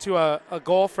to a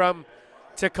goal from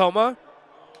Tacoma.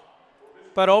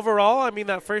 But overall, I mean,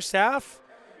 that first half,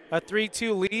 a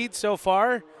 3-2 lead so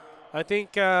far. I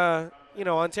think,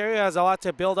 Ontario has a lot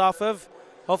to build off of.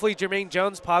 Hopefully Jermaine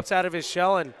Jones pops out of his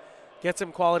shell and gets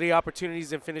some quality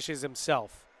opportunities and finishes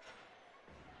himself.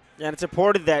 Yeah, and it's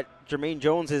important that Jermaine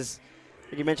Jones is,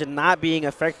 like you mentioned, not being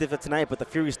effective tonight, but the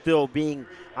Fury still being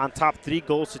on top 3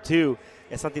 goals to 2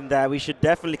 is something that we should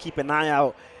definitely keep an eye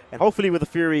out. And hopefully with the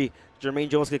Fury, Jermaine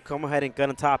Jones can come ahead and gun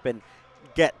on top and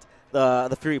get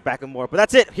the Fury back and more. But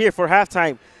that's it here for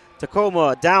halftime.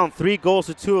 Tacoma down 3 goals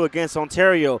to 2 against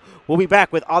Ontario. We'll be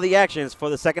back with all the actions for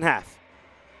the second half.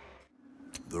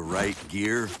 The right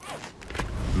gear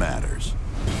matters.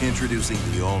 Introducing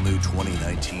the all-new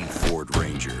 2019 Ford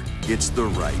Ranger. It's the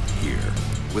right gear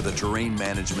with a terrain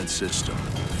management system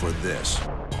for this,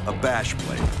 a bash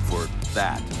plate for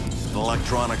that, an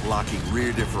electronic locking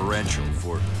rear differential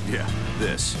for,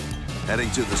 this. Heading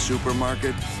to the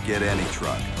supermarket? Get any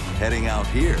truck. Heading out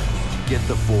here? Get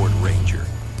the Ford Ranger.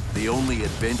 The only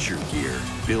adventure gear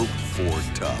built Ford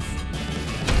tough.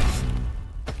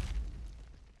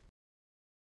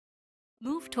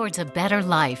 Move towards a better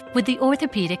life with the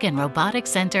Orthopedic and Robotic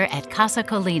Center at Casa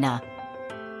Colina.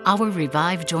 Our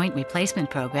Revive Joint Replacement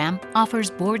Program offers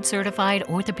board-certified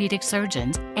orthopedic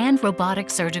surgeons and robotic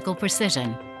surgical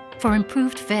precision for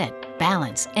improved fit,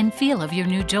 balance, and feel of your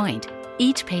new joint.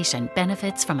 Each patient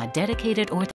benefits from a dedicated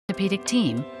orthopedic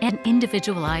team and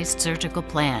individualized surgical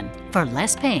plan for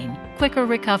less pain, quicker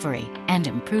recovery, and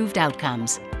improved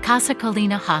outcomes. Casa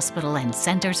Colina Hospital and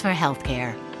Centers for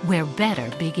Healthcare, where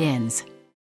better begins.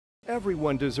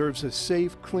 Everyone deserves a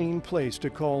safe, clean place to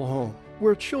call home,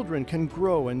 where children can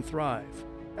grow and thrive.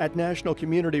 At National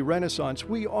Community Renaissance,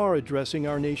 we are addressing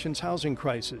our nation's housing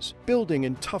crisis, building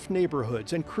in tough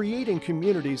neighborhoods and creating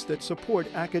communities that support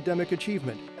academic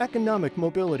achievement, economic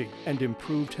mobility, and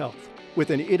improved health.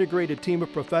 With an integrated team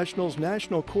of professionals,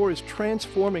 National Core is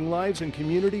transforming lives and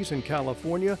communities in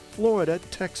California, Florida,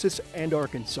 Texas, and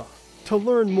Arkansas. To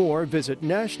learn more, visit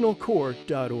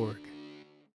nationalcore.org.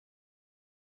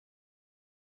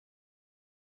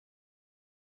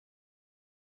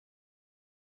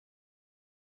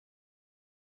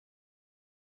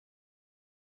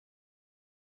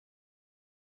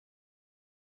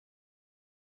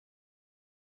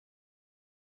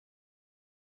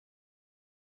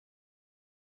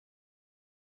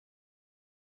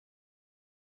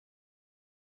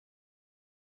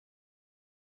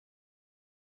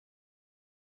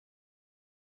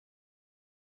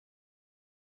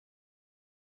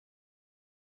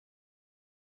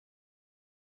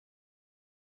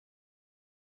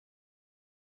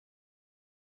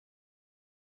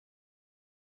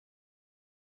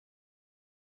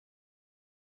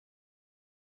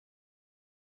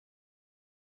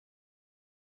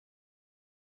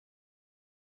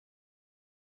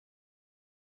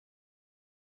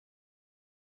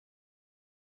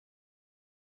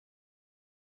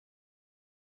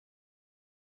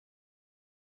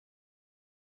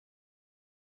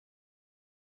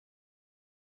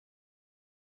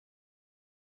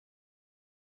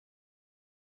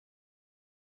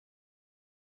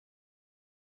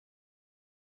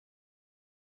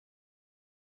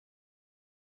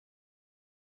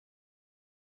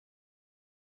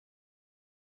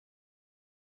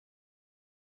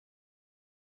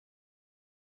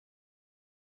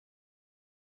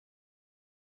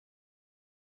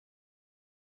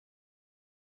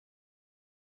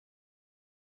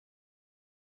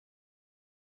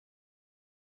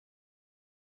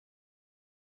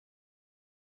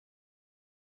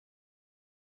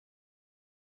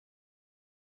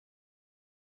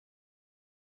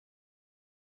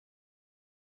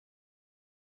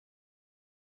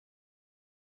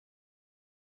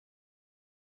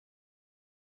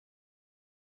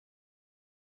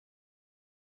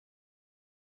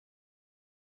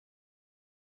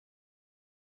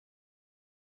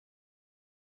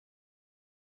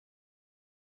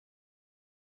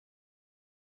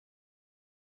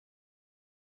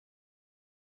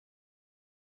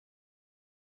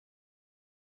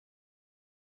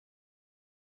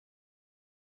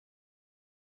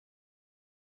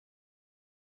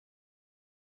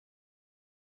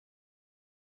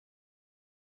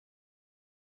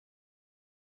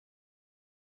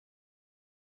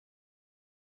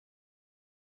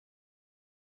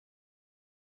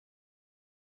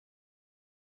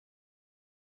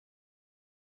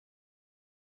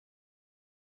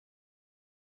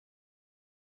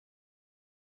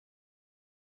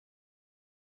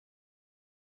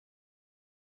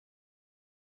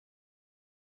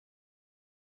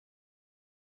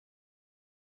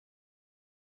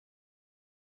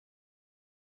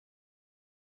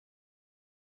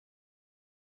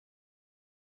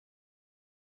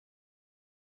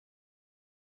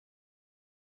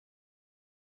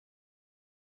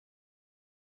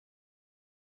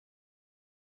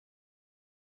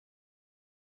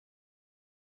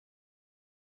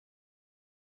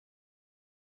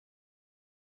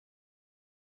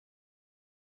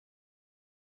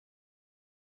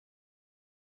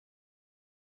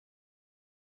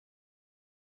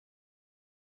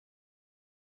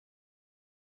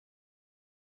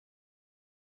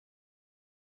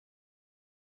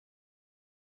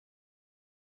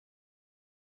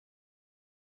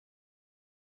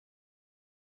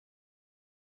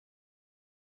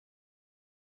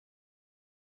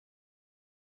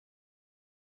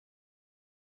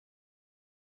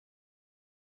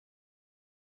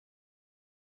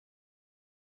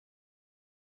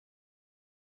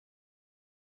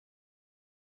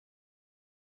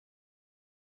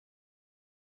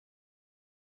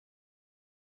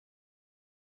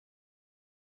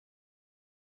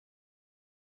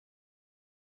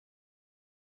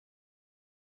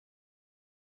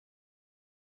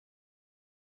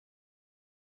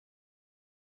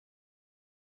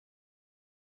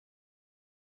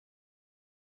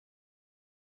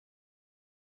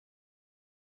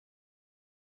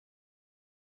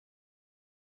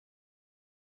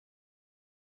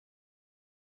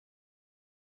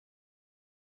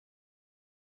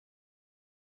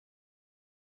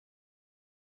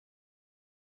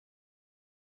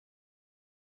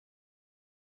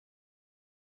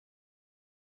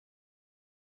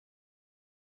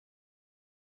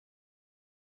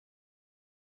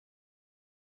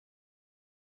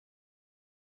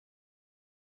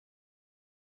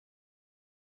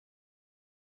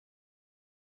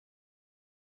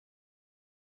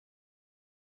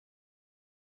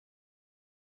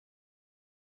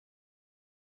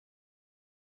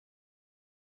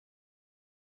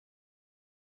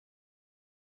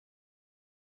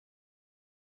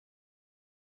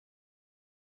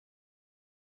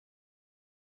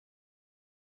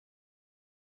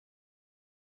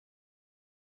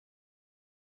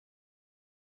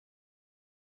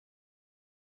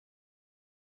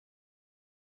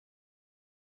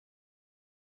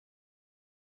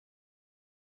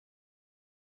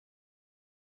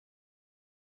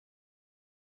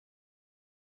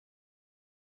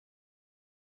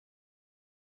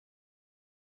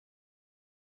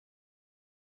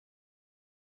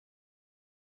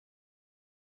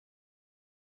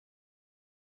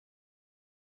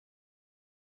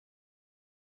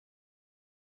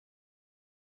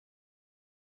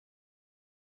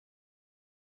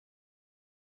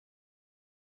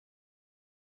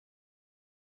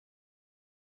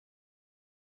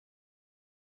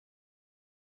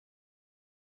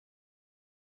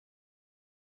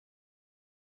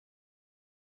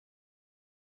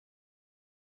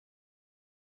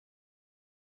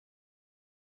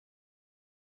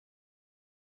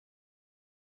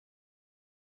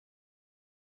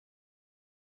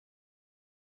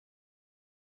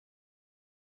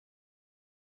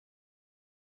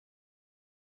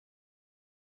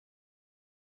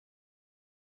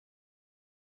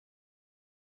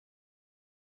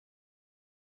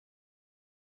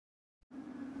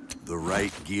 The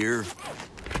right gear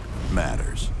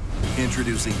matters.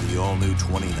 Introducing the all-new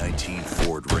 2019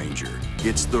 Ford Ranger.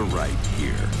 It's the right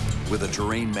gear with a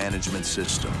terrain management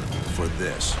system for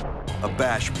this, a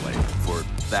bash plate for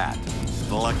that,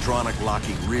 an electronic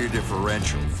locking rear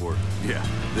differential for, yeah,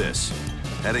 this.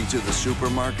 Heading to the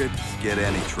supermarket? Get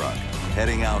any truck.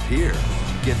 Heading out here?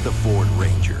 Get the Ford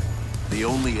Ranger. The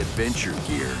only adventure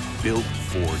gear built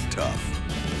Ford tough.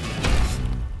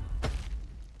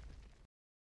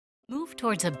 Move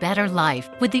towards a better life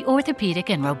with the Orthopedic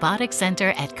and Robotic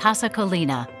Center at Casa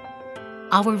Colina.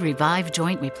 Our Revive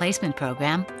Joint Replacement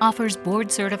Program offers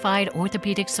board-certified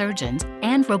orthopedic surgeons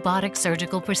and robotic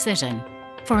surgical precision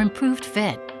for improved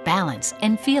fit, balance,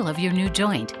 and feel of your new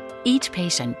joint. Each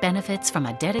patient benefits from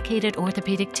a dedicated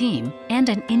orthopedic team and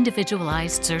an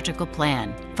individualized surgical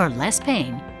plan for less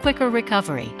pain, quicker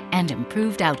recovery, and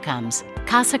improved outcomes.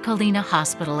 Casa Colina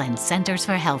Hospital and Centers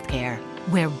for Healthcare,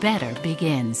 where better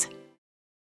begins.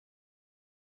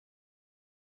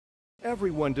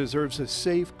 Everyone deserves a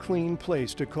safe, clean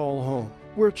place to call home,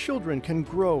 where children can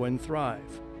grow and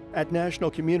thrive. At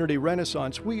National Community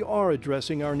Renaissance, we are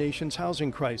addressing our nation's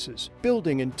housing crisis,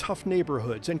 building in tough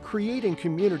neighborhoods and creating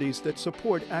communities that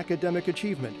support academic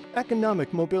achievement,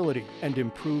 economic mobility, and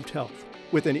improved health.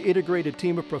 With an integrated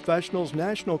team of professionals,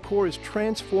 National Corps is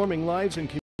transforming lives in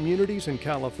communities in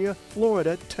California,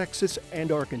 Florida, Texas,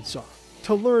 and Arkansas.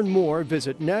 To learn more,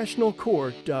 visit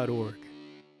nationalcorps.org.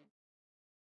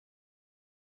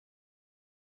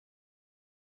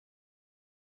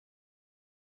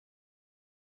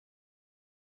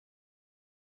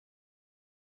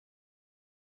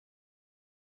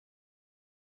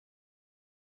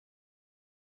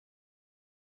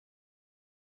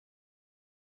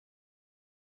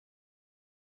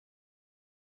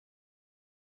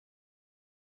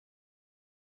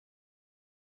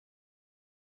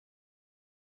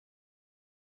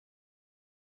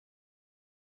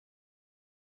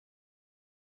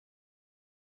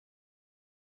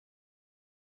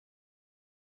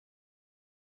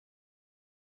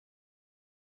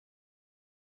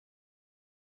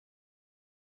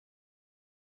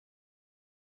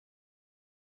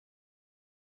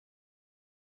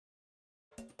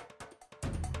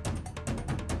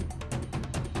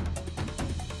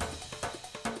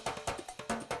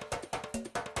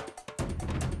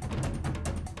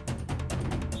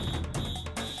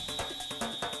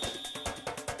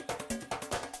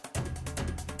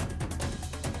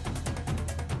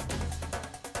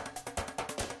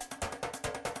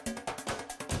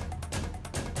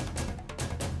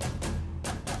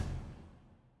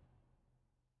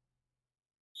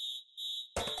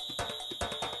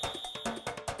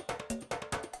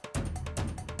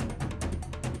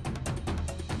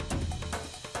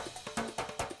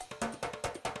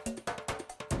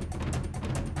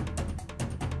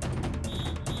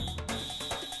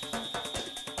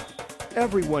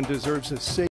 Everyone deserves a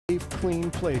safe, clean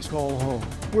place to call home,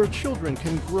 where children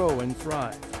can grow and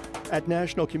thrive. At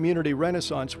National Community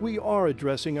Renaissance, we are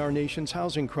addressing our nation's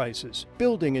housing crisis,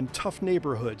 building in tough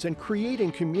neighborhoods and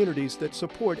creating communities that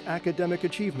support academic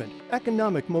achievement,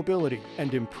 economic mobility,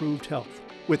 and improved health.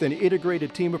 With an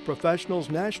integrated team of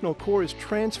professionals, National Corps is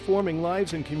transforming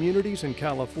lives in communities in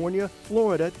California,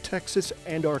 Florida, Texas,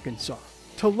 and Arkansas.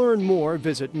 To learn more,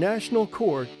 visit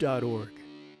nationalcorps.org.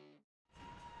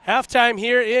 Halftime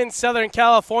here in Southern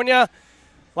California.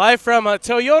 Live from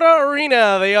Toyota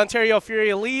Arena, the Ontario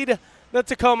Fury lead the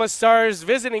Tacoma Stars,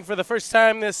 visiting for the first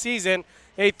time this season.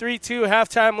 A 3-2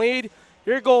 halftime lead.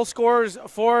 Your goal scorers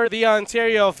for the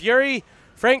Ontario Fury.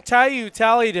 Frank Tayu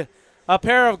tallied a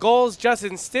pair of goals.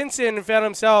 Justin Stinson found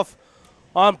himself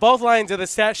on both lines of the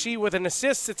stat sheet with an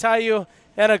assist to Tayu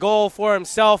and a goal for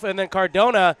himself. And then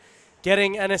Cardona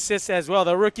getting an assist as well.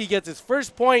 The rookie gets his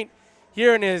first point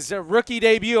here in his rookie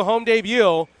debut, home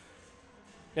debut.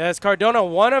 As Cardona,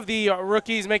 one of the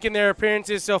rookies making their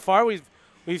appearances so far.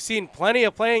 We've seen plenty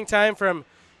of playing time from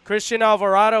Christian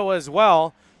Alvarado as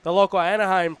well, the local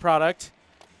Anaheim product.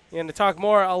 And to talk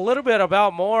a little bit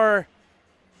more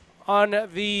on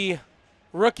the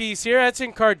rookies here,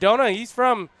 Edson Cardona. He's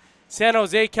from San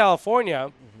Jose,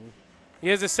 California. He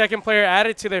is the second player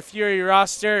added to the Fury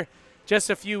roster just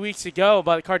a few weeks ago.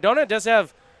 But Cardona does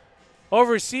have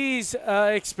overseas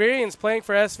experience playing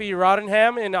for SV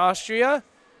Rotterdam in Austria.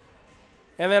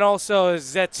 And then also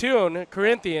Zetoun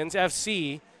Corinthians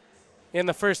FC in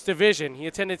the first division. He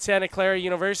attended Santa Clara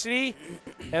University,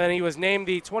 and then he was named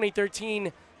the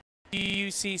 2013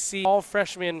 UCC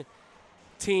All-Freshman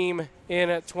team in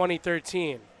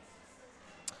 2013.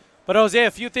 But Jose,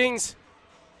 a few things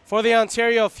for the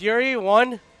Ontario Fury.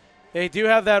 One, they do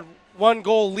have that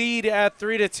one-goal lead at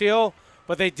 3-2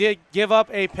 but they did give up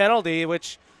a penalty,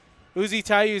 which Uzi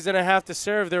Tayu is going to have to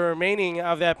serve the remaining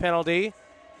of that penalty,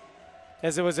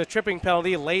 as it was a tripping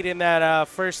penalty late in that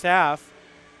first half.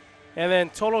 And then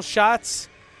total shots,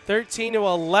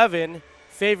 13-11,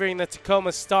 favoring the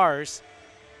Tacoma Stars.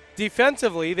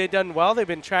 Defensively, they've done well. They've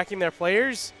been tracking their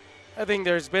players. I think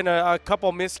there's been a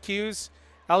couple miscues,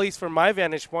 at least from my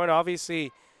vantage point.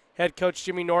 Obviously, head coach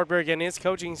Jimmy Nordberg and his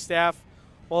coaching staff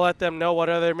will let them know what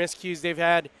other miscues they've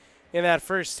had in that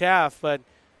first half. But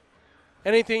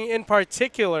anything in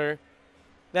particular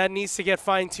that needs to get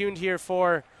fine-tuned here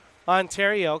for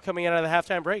Ontario coming out of the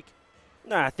halftime break?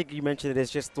 No, I think you mentioned it.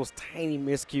 It's just those tiny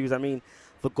miscues. I mean,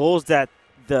 the goals that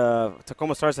the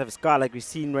Tacoma Stars have got, like we've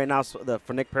seen right now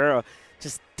for Nick Pereira,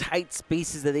 just tight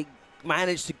spaces that they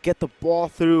managed to get the ball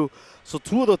through. So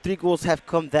 2 of the 3 goals have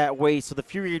come that way. So the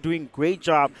Fury are doing a great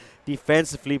job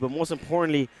defensively, but most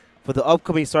importantly, for the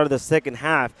upcoming start of the second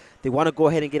half, they want to go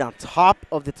ahead and get on top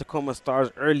of the Tacoma Stars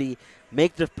early,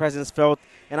 make their presence felt.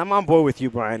 And I'm on board with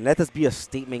you, Brian. Let this be a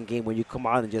statement game when you come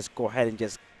out and just go ahead and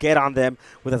just get on them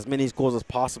with as many goals as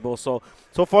possible. So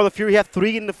far the Fury have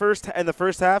 3 in the first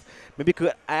half. Maybe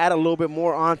could add a little bit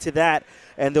more onto that,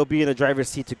 and they'll be in the driver's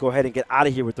seat to go ahead and get out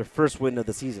of here with their first win of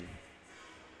the season.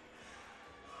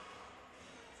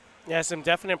 Yeah, some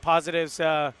definite positives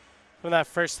from that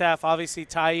first half. Obviously,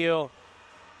 Tayu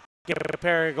get a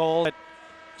pair of goals. But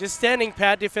just standing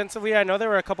pat defensively, I know there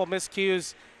were a couple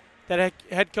miscues that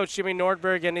head coach Jimmy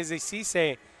Nordberg and Izzy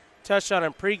Cisse touched on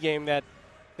in pregame that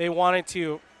they wanted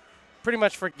to pretty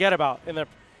much forget about in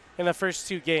the first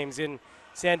 2 games in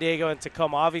San Diego and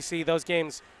Tacoma. Obviously, those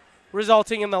games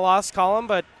resulting in the loss column,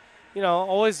 but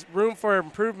always room for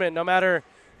improvement. No matter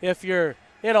if you're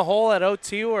in a hole at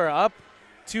 0-2 or up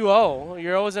 2-0,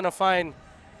 you're always going to find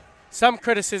some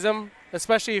criticism,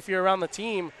 especially if you're around the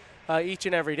team each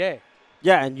and every day.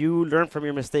 Yeah, and you learn from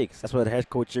your mistakes. That's what head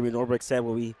coach Jimmy Nordberg said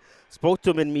when we spoke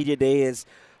to him in media day, is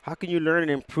how can you learn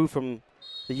and improve from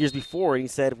the years before? And he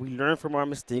said, we learn from our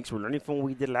mistakes. We're learning from what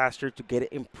we did last year to get it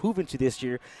improved into this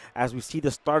year as we see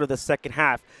the start of the second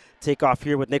half take off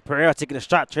here with Nick Pereira taking a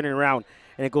shot, turning around,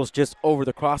 and it goes just over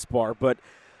the crossbar. But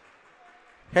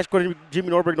head coach Jimmy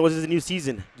Nordberg knows it's a new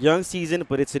season. Young season,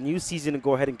 but it's a new season to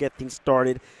go ahead and get things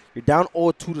started. You're down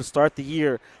 0-2 to start the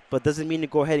year, but doesn't mean to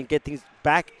go ahead and get things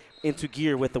back into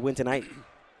gear with the win tonight.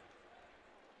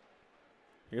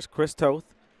 Here's Chris Toth.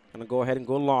 Going to go ahead and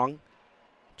go long,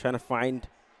 trying to find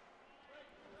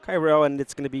Kyrell, and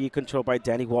it's going to be controlled by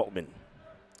Danny Waltman.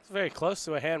 It's very close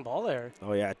to a handball there.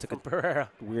 Oh, yeah, it took a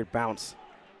weird bounce.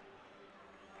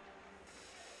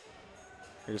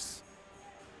 Here's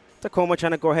Tacoma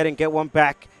trying to go ahead and get one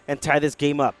back and tie this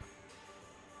game up.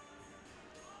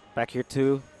 Back here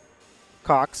to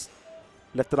Cox.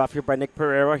 Lifted off here by Nick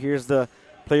Pereira. Here's the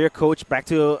player coach. Back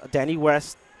to Danny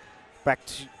West. Back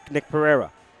to Nick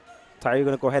Pereira. Tayu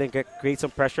going to go ahead and create some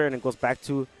pressure, and it goes back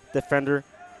to defender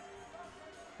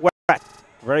West.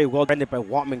 Very well defended by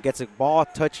Waltman. Gets a ball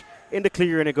touch in the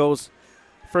clear, and it goes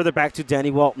further back to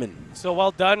Danny Waltman. So well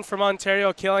done from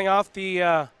Ontario, killing off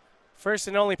the first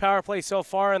and only power play so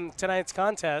far in tonight's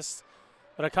contest.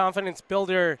 But a confidence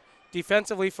builder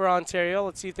defensively for Ontario.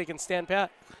 Let's see if they can stand pat.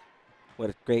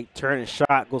 What a great turn and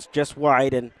shot. Goes just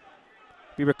wide and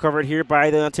be recovered here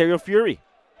by the Ontario Fury.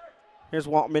 Here's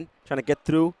Waltman trying to get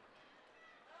through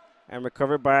and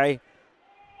recovered by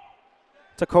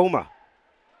Tacoma.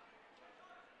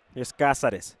 Here's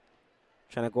Cáceres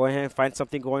trying to go ahead and find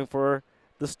something going for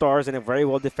the Stars, and very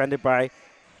well defended by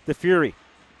the Fury.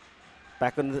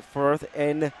 Back on the fourth,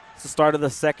 and it's the start of the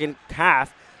second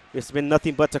half. It's been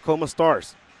nothing but Tacoma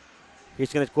Stars.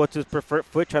 He's going to go to his preferred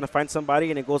foot, trying to find somebody,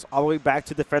 and it goes all the way back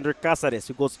to defender Cáceres,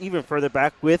 who goes even further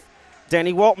back with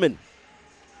Danny Waltman.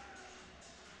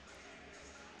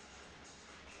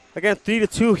 Again,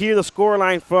 3-2 here, the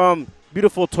scoreline from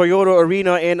beautiful Toyota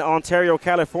Arena in Ontario,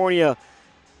 California.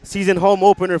 Season home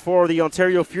opener for the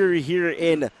Ontario Fury here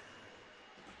in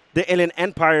the Inland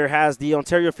Empire has the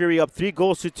Ontario Fury up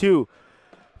 3-2.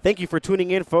 Thank you for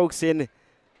tuning in, folks, in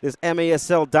this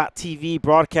MASL.TV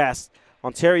broadcast.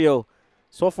 Ontario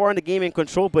so far in the game in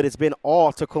control, but it's been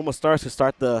all Tacoma Stars to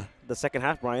start the second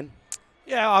half, Brian.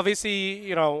 Yeah,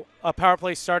 obviously, a power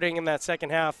play starting in that second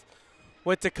half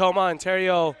with Tacoma.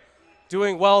 Ontario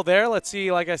doing well there. Let's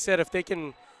see, like I said, if they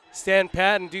can stand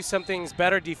pat and do some things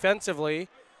better defensively.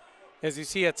 As you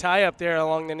see a tie up there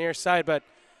along the near side, but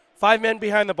 5 men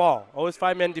behind the ball, always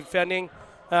 5 men defending.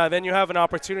 Then you have an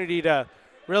opportunity to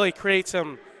really create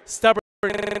some stubborn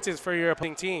chances for your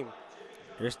opposing team.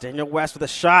 Here's Daniel West with a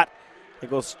shot. It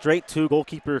goes straight to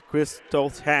goalkeeper Chris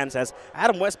Toth's hands, as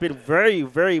Adam West been very,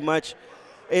 very much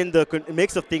in the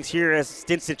mix of things here as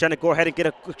Stinson trying to go ahead and get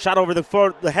a shot over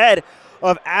the head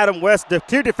of Adam West. The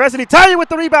clear defensively, Tayu with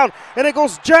the rebound, and it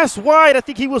goes just wide. I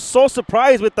think he was so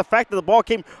surprised with the fact that the ball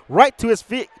came right to his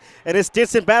feet, and it's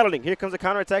Stinson battling. Here comes the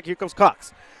counterattack. Here comes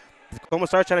Cox. Tacoma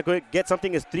Stars trying to go get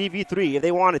something as 3v3 if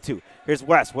they wanted to. Here's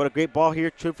West. What a great ball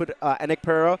here. True for Nick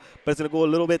Pereira, but it's going to go a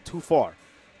little bit too far.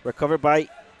 Recovered by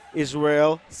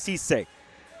Israel Cisse.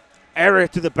 Error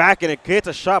to the back, and it gets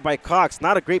a shot by Cox.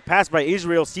 Not a great pass by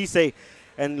Israel Cisse,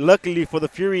 and luckily for the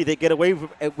Fury, they get away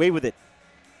with it.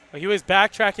 He was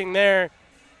backtracking there.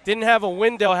 Didn't have a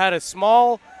window. Had a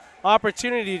small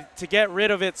opportunity to get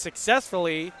rid of it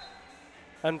successfully.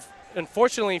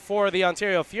 Unfortunately for the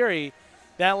Ontario Fury,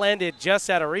 that landed just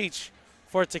out of reach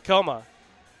for Tacoma.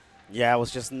 Yeah, it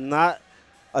was just not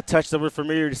a touch that we're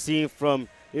familiar to seeing from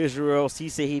Israel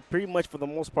Cisse. He pretty much, for the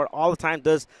most part, all the time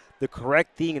does the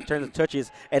correct thing in terms of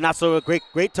touches. And not so a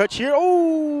great touch here.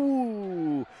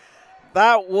 Oh,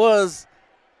 that was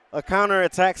a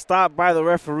counterattack stop by the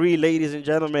referee, ladies and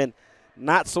gentlemen.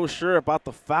 Not so sure about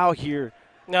the foul here.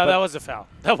 No, that was a foul.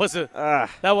 That was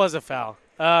a foul.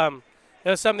 It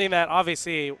was something that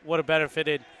obviously would have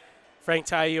benefited Frank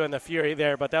Tayu and the Fury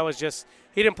there, but that was just,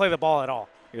 he didn't play the ball at all.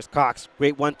 Here's Cox.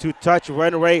 Great 1-2 touch,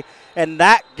 run away, and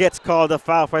that gets called a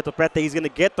foul for Topete. He's going to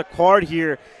get the card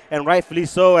here, and rightfully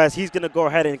so, as he's going to go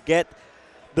ahead and get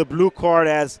the blue card,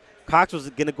 as Cox was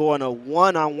going to go on a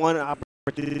one-on-one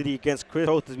opportunity against Chris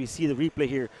Hoth, as we see the replay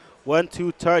here.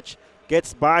 1-2 touch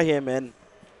gets by him and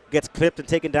gets clipped and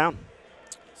taken down.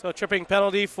 So tripping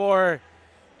penalty for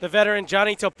the veteran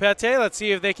Johnny Topete. Let's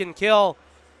see if they can kill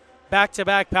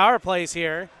back-to-back power plays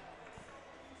here.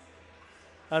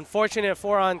 Unfortunate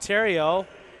for Ontario,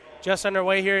 just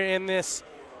underway here in this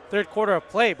third quarter of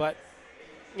play. But,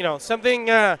 you know, something,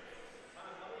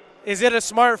 is it a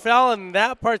smart foul in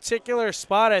that particular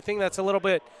spot? I think that's a little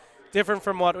bit different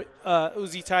from what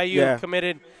Uzi Tayu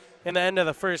committed in the end of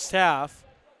the first half.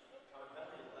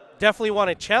 Definitely want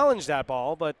to challenge that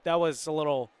ball, but that was a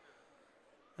little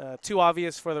too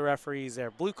obvious for the referees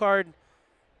there. Blue card,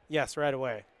 yes, right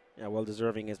away. Yeah, well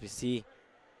deserving, as we see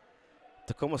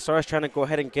Tacoma Stars trying to go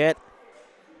ahead and get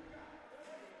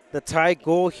the tie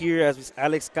goal here, as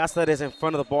Alex Casares in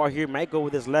front of the ball here. Might go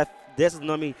with his left. This is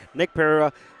Nick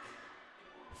Pereira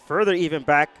further even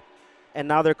back, and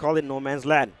now they're calling no man's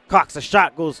land. Cox, a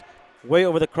shot goes way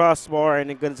over the crossbar, and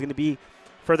it's going to be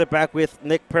further back with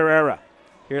Nick Pereira.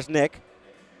 Here's Nick,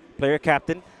 player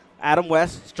captain. Adam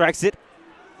West strikes it,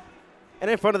 and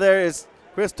in front of there is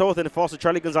Chris Toth, and it falls to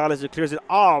Charlie Gonzalez, who clears it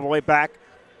all the way back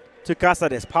to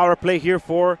Casares. Power play here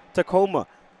for Tacoma.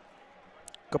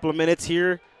 Couple of minutes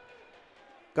here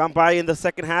gone by in the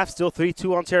second half. Still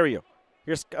 3-2 Ontario.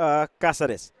 Here's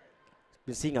Casares.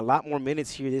 Been seeing a lot more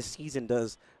minutes here this season,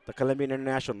 does the Colombian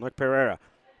international, Nick Pereira.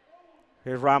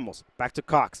 Here's Ramos. Back to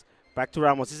Cox. Back to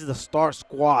Ramos. This is the star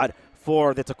squad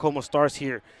for the Tacoma Stars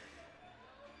here.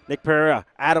 Nick Pereira.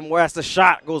 Adam West. The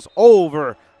shot goes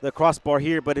over the crossbar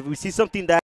here. But if we see something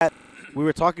that we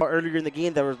were talking about earlier in the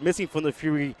game that was missing from the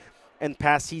Fury in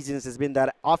past seasons, has been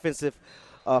that offensive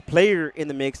player in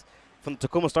the mix. From the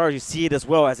Tacoma Stars, you see it as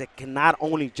well, as it cannot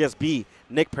only just be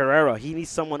Nick Pereira. He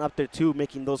needs someone up there, too,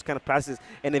 making those kind of passes.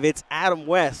 And if it's Adam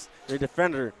West, their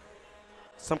defender,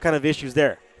 some kind of issues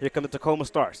there. Here come the Tacoma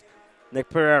Stars.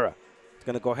 Nick Pereira is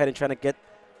going to go ahead and try to get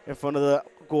in front of the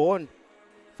goal and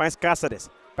finds Casares.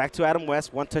 Back to Adam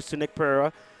West. One touch to Nick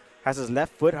Pereira. Has his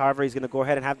left foot. However, he's going to go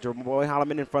ahead and have Jermoy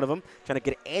Holloman in front of him, trying to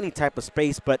get any type of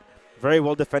space, but very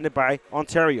well defended by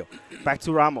Ontario. Back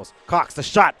to Ramos. Cox, the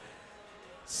shot.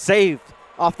 Saved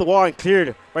off the wall and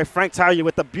cleared by Frank Tayu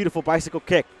with a beautiful bicycle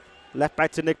kick. Left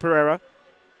back to Nick Pereira.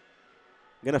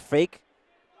 Going to fake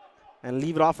and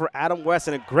leave it off for Adam West,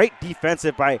 and a great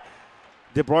defensive by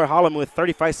DeBroy Holloman with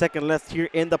 35 seconds left here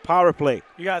in the power play.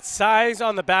 You got size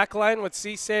on the back line with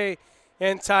Cisse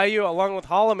and Tayu, along with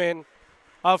Holloman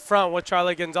up front with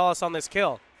Charlie Gonzalez on this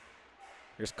kill.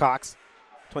 Here's Cox.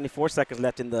 24 seconds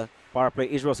left in the power play.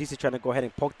 Israel Cisse trying to go ahead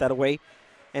and poke that away,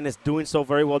 and is doing so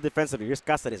very well defensively. Here's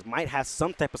Casares. Might have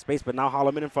some type of space, but now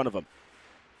Holloman in front of him.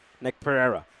 Nick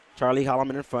Pereira. Charlie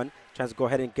Holloman in front. Tries to go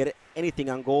ahead and get anything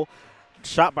on goal.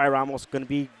 Shot by Ramos. Going to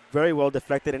be very well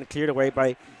deflected and cleared away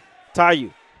by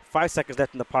Tayu. 5 seconds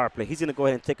left in the power play. He's going to go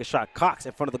ahead and take a shot. Cox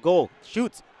in front of the goal.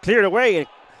 Shoots. Cleared away. And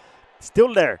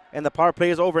still there. And the power play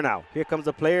is over now. Here comes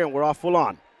the player, and we're all full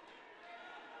on.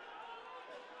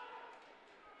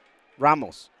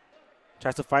 Ramos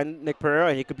tries to find Nick Pereira,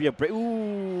 and he could be a break.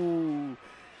 Ooh.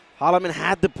 Holloman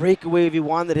had the breakaway if he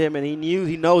wanted him, and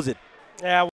he knows it.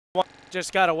 Yeah,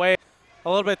 just got away a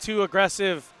little bit too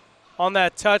aggressive on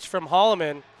that touch from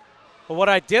Holloman. But what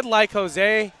I did like,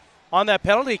 Jose, on that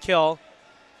penalty kill,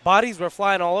 bodies were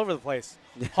flying all over the place.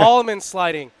 Holloman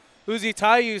sliding, Uzi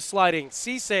Tayu sliding,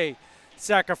 Cisse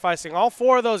sacrificing. All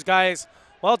 4 of those guys,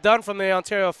 well done from the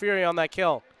Ontario Fury on that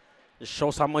kill. It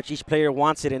shows how much each player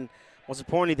wants it, and most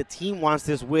importantly, the team wants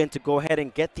this win to go ahead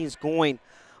and get things going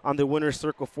on the winner's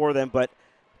circle for them. But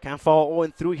can't fall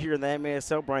 0 through here in the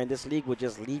MASL, Brian. This league would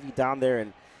just leave you down there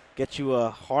and get you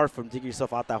hard from digging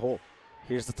yourself out that hole.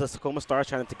 Here's the Tacoma Stars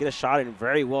trying to get a shot in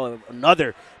very well.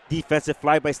 Another defensive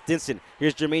fly by Stinson.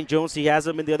 Here's Jermaine Jones. He has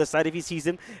him in the other side if he sees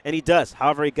him, and he does.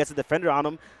 However, he gets a defender on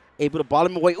him, able to ball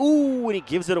him away. Ooh, and he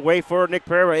gives it away for Nick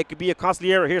Pereira. It could be a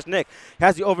costly error. Here's Nick.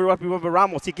 Has the overrun with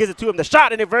Ramos. He gives it to him. The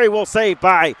shot, and it very well saved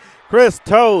by Chris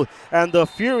Toth. And the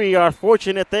Fury are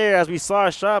fortunate there as we saw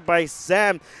a shot by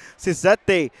Sam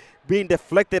Cizette being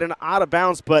deflected and out of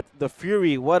bounds. But the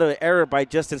Fury, what an error by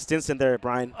Justin Stinson there,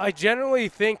 Brian. I generally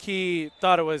think he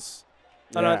thought it was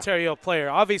an Ontario player.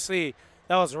 Obviously,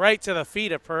 that was right to the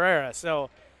feet of Pereira. So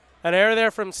an error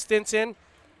there from Stinson.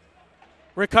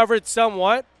 Recovered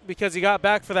somewhat because he got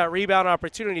back for that rebound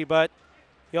opportunity, but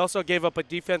he also gave up a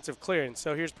defensive clearance.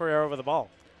 So here's Pereira over the ball.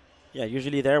 Yeah,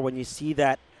 usually there when you see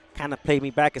that kind of play me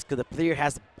back, it's because the player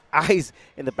has eyes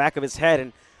in the back of his head,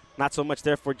 and not so much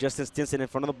there for Justin Stinson. In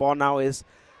front of the ball now is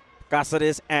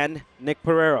Casares and Nick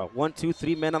Pereira. 1, 2,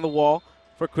 3 men on the wall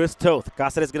for Chris Toth.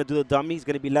 Casares is going to do the dummy. He's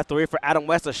going to be left away for Adam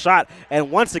West. A shot,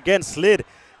 and once again slid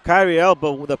Kyrie L,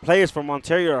 but the players from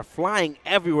Ontario are flying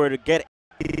everywhere to get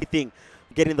anything,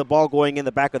 getting the ball going in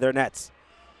the back of their nets.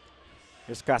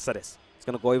 Here's Casares. He's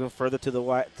going to go even further to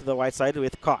the right side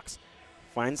with Cox.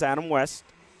 Finds Adam West.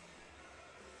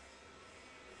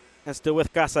 And still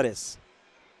with Casares.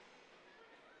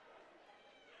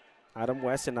 Adam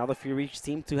West and now the Fury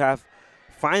seem to have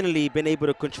finally been able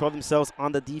to control themselves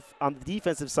on the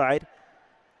defensive side.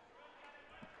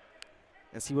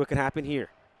 And see what can happen here.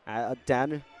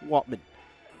 Dan Waltman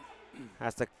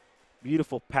has the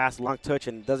beautiful pass, long touch,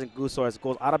 and doesn't go so as it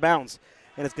goes out of bounds.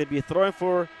 And it's going to be a throw-in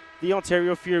for the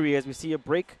Ontario Fury as we see a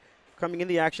break coming in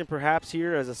the action perhaps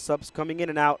here as a subs coming in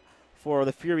and out for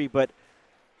the Fury. But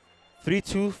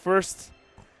 3-2 first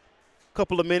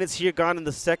couple of minutes here gone in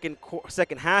the second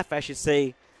half, I should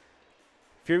say.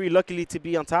 Fury luckily to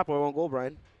be on top of one goal,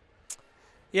 Brian.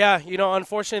 Yeah, you know,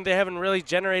 unfortunately they haven't really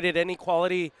generated any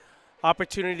quality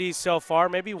opportunities so far.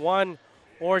 Maybe 1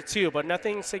 or 2, but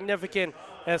nothing significant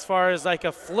as far as like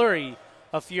a flurry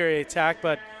of Fury attack.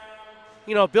 But,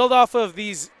 you know, build off of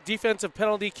these defensive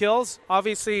penalty kills.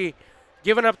 Obviously,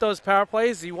 giving up those power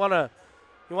plays, you want to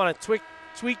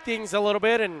tweak things a little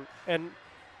bit and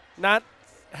not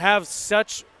have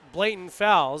such blatant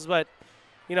fouls. But,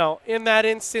 you know, in that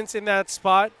instance, in that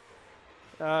spot,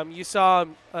 you saw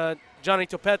Johnny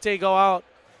Topete go out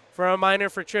for a minor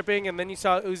for tripping, and then you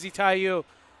saw Uzi Tayu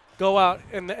go out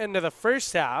in the end of the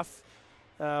first half.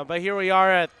 But here we are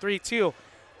at 3-2. You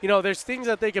know, there's things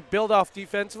that they could build off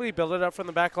defensively, build it up from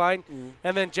the back line,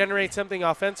 and then generate something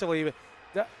offensively.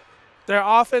 Their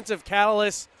offensive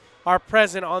catalysts are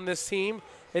present on this team.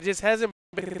 It just hasn't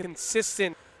been a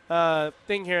consistent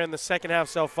thing here in the second half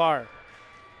so far.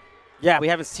 Yeah, we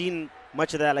haven't seen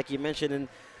much of that, like you mentioned. And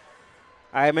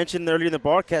I mentioned earlier in the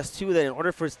broadcast, too, that in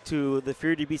order for the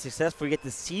Fury to be successful, you get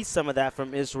to see some of that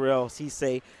from Israel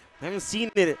Cisse. I haven't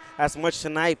seen it as much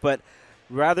tonight, but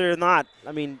rather not.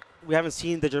 I mean, we haven't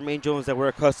seen the Jermaine Jones that we're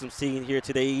accustomed to seeing here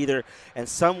today either. And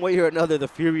some way or another, the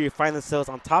Fury find themselves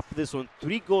on top of this one,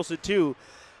 3-2.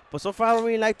 But so far, I don't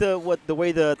really like the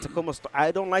way the Tacoma.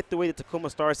 I don't like the way the Tacoma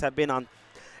Stars have been on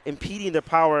impeding their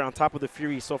power on top of the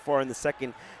Fury so far in the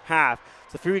second half.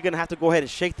 So Fury going to have to go ahead and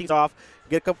shake things off,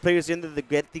 get a couple players in there to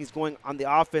get things going on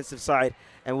the offensive side,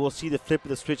 and we'll see the flip of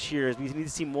the switch here as we need to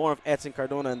see more of Edson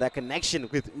Cardona and that connection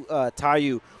with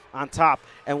Tayu on top,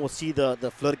 and we'll see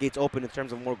the floodgates open in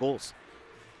terms of more goals.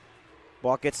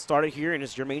 Ball gets started here, and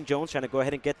it's Jermaine Jones trying to go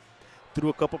ahead and get through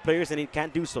a couple players, and he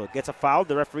can't do so. Gets a foul.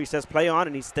 The referee says play on,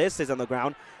 and he stays on the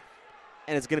ground.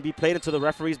 And it's going to be played until the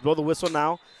referees blow the whistle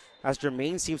now, as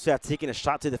Jermaine seems to have taken a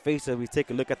shot to the face as we take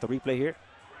a look at the replay here.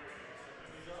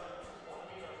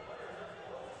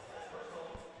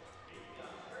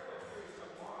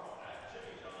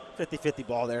 .50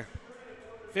 ball there.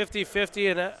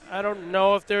 50-50, and I don't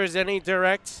know if there is any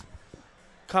direct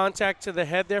contact to the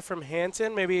head there from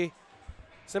Hansen. Maybe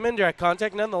some indirect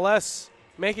contact. Nonetheless,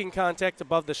 making contact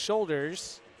above the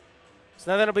shoulders.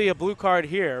 So now that'll be a blue card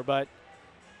here, but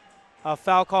a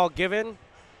foul call given.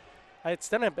 It's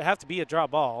going to have to be a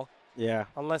drop ball. Yeah.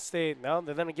 Unless they're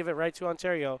going to give it right to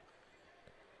Ontario.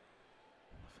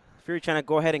 Fury trying to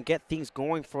go ahead and get things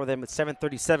going for them with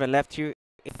 7:37 left here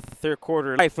in the third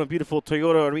quarter. Live from beautiful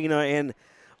Toyota Arena in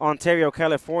Ontario,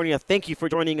 California. Thank you for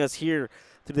joining us here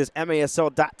through this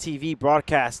MASL.TV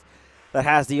broadcast that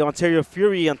has the Ontario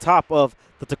Fury on top of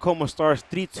the Tacoma Stars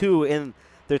 3-2 in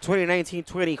their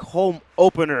 2019-20 home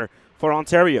opener for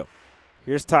Ontario.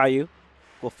 Here's Tayu.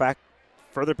 Go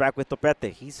further back with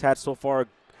Topete. He's had so far a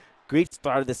great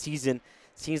start of the season.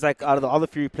 Seems like out of all the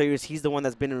Fury players, he's the one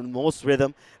that's been in the most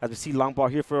rhythm. As we see long ball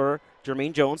here for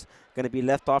Jermaine Jones. Going to be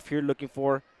left off here looking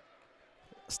for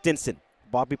Stinson.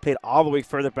 Ball be played all the way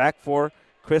further back for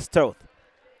Chris Toth.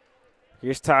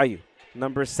 Here's Tayu,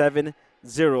 number 7-0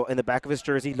 in the back of his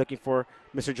jersey, looking for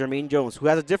Mr. Jermaine Jones, who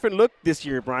has a different look this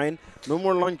year, Brian. No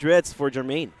more long dreads for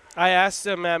Jermaine. I asked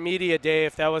him at media day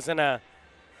if that was going to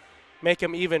make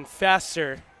him even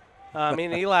faster. I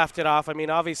mean, he laughed it off. I mean,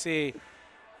 obviously,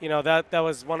 you know, that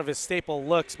was one of his staple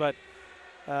looks, but,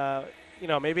 you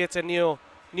know, maybe it's a new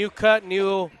cut,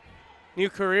 new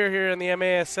career here in the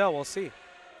MASL. We'll see.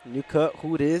 New cut,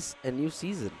 who it is, and new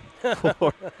season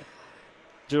for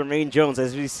Jermaine Jones.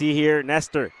 As we see here,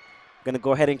 Nestor going to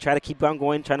go ahead and try to keep on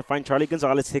going, trying to find Charlie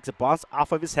Gonzalez. Takes a bounce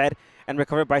off of his head and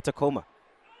recovered by Tacoma.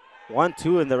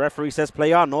 1-2, and the referee says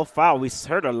play on, no foul. We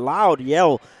heard a loud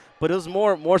yell, but it was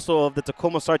more so of the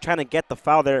Tacoma Star trying to get the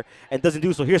foul there and doesn't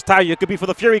do so. Here's Tayu. It could be for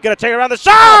the Fury. Going to take around the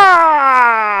shot!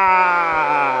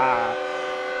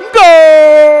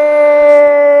 Goal!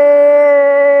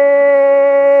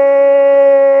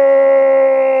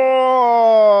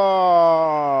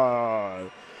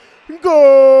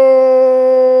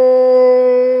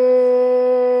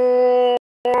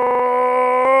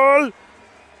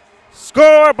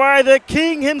 Score by the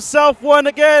king himself, one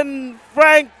again.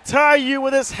 Frank Tayu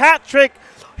with his hat trick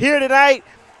here tonight.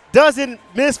 Doesn't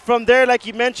miss from there like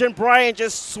you mentioned. Brian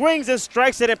just swings and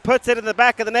strikes it and puts it in the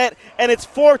back of the net, and it's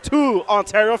 4-2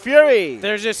 Ontario Fury.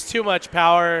 There's just too much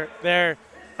power there.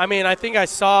 I mean, I think I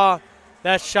saw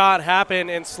that shot happen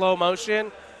in slow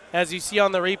motion, as you see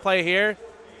on the replay here.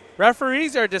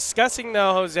 Referees are discussing,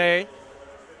 though, Jose.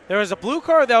 There was a blue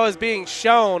card that was being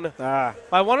shown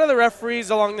by one of the referees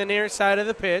along the near side of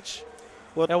the pitch.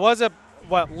 Well, there was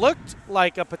what looked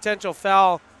like a potential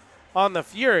foul on the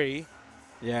Fury.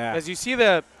 Yeah. As you see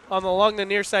along the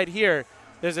near side here,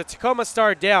 there's a Tacoma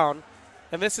Star down,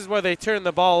 and this is where they turn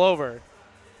the ball over,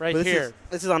 right here.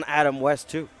 This is on Adam West,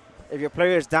 too. If your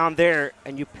player is down there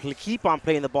and you keep on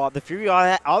playing the ball, the Fury,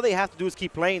 all they have to do is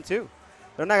keep playing, too.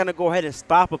 They're not going to go ahead and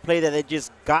stop a play that they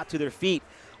just got to their feet.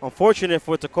 Unfortunate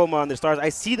for Tacoma and the Stars. I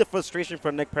see the frustration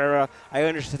from Nick Pereira. I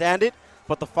understand it,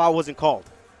 but the foul wasn't called.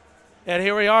 And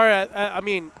here we are. I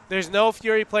mean, there's no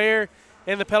Fury player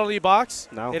in the penalty box.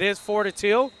 No. It is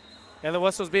 4-2, and the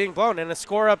whistle's being blown. And a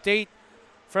score update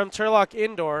from Turlock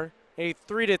Indoor, a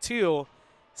 3-2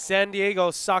 San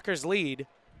Diego Soccer's lead.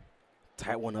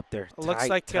 Tight one up there. It looks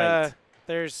like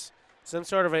there's some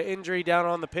sort of an injury down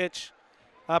on the pitch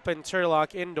up in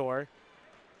Turlock Indoor.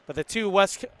 But the two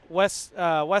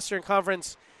Western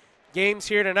Conference games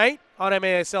here tonight on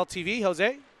MASL TV,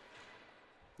 Jose.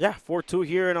 Yeah, 4-2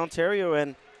 here in Ontario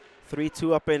and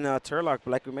 3-2 up in Turlock.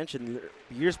 But like we mentioned,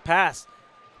 years past,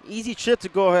 easy trip to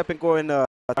go up and go in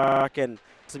Turlock and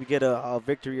so we get a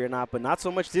victory or not. But not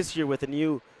so much this year with the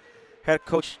new head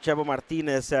coach, Chevo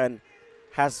Martinez, and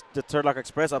has the Turlock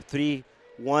Express up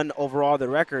 3-1 overall the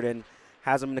record and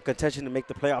has them in the contention to make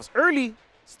the playoffs early,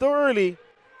 still early.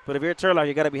 But if you're Turlock,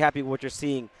 you got to be happy with what you're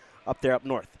seeing up there up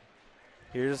north.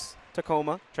 Here's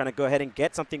Tacoma trying to go ahead and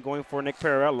get something going for Nick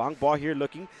Pereira. Long ball here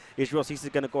looking. Israel Cease is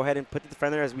going to go ahead and put the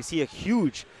defender as we see a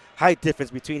huge height difference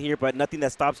between here, but nothing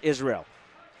that stops Israel.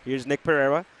 Here's Nick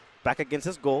Pereira back against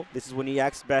his goal. This is when he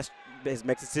acts best, his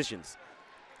makes decisions.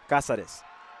 Casares.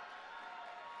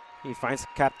 He finds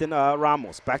Captain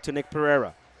Ramos. Back to Nick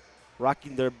Pereira.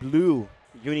 Rocking their blue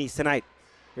unis tonight.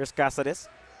 Here's Casares.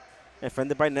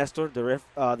 Defended by Nestor.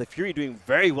 The Fury doing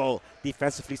very well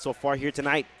defensively so far here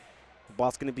tonight. The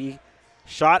ball's going to be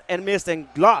shot and missed and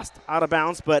lost out of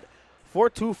bounds, but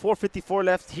 4-2, 4:54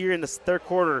 left here in the third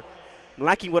quarter. I'm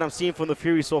liking what I'm seeing from the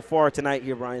Fury so far tonight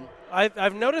here, Brian.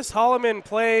 I've noticed Holloman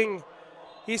playing,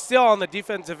 he's still on the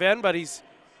defensive end, but he's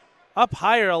up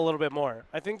higher a little bit more.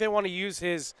 I think they want to use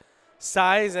his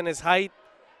size and his height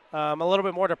a little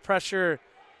bit more to pressure,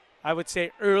 I would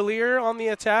say, earlier on the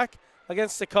attack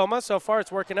against Tacoma. So far,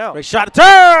 it's working out. Great shot. Turn!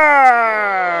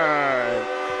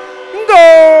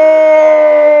 Goal!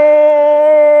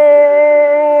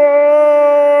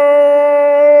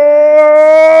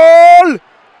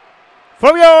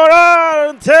 From your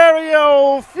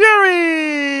Ontario Fury!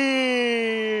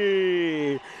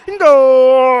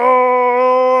 Goal!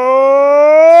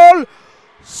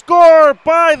 Scored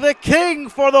by the King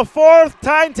for the fourth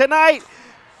time tonight.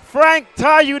 Frank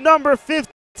Tayu, number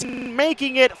 15.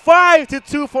 making it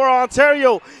 5-2 for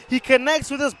Ontario. He connects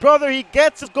with his brother. He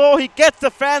gets his goal. He gets the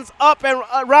fans up and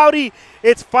rowdy.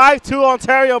 It's 5-2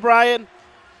 Ontario, Brian.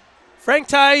 Frank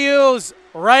Tayu's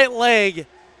right leg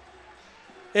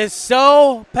is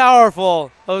so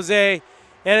powerful, Jose,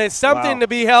 and it's something to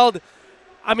be held.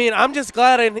 I mean, I'm just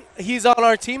glad he's on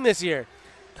our team this year.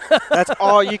 That's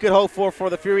all you could hope for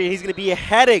the Fury. He's going to be a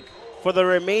headache for the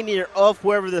remainder of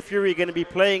whoever the Fury are going to be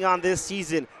playing on this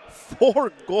season.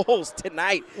 4 goals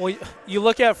tonight. Well, you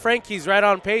look at Frank, he's right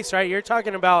on pace, right? You're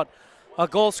talking about a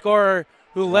goal scorer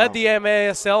who led the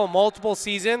MASL multiple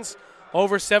seasons,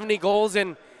 over 70 goals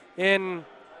in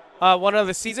one of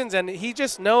the seasons, and he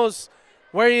just knows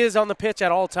where he is on the pitch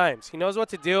at all times. He knows what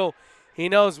to do. He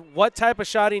knows what type of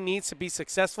shot he needs to be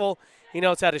successful. He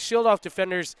knows how to shield off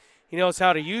defenders. He knows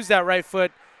how to use that right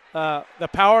foot, the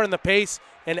power and the pace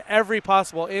in every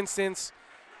possible instance.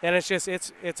 And it's just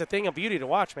it's a thing of beauty to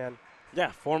watch, man.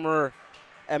 Yeah, former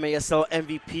MASL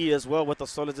MVP as well with the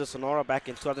Soles de Sonora back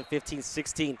in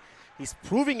 2015-16. He's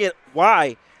proving it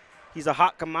why he's a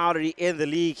hot commodity in the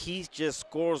league. He just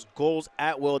scores goals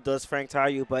at will, does Frank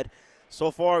Tayu. But so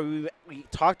far, we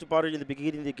talked about it in the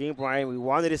beginning of the game, Brian. We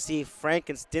wanted to see Frank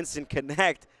and Stinson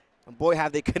connect. And boy,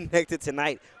 have they connected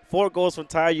tonight. 4 goals from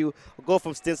Tayu, a goal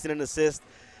from Stinson, an assist.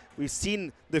 We've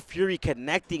seen the Fury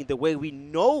connecting the way we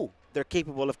know they're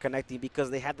capable of connecting because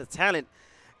they had the talent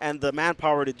and the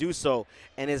manpower to do so,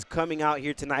 and is coming out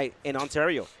here tonight in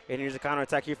Ontario. And here's a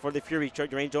counterattack here for the Fury.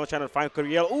 Dwayne Jones trying to find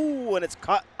Curiel. Ooh, and it's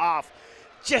cut off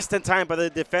just in time by the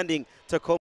defending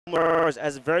Tacoma,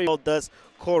 as very well does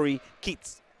Corey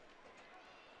Keats.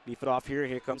 Beef it off here.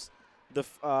 Here comes the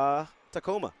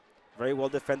Tacoma. Very well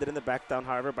defended in the back down,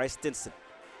 however, by Stinson.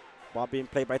 Ball being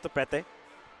played by Topete.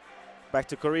 Back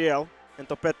to Curiel and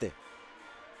Topete.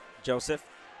 Joseph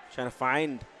trying to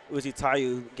find Uzi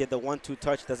Tayu, get the 1-2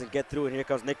 touch, doesn't get through, and here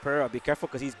comes Nick Pereira. Be careful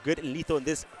because he's good and lethal in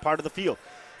this part of the field.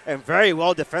 And very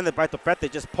well defended by Topete,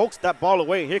 just pokes that ball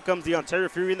away. Here comes the Ontario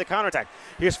Fury in the counterattack.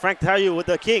 Here's Frank Tayu with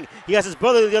the king. He has his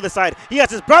brother on the other side. He has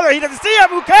his brother. He doesn't see him.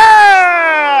 Who cares?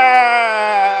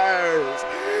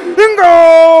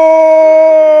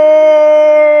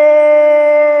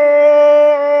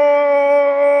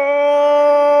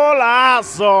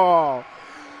 Golazo!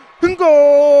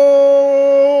 Goal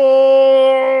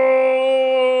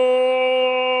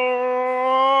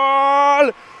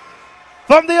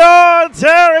from the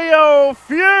Ontario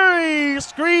Fury.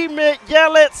 Scream it,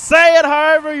 yell it, say it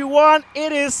however you want.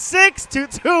 It is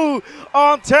 6-2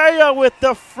 Ontario with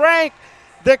the Frank,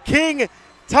 the King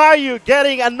Tayu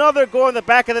getting another goal in the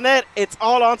back of the net. It's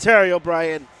all Ontario,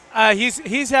 Brian.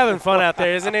 He's having fun out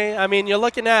there, isn't he? I mean, you're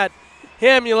looking at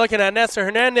him, you're looking at Nestor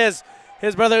Hernandez,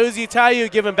 his brother Uzi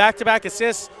Tayu giving back-to-back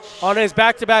assists on his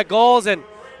back-to-back goals, and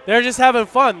they're just having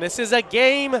fun. This is a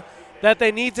game that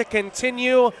they need to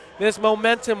continue this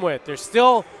momentum with. There's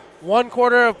still 1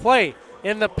 quarter of play.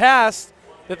 In the past,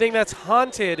 the thing that's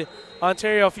haunted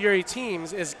Ontario Fury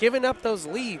teams is giving up those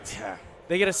leads. Yeah.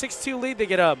 They get a 6-2 lead. They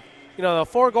get a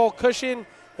 4-goal cushion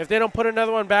if they don't put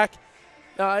another one back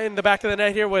in the back of the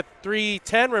net here with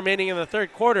 3:10 remaining in the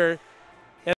third quarter.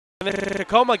 And then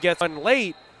Tacoma gets one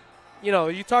late.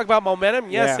 You talk about momentum.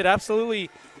 Yes, it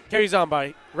absolutely carries on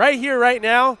by. Right here, right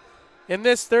now, in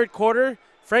this third quarter,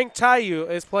 Frank Tayu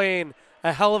is playing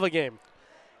a hell of a game.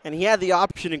 And he had the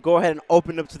option to go ahead and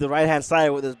open up to the right-hand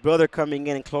side with his brother coming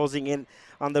in and closing in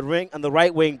on the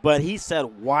right wing. But he said,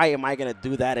 why am I going to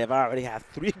do that if I already have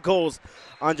 3 goals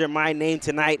under my name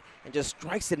tonight? And just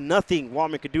strikes at nothing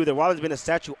Walman could do there. Walman's been a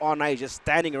statue all night, just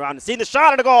standing around and seeing the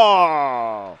shot and the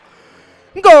goal.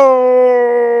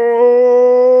 Goal!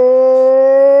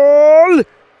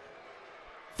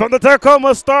 From the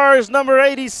Tacoma Stars, number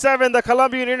 87, the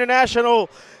Colombian international,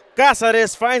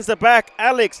 Cáceres finds the back.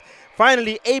 Alex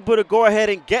finally able to go ahead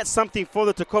and get something for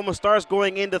the Tacoma Stars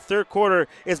going into third quarter.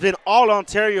 It's been all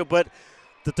Ontario, but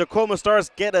the Tacoma Stars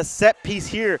get a set piece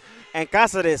here, and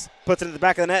Cáceres puts it in the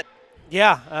back of the net.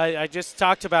 Yeah, I just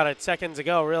talked about it seconds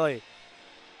ago, really.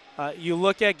 You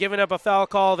look at giving up a foul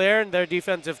call there, and their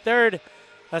defensive third,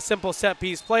 a simple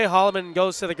set-piece play. Holloman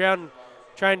goes to the ground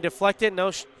trying to deflect it.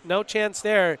 No chance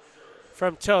there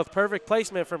from Toth. Perfect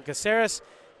placement from Cáceres,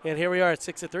 and here we are at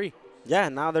 6-3. Yeah,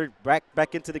 now they're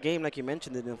back into the game like you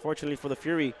mentioned. And unfortunately for the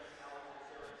Fury,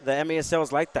 the MASL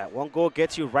is like that. 1 goal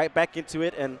gets you right back into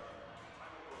it, and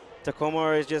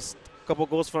Tacoma is just a couple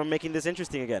goals from making this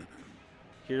interesting again.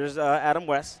 Here's Adam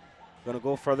West. Going to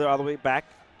go further all the way back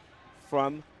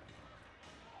from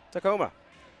Tacoma.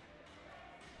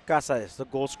 Cáceres, the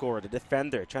goal scorer, the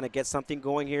defender, trying to get something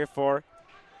going here for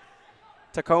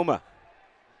Tacoma.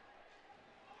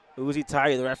 Uzi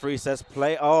Tayu, the referee says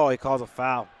play. Oh, he calls a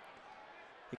foul.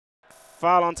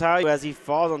 foul on Tayo as he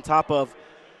falls on top of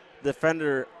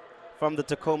defender from the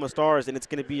Tacoma Stars, and it's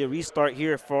going to be a restart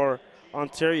here for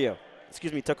Ontario.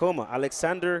 Excuse me, Tacoma.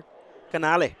 Alexander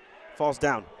Canale falls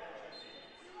down.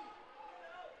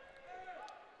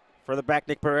 Further back,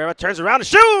 Nick Pereira turns around and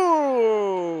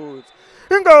shoots!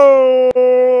 And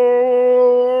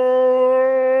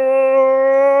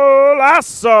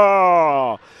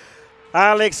golazo!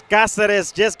 Alex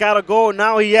Cáceres just got a goal.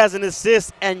 Now he has an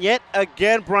assist. And yet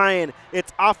again, Brian,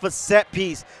 it's off a set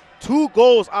piece. 2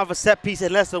 goals off a set piece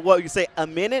in less than, what you say, a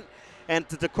minute. And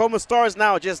the Tacoma Stars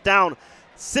now just down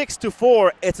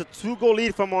 6-4. It's a 2-goal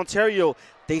lead from Ontario.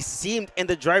 They seemed in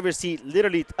the driver's seat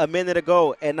literally a minute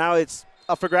ago. And now it's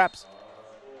up for grabs.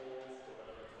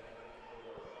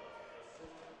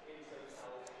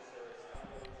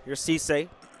 Here's Cisse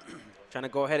trying to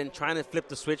go ahead and trying to flip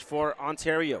the switch for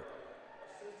Ontario.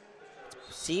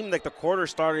 Seemed like the quarter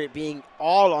started being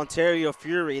all Ontario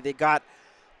Fury. They got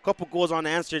a couple goals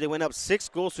unanswered. They went up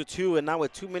 6-2, and now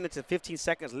with 2 minutes and 15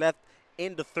 seconds left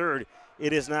in the third,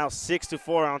 it is now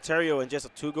 6-4 Ontario and just a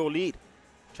 2-goal lead.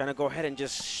 Trying to go ahead and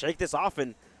just shake this off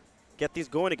and get these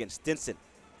going again. Stinson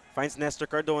finds Nestor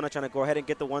Cardona, trying to go ahead and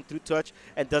get the 1-2 touch,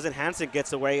 and Dozen Hansen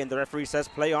gets away, and the referee says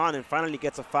play on, and finally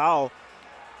gets a foul,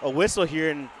 a whistle here,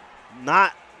 and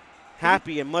not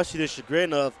happy and much to the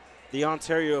chagrin of the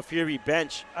Ontario Fury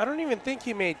bench. I don't even think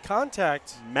he made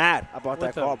contact. Mad about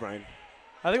that call, Brian.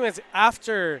 I think it was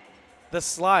after the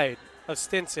slide of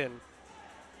Stinson.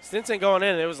 Stinson going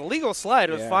in. It was a legal slide.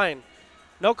 It was fine.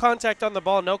 No contact on the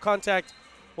ball. No contact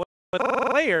with the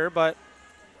player, but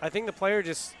I think the player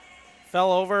just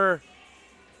fell over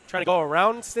trying to go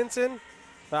around Stinson.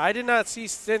 But I did not see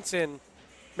Stinson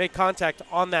make contact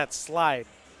on that slide.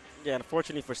 Yeah,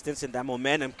 unfortunately for Stinson, that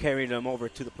momentum carried him over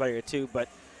to the player too, but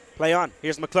play on.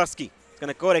 Here's McCluskey. He's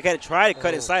going to go ahead and try to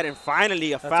cut inside, and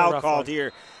finally a foul called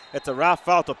here. It's a rough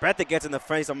foul. Topete gets in the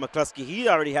face of McCluskey. He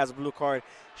already has a blue card.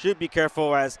 Should be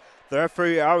careful as the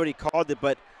referee already called it,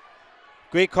 but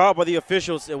great call by the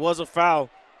officials. It was a foul.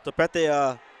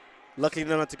 Topete luckily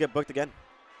not to get booked again.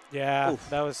 Yeah,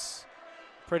 that was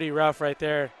pretty rough right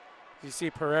there. You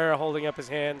see Pereira holding up his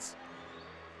hands.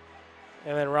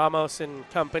 And then Ramos and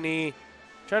company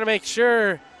trying to make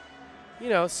sure, you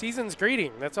know, season's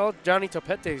greeting. That's all Johnny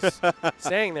Topete's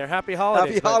saying there. Happy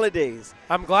holidays. Happy holidays.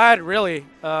 I'm glad, really,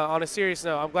 on a serious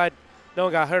note, I'm glad no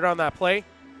one got hurt on that play.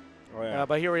 Oh, yeah.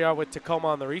 But here we are with Tacoma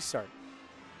on the restart.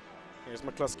 Here's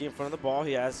McCluskey in front of the ball.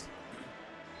 He has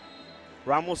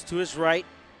Ramos to his right.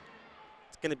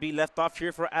 It's going to be left off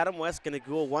here for Adam West. Going to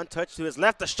go 1 touch to his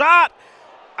left. The shot!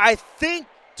 I think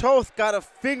Toth got a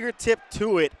fingertip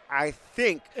to it, I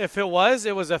think. If it was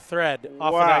a thread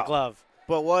off of that glove.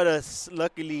 But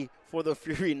luckily for the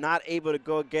Fury, not able to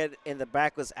go get in the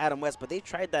back was Adam West. But they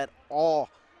tried that all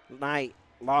night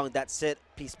long, that set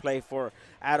piece play for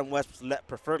Adam West's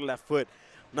preferred left foot.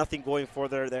 Nothing going for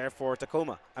there for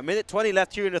Tacoma. A minute 20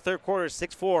 left here in the third quarter.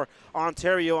 6-4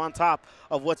 Ontario on top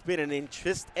of what's been an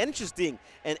interesting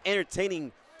and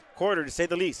entertaining quarter, to say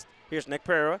the least. Here's Nick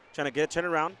Pereira trying to get a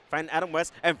turnaround, find Adam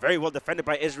West, and very well defended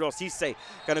by Israel Cisse.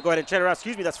 Going to go ahead and turn around.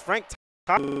 Excuse me, that's Frank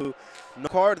Taku. No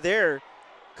card there.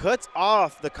 Cuts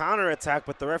off the counterattack,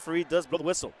 but the referee does blow the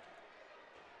whistle.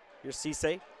 Here's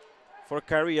Cisse for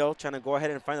Carrillo, trying to go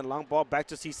ahead and find a long ball back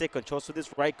to Cisse. Controls with his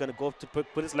right, going to go to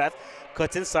put his left.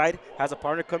 Cuts inside, has a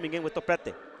partner coming in with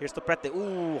Topete. Here's Topete.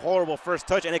 Ooh, horrible first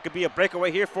touch, and it could be a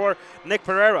breakaway here for Nick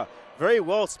Pereira. Very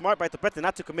well, smart by Topete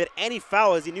not to commit any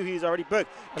foul as he knew he was already booked.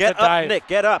 Get up, Nick.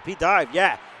 Get up. He dived,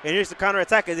 yeah. And here's the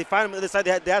counterattack. As they find him on the other side,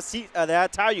 they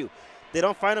have Tayu. They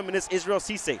don't find him in this Israel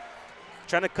Cisse.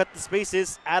 Trying to cut the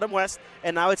spaces, Adam West,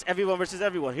 and now it's everyone versus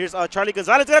everyone. Here's Charlie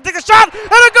Gonzalez going to take a shot, and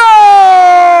a goal!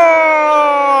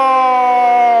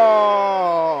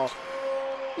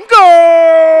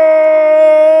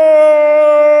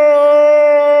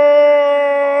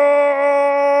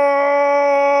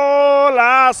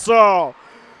 Golazo!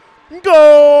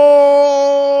 Goal!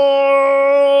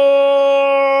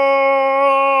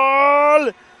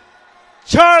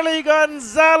 Charlie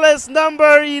Gonzalez,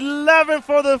 number 11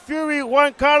 for the Fury.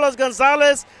 Juan Carlos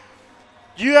Gonzalez,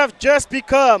 you have just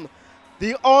become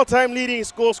the all-time leading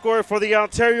goal scorer for the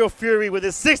Ontario Fury with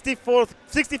his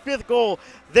 65th goal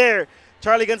there,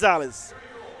 Charlie Gonzalez.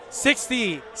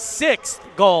 66th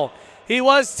goal. He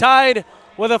was tied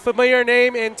with a familiar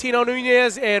name in Tino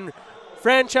Nunez in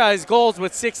franchise goals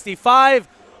with 65.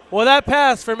 Well, that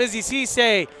pass from Izzy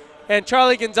Cisse and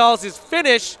Charlie Gonzalez's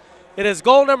finish, it is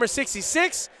goal number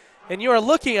 66, and you are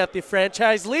looking at the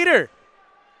franchise leader.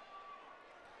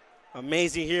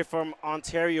 Amazing here from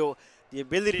Ontario. The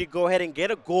ability to go ahead and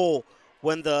get a goal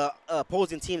when the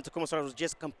opposing team, Tacoma Stars, was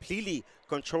just completely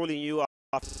controlling you.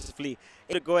 offensively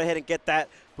to go ahead and get that.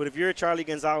 But if you're Charlie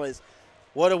Gonzalez,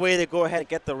 what a way to go ahead and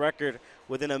get the record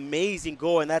with an amazing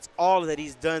goal, and that's all that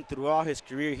he's done throughout his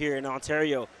career here in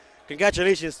Ontario.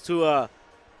 Congratulations to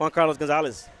Juan Carlos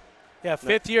Gonzalez. Yeah,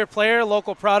 fifth-year player,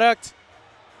 local product.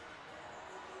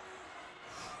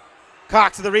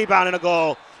 Cox to the rebound and a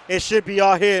goal. It should be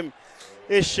all him.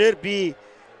 It should be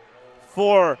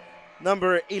for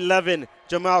number 11,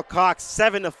 Jamal Cox,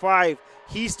 7-5.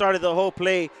 He started the whole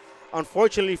play.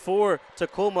 Unfortunately for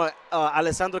Tacoma,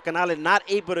 Alessandro Canale not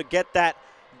able to get that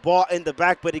ball in the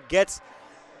back, but it gets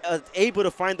able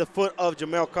to find the foot of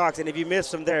Jamal Cox. And if you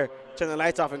miss him there, turn the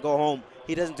lights off and go home.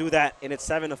 He doesn't do that, and it's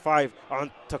 7-5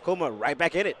 on Tacoma, right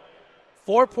back in it.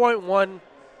 4.1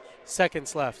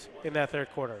 seconds left in that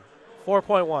third quarter.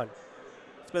 4.1.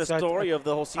 It's been a story of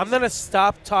the whole season. I'm going to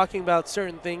stop talking about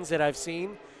certain things that I've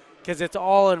seen because it's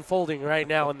all unfolding right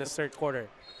now in this third quarter.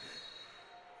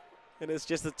 And it's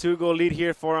just a 2-goal lead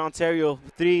here for Ontario,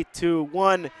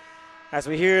 3-2-1. As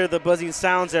we hear the buzzing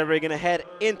sounds, we're going to head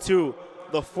into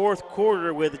the fourth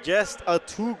quarter with just a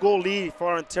 2-goal lead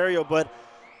for Ontario, but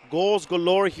goals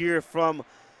galore here from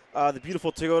the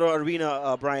beautiful Toyota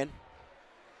Arena, Brian.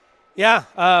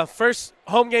 Yeah, first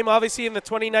home game obviously in the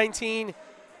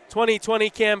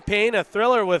 2019-2020 campaign, a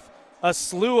thriller with a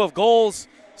slew of goals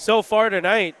so far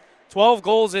tonight. 12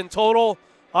 goals in total.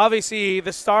 Obviously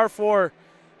the star for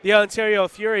the Ontario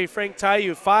Fury, Frank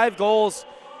Taiyu, 5 goals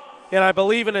and I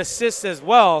believe an assist as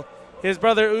well. His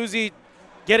brother Uzi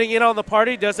getting in on the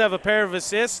party, does have a pair of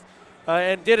assists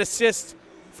and did assist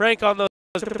Frank on those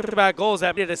back goals.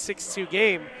 That made it a 6-2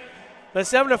 game. But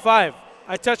 7-5.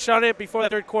 I touched on it before the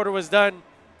third quarter was done.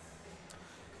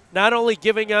 Not only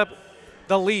giving up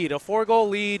the lead, a 4-goal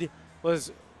lead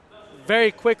was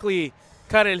very quickly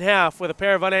cut in half with a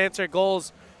pair of unanswered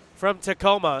goals from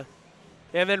Tacoma.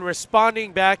 And then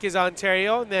responding back is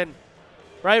Ontario, and then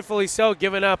rightfully so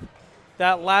giving up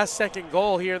that last second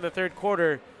goal here in the third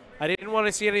quarter. I didn't want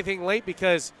to see anything late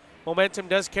because momentum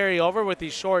does carry over with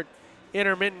these short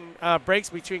intermittent breaks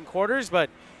between quarters, but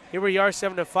here we are,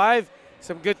 7-5.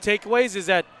 Some good takeaways is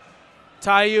that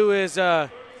Taiyu is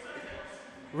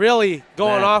really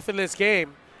going off in this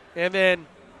game. And then,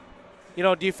 you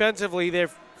know, defensively,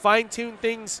 they've fine-tuned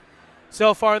things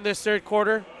so far in this third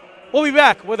quarter. We'll be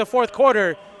back with the fourth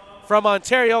quarter from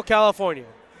Ontario, California.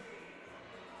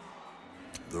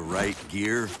 The right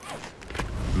gear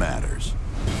matters.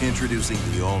 Introducing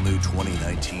the all-new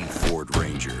 2019 Ford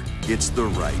Ranger. It's the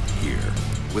right gear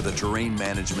with a terrain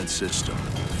management system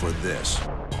for this,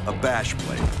 a bash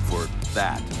plate for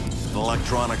that, an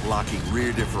electronic locking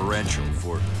rear differential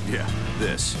for, yeah,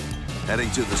 this. Heading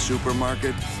to the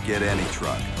supermarket? Get any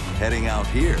truck. Heading out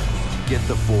here? Get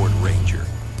the Ford Ranger.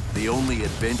 The only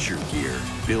adventure gear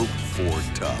built Ford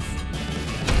tough.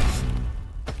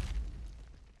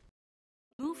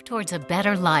 Move towards a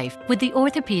better life with the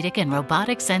Orthopedic and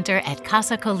Robotic Center at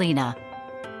Casa Colina.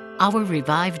 Our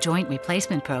Revive Joint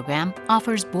Replacement Program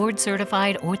offers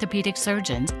board-certified orthopedic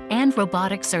surgeons and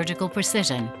robotic surgical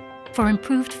precision for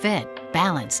improved fit,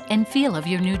 balance, and feel of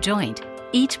your new joint.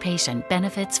 Each patient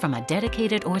benefits from a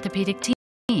dedicated orthopedic team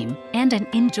and an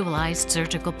individualized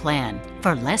surgical plan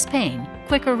for less pain,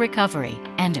 quicker recovery,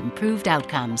 and improved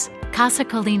outcomes. Casa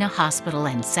Colina Hospital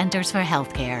and Centers for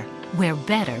Healthcare, where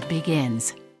better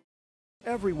begins.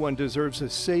 Everyone deserves a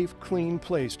safe, clean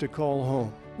place to call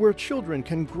home, where children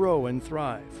can grow and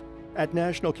thrive. At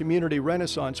National Community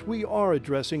Renaissance, we are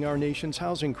addressing our nation's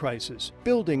housing crisis,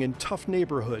 building in tough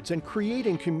neighborhoods and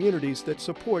creating communities that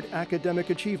support academic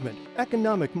achievement,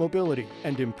 economic mobility,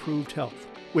 and improved health.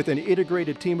 With an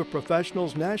integrated team of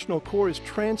professionals, National Core is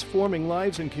transforming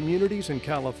lives and communities in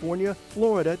California,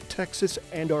 Florida, Texas,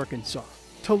 and Arkansas.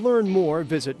 To learn more,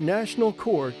 visit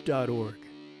nationalcore.org.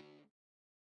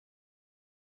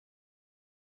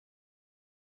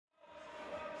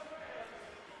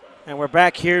 And we're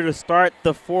back here to start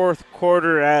the fourth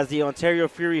quarter as the Ontario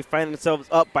Fury find themselves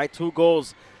up by 2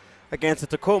 goals against the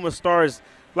Tacoma Stars.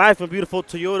 Live from beautiful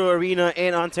Toyota Arena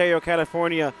in Ontario,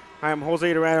 California. I'm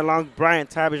Jose Duran along with Brian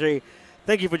Tabaget.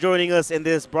 Thank you for joining us in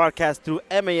this broadcast through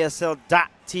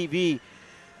MASL.TV.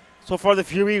 So far, the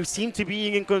Fury seem to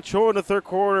be in control in the third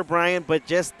quarter, Brian, but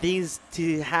just things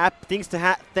tend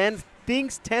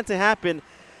to happen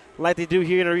like they do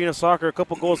here in arena soccer. A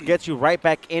couple goals get you right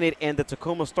back in it, and the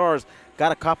Tacoma Stars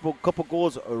got a couple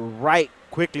goals right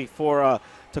quickly for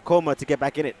Tacoma to get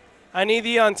back in it. I need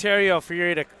the Ontario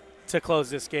Fury to close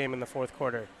this game in the fourth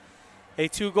quarter. A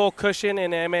 2-goal cushion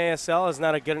in MASL is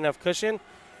not a good enough cushion.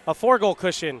 A 4-goal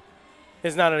cushion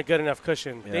is not a good enough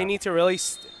cushion. Yeah. They need to really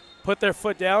put their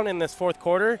foot down in this fourth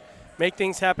quarter, make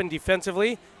things happen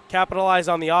defensively, capitalize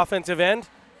on the offensive end,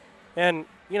 And,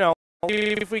 you know,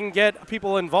 if we can get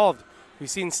people involved. We've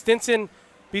seen Stinson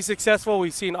be successful.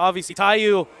 We've seen, obviously,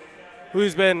 Taiyu,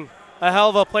 who's been a hell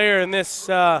of a player in this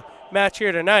match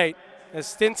here tonight, as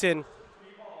Stinson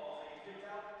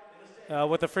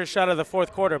with the first shot of the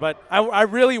fourth quarter. But I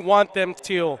really want them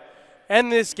to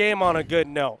end this game on a good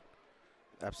note.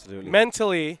 Absolutely.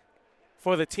 Mentally,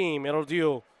 for the team, it'll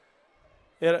do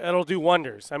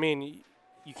wonders. I mean,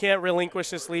 you can't relinquish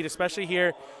this lead, especially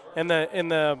here in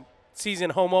the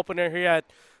season home opener here at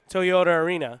Toyota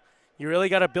Arena. You really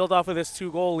got to build off of this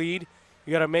 2-goal lead.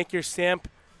 You got to make your stamp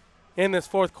in this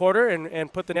fourth quarter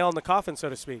and put the nail in the coffin, so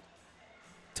to speak.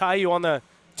 Taiyu on the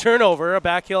turnover, a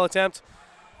back heel attempt.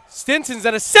 Stinson's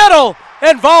going to settle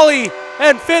and volley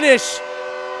and finish.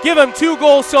 Give him 2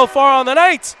 goals so far on the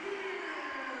night.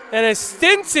 And as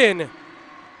Stinson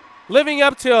living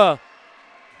up to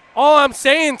all I'm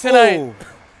saying tonight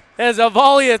as a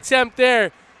volley attempt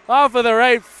there off of the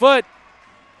right foot.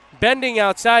 Bending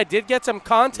outside, did get some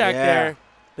contact there.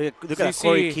 Look at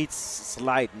Corey Keats'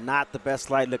 slide, not the best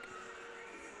slide. Look.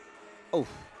 Oh.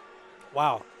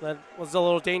 Wow, that was a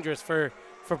little dangerous for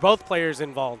both players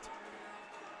involved.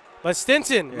 But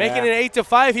Stinson making it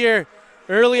 8-5 here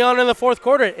early on in the fourth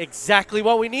quarter. Exactly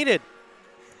what we needed.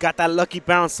 Got that lucky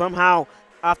bounce somehow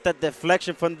off that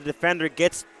deflection from the defender.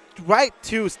 Gets right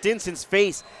to Stinson's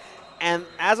face. And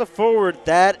as a forward,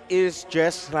 that is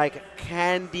just like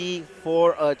candy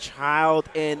for a child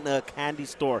in a candy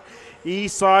store. He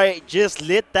saw it, just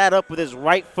lit that up with his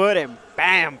right foot, and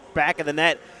bam, back of the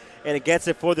net. And it gets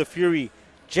it for the Fury.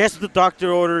 Just the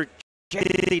doctor order, just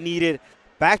they needed.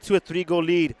 Back to a 3-goal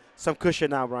lead. Some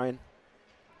cushion now, Brian.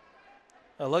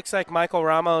 It looks like Michael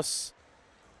Ramos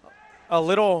a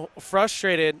little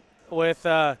frustrated with,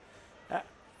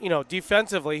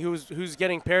 defensively, who's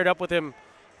getting paired up with him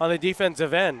on the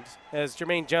defensive end, as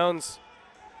Jermaine Jones,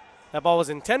 that ball was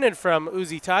intended from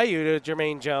Uzi Taiyu to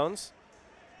Jermaine Jones.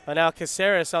 But now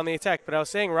Caceres on the attack. But I was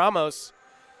saying Ramos,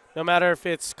 no matter if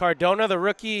it's Cardona, the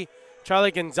rookie,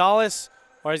 Charlie Gonzalez,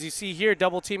 or as you see here,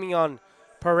 double teaming on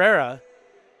Pereira,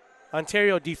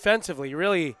 Ontario defensively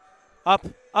really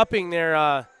upping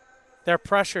their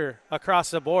pressure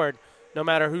across the board, no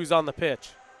matter who's on the pitch.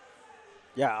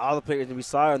 Yeah, all the players we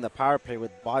saw in the power play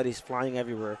with bodies flying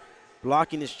everywhere,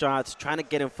 blocking the shots, trying to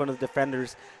get in front of the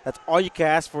defenders. That's all you can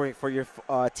ask for your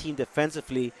team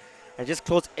defensively, and just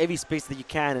close every space that you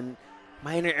can. And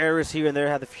minor errors here and there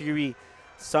have the Fury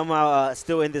somehow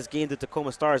still in this game, the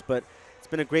Tacoma Stars, but it's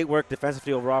been a great work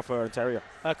defensively overall for Ontario.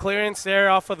 A clearance there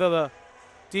off of the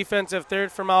defensive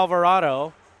third from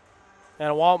Alvarado,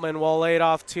 and Waltman will lay it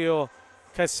off to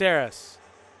Caceres.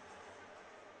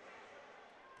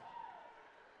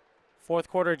 Fourth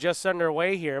quarter just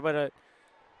underway here, but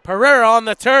Pereira on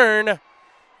the turn,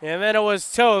 and then it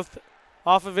was Toth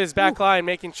off of his back line,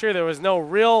 making sure there was no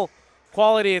real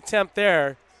quality attempt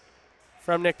there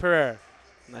from Nick Pereira.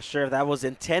 Not sure if that was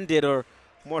intended or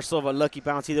more so of a lucky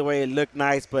bounce. Either way, it looked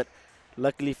nice, but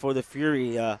luckily for the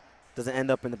Fury, doesn't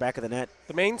end up in the back of the net.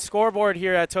 The main scoreboard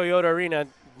here at Toyota Arena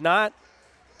not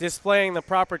displaying the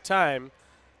proper time,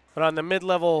 but on the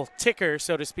mid-level ticker,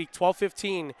 so to speak,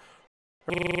 12:15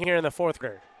 here in the fourth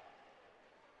quarter.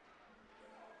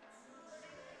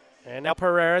 And now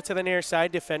Pereira to the near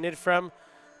side, defended from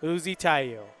Uzi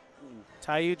Taiyu.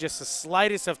 Taiyu just the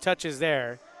slightest of touches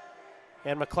there.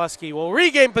 And McCluskey will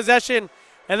regain possession.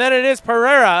 And then it is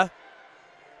Pereira.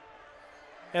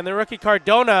 And the rookie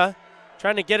Cardona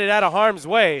trying to get it out of harm's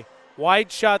way.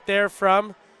 Wide shot there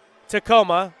from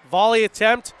Tacoma. Volley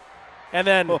attempt. And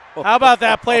then how about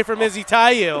that play from Izzy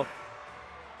Taiyu?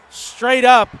 Straight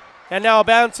up. And now a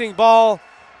bouncing ball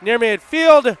near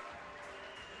midfield.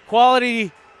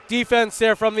 Quality defense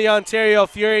there from the Ontario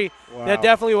Fury. Wow. That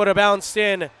definitely would have bounced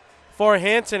in for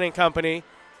Hansen and company.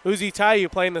 Uzi Taiyu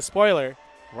playing the spoiler.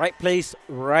 Right place,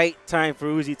 right time for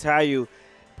Uzi Taiyu.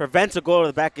 Prevents a goal to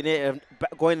the back of net,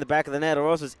 going to the back of the net, or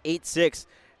else it's 8-6,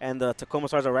 and the Tacoma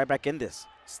Stars are right back in this.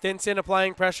 Stinson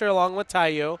applying pressure along with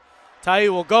Taiyu. Taiyu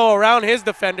will go around his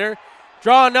defender,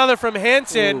 draw another from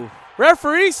Hansen. Ooh.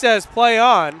 Referee says play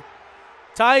on.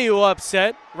 Taiyu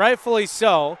upset, rightfully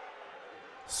so.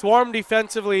 Swarm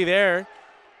defensively there.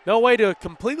 No way to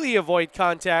completely avoid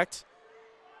contact.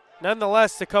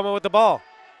 Nonetheless, Tacoma with the ball.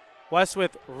 West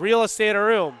with real estate of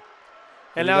room.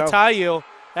 And now Taiyu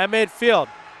at midfield.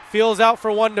 Feels out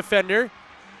for one defender.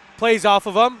 Plays off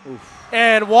of him. Oof.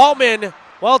 And Waltman,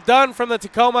 well done from the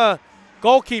Tacoma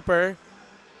goalkeeper.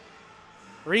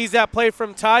 Reads that play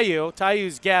from Taiyu.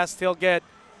 Taiyu's gassed. He'll get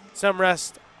some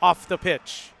rest off the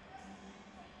pitch.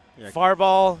 Yeah. Far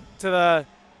ball to the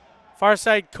far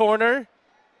side corner.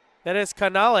 That is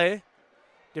Canale.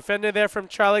 Defended there from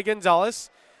Charlie Gonzalez.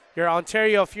 your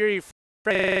Ontario Fury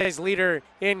franchise leader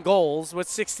in goals with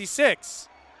 66.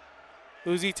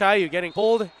 Uzi Taiyu getting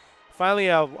pulled. Finally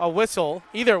a whistle.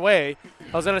 Either way,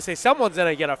 I was going to say someone's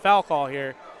going to get a foul call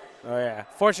here. Oh, yeah.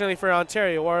 Fortunately for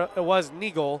Ontario, or it was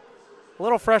Neagle. A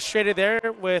little frustrated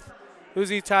there with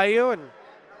Uzi Taiyu and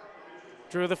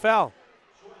drew the foul.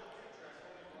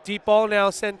 Deep ball now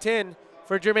sent in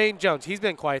for Jermaine Jones. He's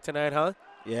been quiet tonight, huh?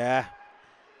 Yeah.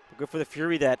 Good for the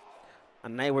Fury that a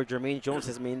night where Jermaine Jones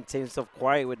has maintained himself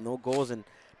quiet with no goals and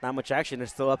not much action. They're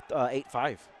still up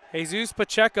 8-5. Jesus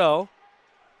Pacheco,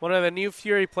 one of the new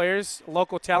Fury players,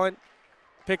 local talent,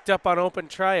 picked up on open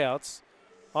tryouts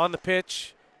on the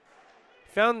pitch.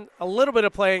 Found a little bit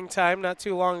of playing time not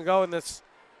too long ago in this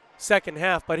second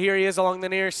half, but here he is along the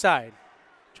near side,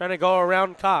 trying to go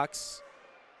around Cox.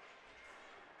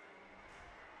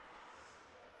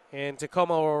 And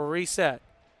Tacoma will reset.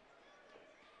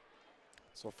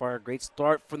 So far, a great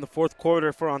start from the fourth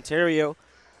quarter for Ontario.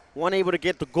 One, able to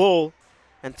get the goal,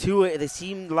 and two, they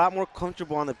seemed a lot more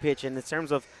comfortable on the pitch. And in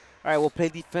terms of, all right, we'll play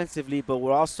defensively, but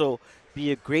we'll also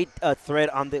be a great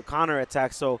threat on the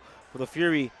counterattack. So for the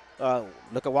Fury,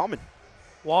 look at Wallman.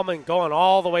 Wallman going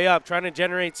all the way up, trying to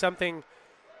generate something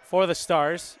for the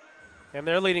Stars. And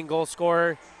their leading goal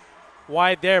scorer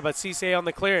wide there, but Cisse on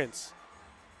the clearance.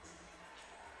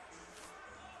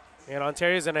 And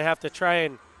Ontario's going to have to try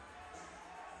and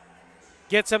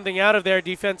get something out of their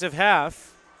defensive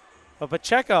half. But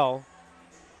Pacheco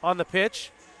on the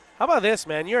pitch. How about this,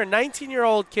 man? You're a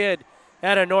 19-year-old kid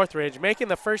out of Northridge making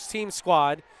the first team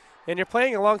squad, and you're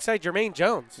playing alongside Jermaine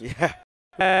Jones. Yeah.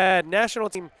 Had national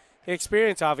team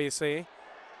experience, obviously.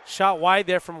 Shot wide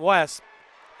there from West.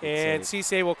 And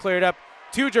Cisse will clear it up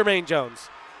to Jermaine Jones.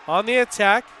 On the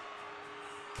attack,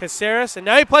 Caceres, and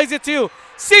now he plays it to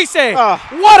Cisse.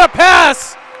 What a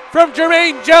pass from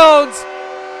Jermaine Jones.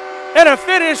 And a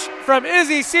finish from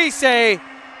Izzy Cisse.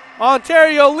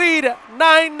 Ontario lead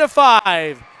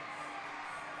 9-5.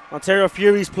 Ontario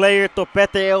Fury's player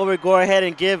Topete will go ahead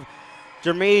and give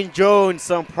Jermaine Jones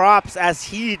some props as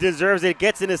he deserves it.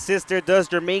 Gets an assist there, does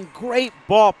Jermaine. Great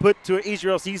ball put to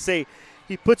Israel Cisse.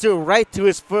 He puts it right to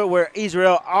his foot where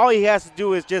Israel, all he has to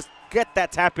do is just get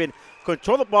that tap in.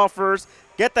 Control the ball first,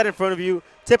 get that in front of you,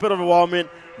 tip it over Wallman.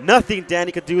 Nothing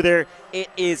Danny could do there. It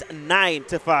is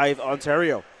 9-5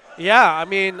 Ontario. Yeah, I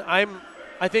mean,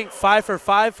 I think 5 for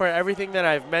 5 for everything that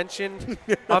I've mentioned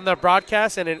on the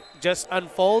broadcast, and it just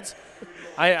unfolds.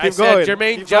 I said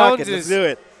Jermaine Jones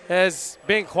has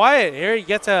been quiet here. He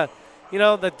gets the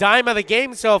dime of the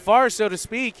game so far, so to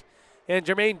speak, and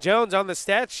Jermaine Jones on the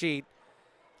stat sheet.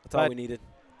 That's all we needed.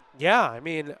 Yeah, I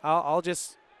mean, I'll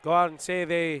just go out and say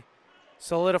they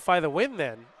solidify the win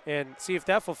then and see if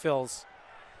that fulfills.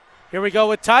 Here we go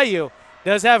with Taiyu.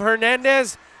 Does have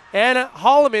Hernandez and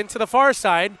Holloman to the far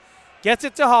side. Gets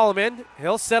it to Holloman.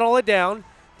 He'll settle it down.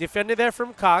 Defended there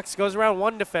from Cox. Goes around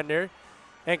one defender.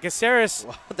 And Caceres,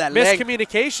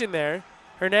 miscommunication there.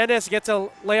 Hernandez gets a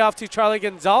layoff to Charlie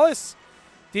Gonzalez.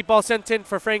 Deep ball sent in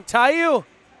for Frank Taiyu.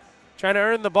 Trying to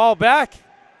earn the ball back.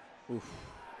 Oof.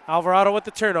 Alvarado with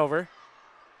the turnover.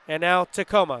 And now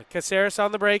Tacoma. Caceres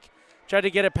on the break. Tried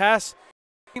to get it past.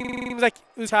 Seems like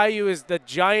Taiyu is the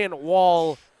giant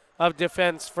wall of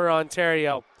defense for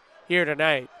Ontario here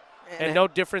tonight. And no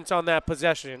difference on that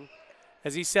possession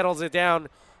as he settles it down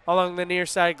along the near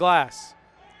side glass.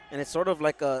 And it's sort of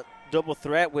like a double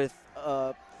threat with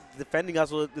defending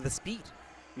also with the speed.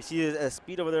 You see a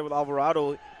speed over there with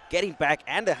Alvarado getting back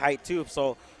and the height too.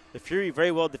 So the Fury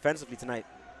very well defensively tonight.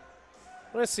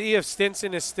 I want to see if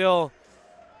Stinson is still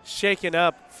shaken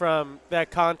up from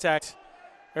that contact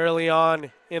early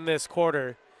on in this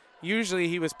quarter. Usually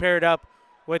he was paired up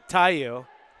with Taiyu,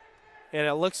 and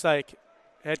it looks like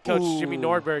head coach Jimmy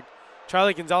Nordberg,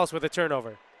 Charlie Gonzalez with a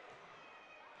turnover.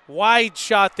 Wide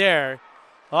shot there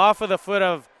off of the foot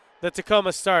of the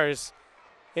Tacoma Stars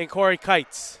and Corey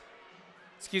Keats.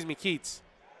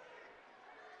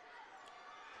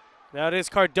 Now it is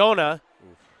Cardona.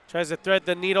 Tries to thread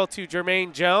the needle to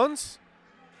Jermaine Jones.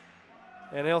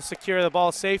 And he'll secure the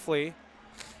ball safely.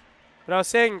 But I was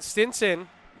saying Stinson,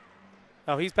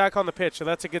 he's back on the pitch, so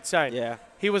that's a good sign. Yeah.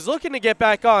 He was looking to get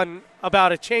back on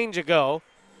about a change ago,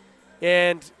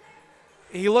 and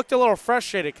he looked a little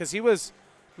frustrated because he was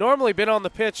normally been on the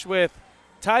pitch with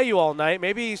Taiyu all night.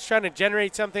 Maybe he's trying to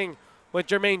generate something with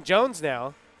Jermaine Jones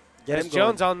now. As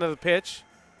Jones on the pitch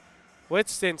with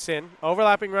Stinson.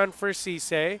 Overlapping run for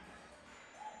Cisse.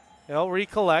 He'll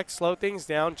recollect, slow things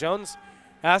down. Jones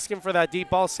asking for that deep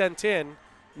ball sent in.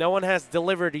 No one has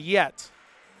delivered yet.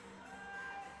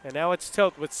 And now it's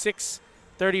Tote with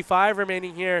 6:35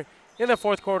 remaining here in the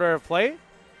fourth quarter of play.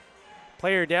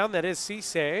 Player down, that is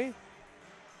Cisse.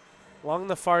 along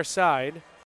the far side.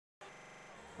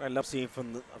 I love seeing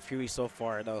from the Fury so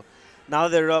far, though. Now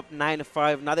they're up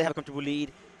 9-5. Now they have a comfortable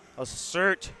lead.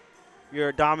 Assert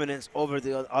your dominance over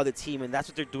the other team, and that's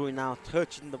what they're doing now,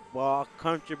 touching the ball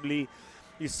comfortably.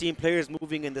 You're seeing players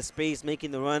moving in the space,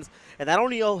 making the runs, and that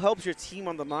only helps your team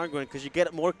on the long run because you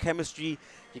get more chemistry,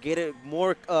 you get it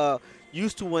more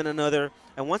used to one another,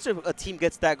 and once a team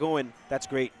gets that going, that's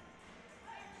great.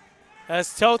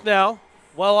 As Toth now,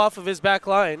 well off of his back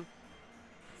line.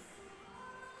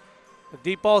 The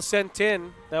deep ball sent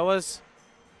in. That was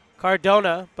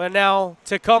Cardona, but now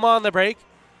Tacoma on the break.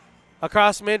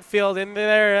 Across midfield in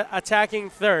their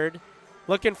attacking third,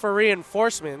 looking for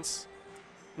reinforcements.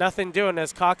 Nothing doing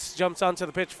as Cox jumps onto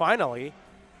the pitch finally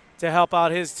to help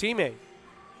out his teammate.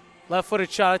 Left-footed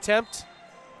shot attempt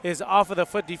is off of the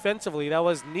foot defensively. That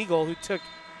was Neagle who took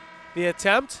the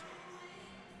attempt.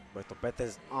 But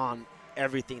Topeta's on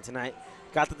everything tonight.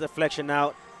 Got the deflection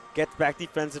out, gets back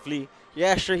defensively.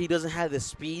 Yeah, sure, he doesn't have the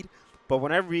speed, but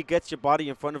whenever he gets your body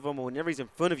in front of him or whenever he's in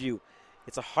front of you,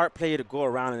 it's a hard player to go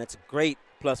around, and it's a great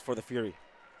plus for the Fury.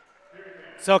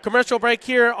 So commercial break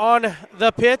here on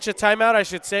the pitch, a timeout, I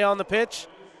should say, on the pitch.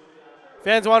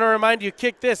 Fans want to remind you,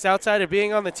 Kick This, outside of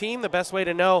being on the team, the best way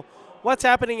to know what's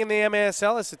happening in the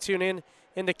MASL is to tune in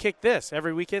into Kick This.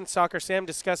 Every weekend, Soccer Sam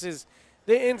discusses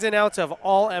the ins and outs of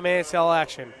all MASL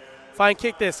action. Find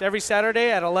Kick This every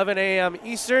Saturday at 11 a.m.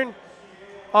 Eastern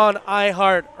on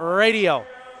iHeartRadio.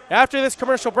 After this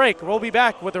commercial break, we'll be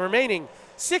back with the remaining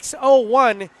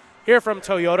 6:01 here from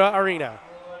Toyota Arena.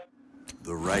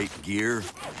 The right gear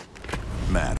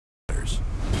matters.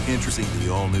 Introducing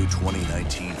the all-new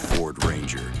 2019 Ford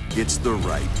Ranger. It's the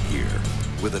right gear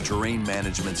with a terrain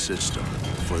management system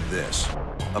for this,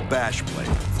 a bash plate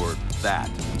for that,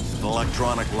 an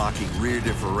electronic locking rear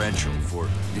differential for,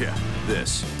 yeah,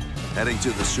 this. Heading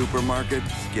to the supermarket?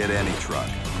 Get any truck.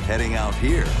 Heading out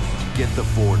here? Get the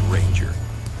Ford Ranger.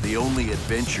 The only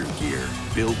adventure gear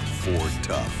built Ford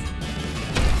tough.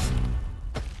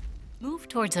 Move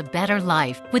towards a better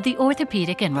life with the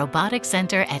Orthopedic and Robotic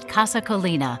Center at Casa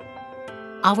Colina.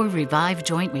 Our Revive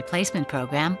Joint Replacement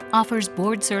Program offers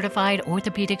board-certified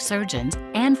orthopedic surgeons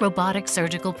and robotic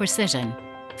surgical precision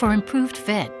for improved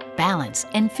fit, balance,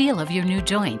 and feel of your new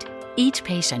joint. Each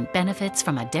patient benefits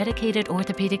from a dedicated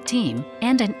orthopedic team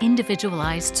and an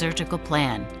individualized surgical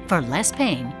plan for less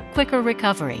pain, quicker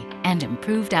recovery, and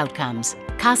improved outcomes.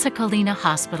 Casa Colina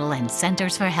Hospital and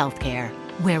Centers for Healthcare,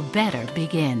 where better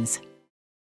begins.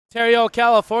 Ontario,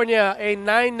 California, a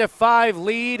 9-5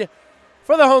 lead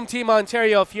for the home team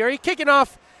Ontario Fury, kicking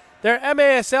off their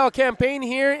MASL campaign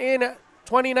here in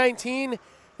 2019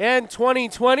 and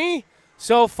 2020.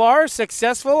 So far,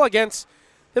 successful against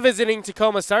the visiting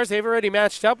Tacoma Stars. They've already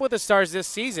matched up with the Stars this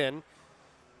season.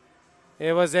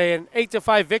 It was an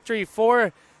 8-5 victory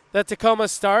for the Tacoma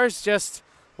Stars just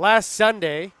last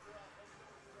Sunday.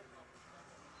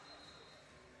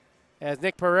 As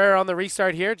Nick Pereira on the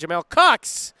restart here, Jamel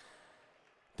Cox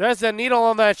threads the needle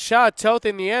on that shot. Toth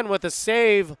in the end with a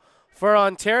save for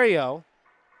Ontario.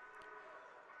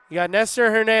 You got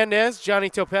Nestor Hernandez, Johnny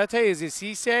Topete,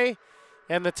 Izisise,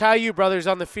 and the Tayu brothers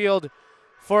on the field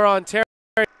for Ontario.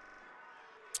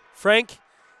 Frank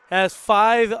has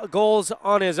 5 goals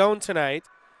on his own tonight.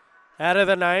 Out of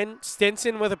the 9,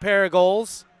 Stinson with a pair of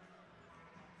goals.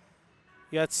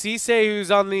 You got Cisse,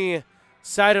 who's on the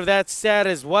side of that stat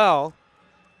as well.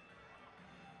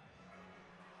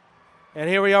 And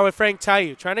here we are with Frank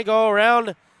Tayu, trying to go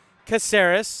around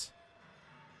Caceres.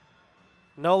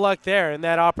 No luck there in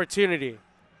that opportunity.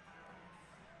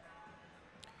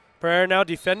 Pereira now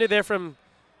defended there from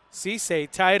Cisse,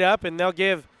 tied up, and they'll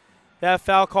give that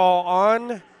foul call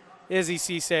on Izzy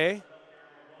Cisse.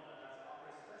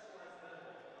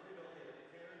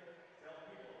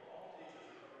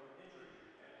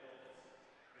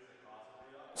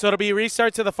 So it'll be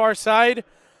restart to the far side,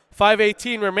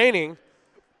 5:18 remaining.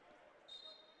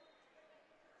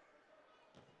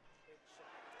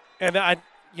 And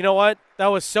you know what? That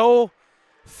was so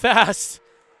fast.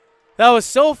 That was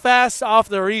so fast off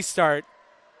the restart.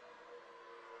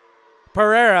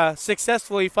 Pereira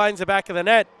successfully finds the back of the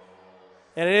net,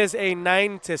 and it is a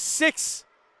 9-6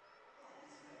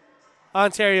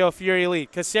 Ontario Fury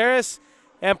lead. Caceres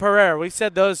and Pereira. We've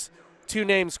said those two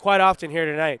names quite often here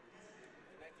tonight.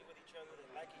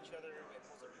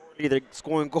 They're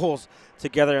scoring goals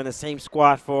together in the same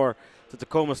squad for the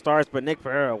Tacoma Stars, but Nick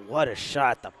Pereira, what a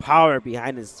shot. The power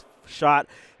behind his shot,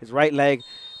 his right leg.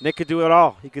 Nick could do it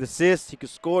all. He could assist, he could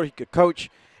score, he could coach,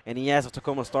 and he has the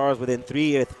Tacoma Stars within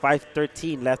 3 with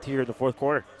 5:13 left here in the fourth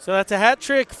quarter. So that's a hat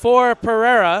trick for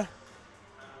Pereira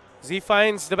as he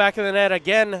finds the back of the net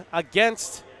again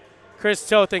against Chris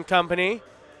Toth and company.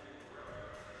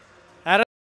 Out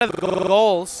of the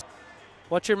goals,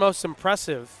 what's your most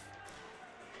impressive?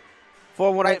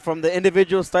 From the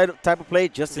individual type of play,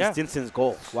 Justin Stinson's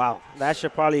goal. Wow, that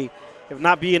should probably, if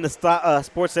not be in the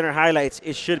Sports Center highlights,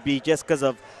 it should be just because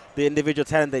of the individual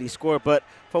talent that he scored. But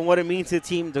from what it means to the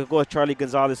team, the goal Charlie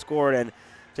Gonzalez scored, and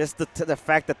just the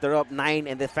fact that they're up 9,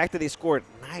 and the fact that they scored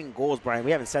 9 goals, Brian. We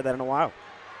haven't said that in a while.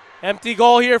 Empty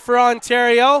goal here for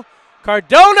Ontario.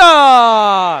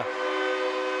 Cardona!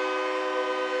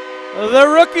 The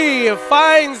rookie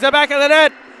finds the back of the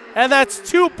net, and that's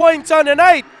 2 points on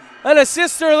tonight. An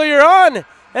assist earlier on,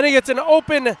 and he gets an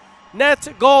open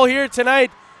net goal here tonight.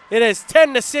 It is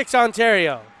 10-6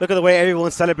 Ontario. Look at the way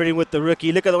everyone's celebrating with the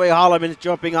rookie. Look at the way Holloman's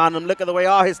jumping on him. Look at the way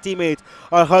all his teammates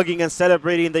are hugging and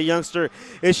celebrating the youngster.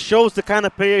 It shows the kind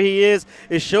of player he is.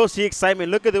 It shows the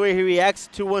excitement. Look at the way he reacts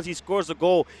to once he scores a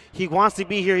goal. He wants to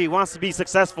be here. He wants to be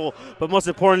successful. But most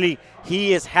importantly,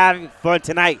 he is having fun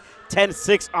tonight.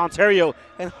 10-6 Ontario.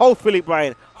 And hopefully,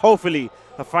 Brian, hopefully,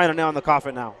 the final nail in the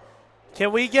coffin now.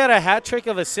 Can we get a hat trick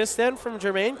of assists then from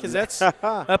Jermaine? Because that's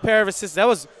a pair of assists. That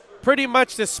was pretty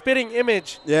much the spitting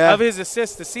image of his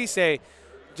assist to Cisse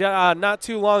not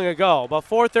too long ago. But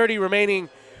 4:30 remaining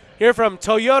here from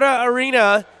Toyota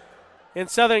Arena in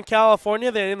Southern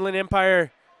California, the Inland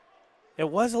Empire. It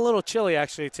was a little chilly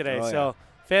actually today, so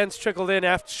fans trickled in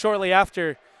shortly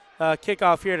after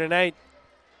kickoff here tonight.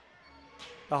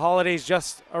 The holidays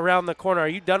just around the corner. Are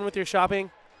you done with your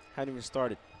shopping? Haven't even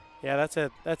started. Yeah,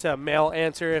 that's a male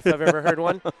answer if I've ever heard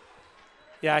one.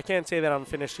 Yeah, I can't say that I'm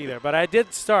finished either, but I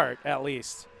did start at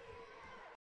least.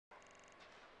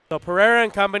 So Pereira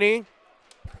and company,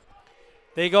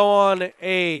 they go on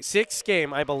a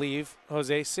 6-game, I believe,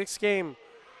 Jose, 6-game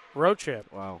road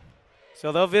trip. Wow.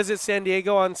 So they'll visit San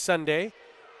Diego on Sunday.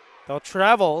 They'll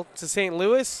travel to St.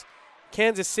 Louis,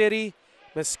 Kansas City,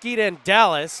 Mesquite, and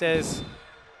Dallas as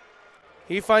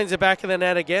he finds the back of the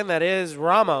net again. That is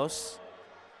Ramos.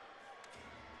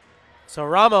 So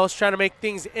Ramos trying to make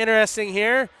things interesting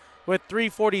here with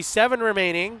 3:47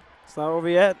 remaining. It's not over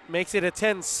yet. Makes it a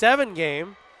 10-7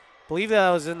 game. I believe that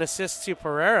was an assist to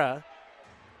Pereira.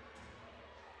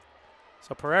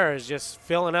 So Pereira is just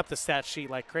filling up the stat sheet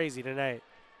like crazy tonight.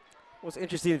 What's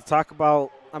interesting to talk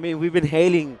about, I mean, we've been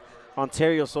hailing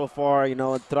Ontario so far, you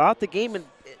know, throughout the game, and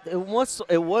it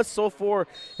was so far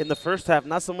in the first half,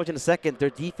 not so much in the second. Their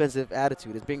defensive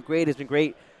attitude has been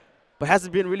great, but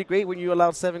hasn't been really great when you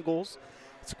allowed 7 goals.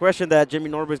 It's a question that Jimmy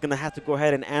Norberg is going to have to go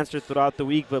ahead and answer throughout the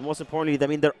week, but most importantly, I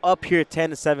mean, they're up here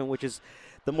 10-7, which is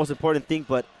the most important thing,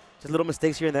 but just little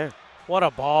mistakes here and there. What a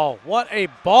ball. What a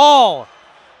ball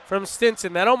from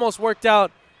Stinson. That almost worked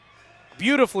out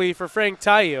beautifully for Frank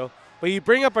Tayu, but you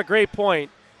bring up a great point.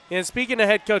 And speaking to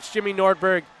head coach Jimmy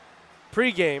Nordberg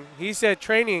pregame, he said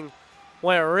training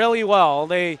went really well.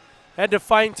 They had to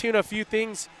fine-tune a few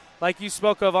things like you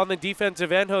spoke of on the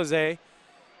defensive end, Jose.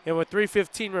 And with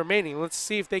 3:15 remaining, let's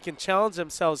see if they can challenge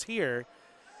themselves here.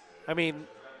 I mean,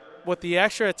 with the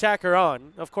extra attacker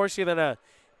on, of course you're going to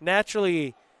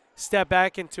naturally step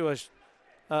back into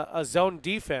a zone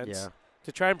defense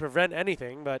to try and prevent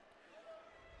anything. But,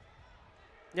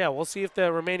 yeah, we'll see if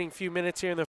the remaining few minutes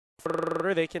here in the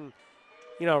they can,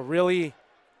 you know, really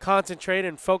concentrate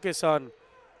and focus on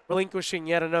relinquishing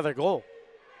yet another goal.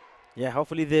 Yeah,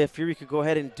 hopefully the Fury could go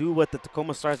ahead and do what the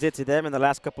Tacoma Stars did to them in the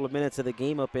last couple of minutes of the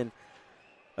game up in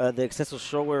the Exceso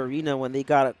Shower Arena when they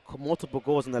got multiple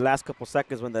goals in the last couple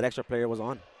seconds when that extra player was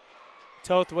on.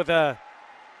 Toth with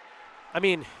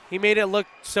he made it look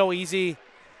so easy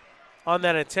on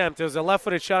that attempt. It was a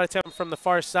left-footed shot attempt from the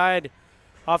far side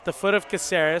off the foot of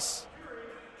Caceres.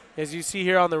 As you see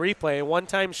here on the replay,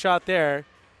 one-time shot there.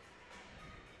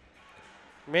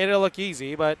 Made it look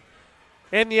easy, but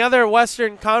in the other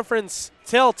Western Conference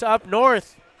tilt up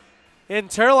north in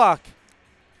Turlock,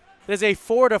 there's a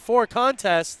 4-4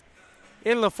 contest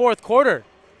in the fourth quarter.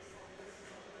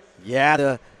 Yeah,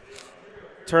 the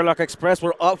Turlock Express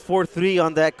were up 4-3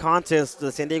 on that contest.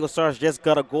 The San Diego Stars just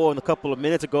got a goal in a couple of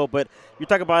minutes ago, but you're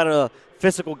talking about a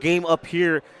physical game up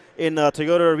here in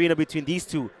Toyota Arena between these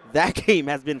two. That game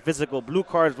has been physical. Blue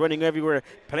cards running everywhere,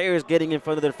 players getting in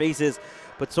front of their faces.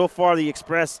 But so far, the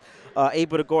Express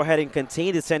able to go ahead and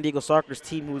contain the San Diego Sockers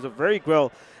team, who's a very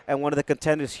well and one of the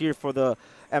contenders here for the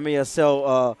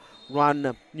MASL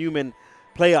Ron Newman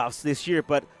playoffs this year.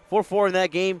 But 4-4 in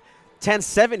that game,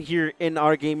 10-7 here in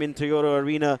our game in Toyota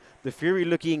Arena. The Fury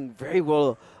looking very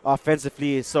well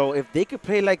offensively. So if they could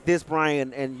play like this,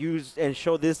 Brian, and use and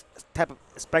show this type of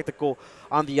spectacle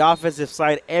on the offensive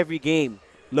side every game,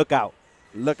 look out,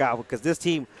 because this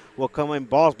team will come in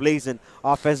balls blazing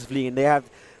offensively, and they have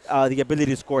the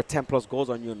ability to score 10-plus goals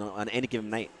on you on any given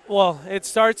night. Well, it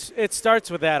starts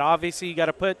with that. Obviously, you got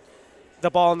to put the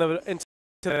ball into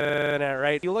the net,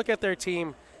 right? If you look at their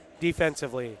team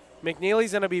defensively,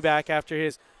 McNeely's going to be back after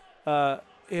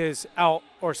his out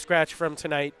or scratch from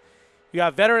tonight. You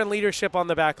got veteran leadership on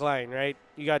the back line, right?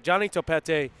 You got Johnny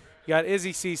Topete. You got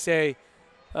Izzy Cisse.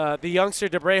 The youngster,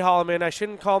 Debray Holloman. I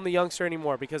shouldn't call him the youngster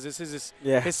anymore because this is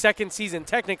his second season.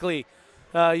 Technically,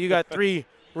 you got 3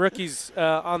 rookies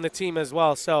on the team as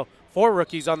well, so 4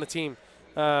 rookies on the team.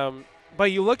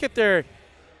 But you look at their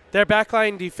back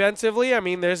line defensively, I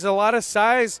mean, there's a lot of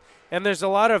size and there's a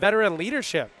lot of veteran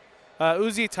leadership.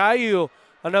 Uzi Tayu,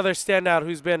 another standout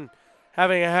who's been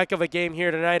having a heck of a game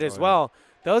here tonight as well.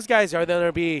 Those guys are going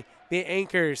to be the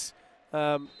anchors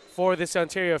for this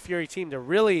Ontario Fury team to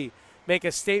really make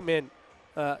a statement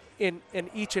in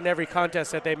each and every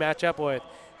contest that they match up with.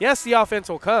 Yes, the offense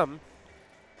will come,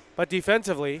 but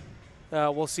defensively,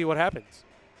 we'll see what happens.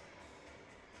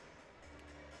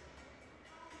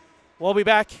 We'll be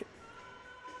back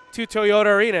to Toyota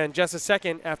Arena in just a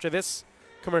second after this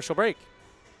commercial break.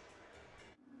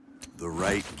 The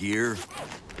right gear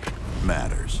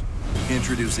matters.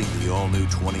 Introducing the all-new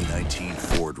 2019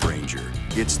 Ford Ranger.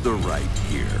 It's the right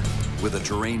gear with a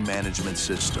terrain management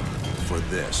system for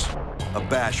this, a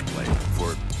bash plate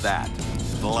for that,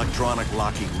 an electronic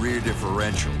locking rear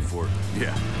differential for,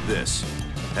 this.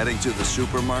 Heading to the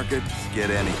supermarket? Get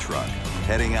any truck.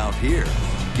 Heading out here?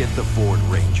 Get the Ford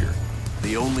Ranger.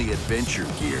 The only adventure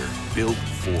gear built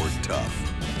Ford tough.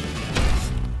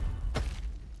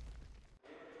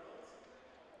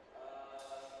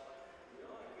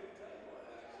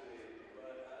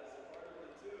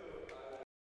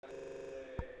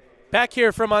 Back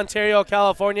here from Ontario,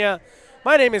 California,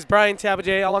 my name is Brian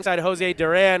Tabajay alongside Jose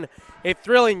Duran. A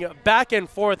thrilling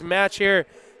back-and-forth match here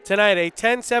tonight. A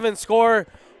 10-7 score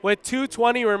with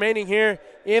 2:20 remaining here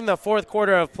in the fourth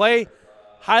quarter of play.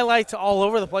 Highlights all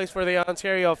over the place for the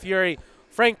Ontario Fury.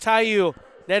 Frank Tayu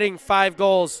netting 5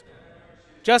 goals.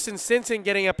 Justin Stinson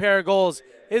getting a pair of goals.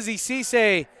 Izzy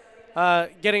Cisse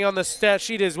getting on the stat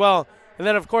sheet as well. And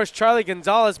then, of course, Charlie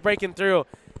Gonzalez breaking through,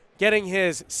 getting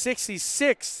his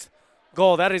 66th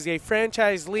goal. That is a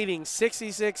franchise-leading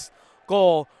 66th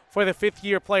goal for the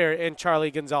fifth-year player in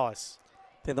Charlie Gonzalez.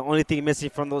 I think the only thing missing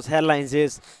from those headlines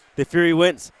is the Fury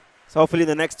wins. So hopefully in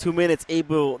the next 2 minutes,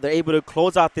 they're able to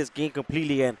close out this game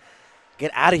completely and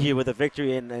get out of here with a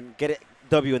victory and get a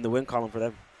W in the win column for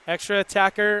them. Extra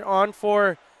attacker on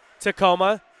for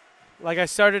Tacoma. Like I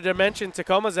started to mention,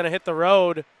 Tacoma's going to hit the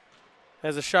road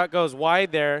as the shot goes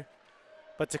wide there.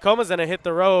 But Tacoma's going to hit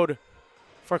the road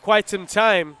for quite some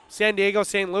time. San Diego,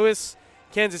 St. Louis,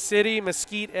 Kansas City,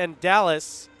 Mesquite, and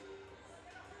Dallas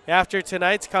after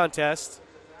tonight's contest.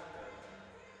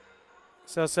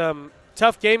 So some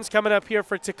tough games coming up here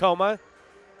for Tacoma,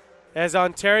 as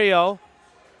Ontario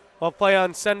will play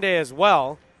on Sunday as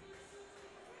well.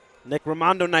 Nick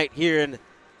Raimondo night here in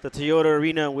the Toyota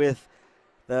Arena with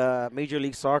the Major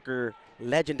League Soccer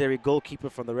legendary goalkeeper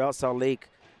from the Real Salt Lake.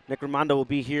 Nick Raimondo will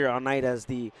be here all night as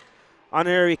the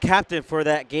honorary captain for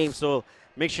that game. So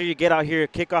make sure you get out here.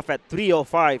 Kickoff at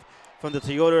 3:05 from the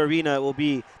Toyota Arena. It will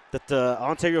be the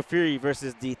Ontario Fury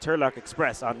versus the Turlock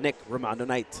Express on Nick Raimondo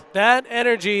night. That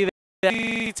energy that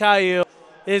Tayu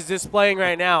is displaying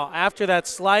right now after that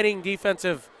sliding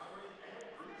defensive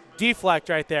deflect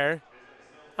right there.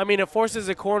 I mean, it forces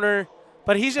a corner,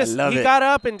 but he got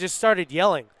up and just started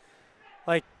yelling.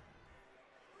 Like,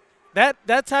 that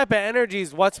type of energy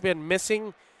is what's been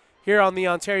missing here on the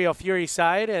Ontario Fury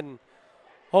side, and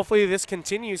hopefully this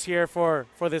continues here for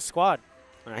this squad.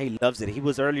 He loves it. He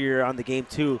was earlier on the game,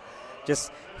 too,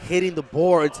 just hitting the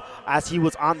boards as he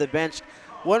was on the bench.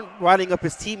 One, riding up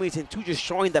his teammates, and two, just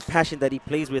showing the passion that he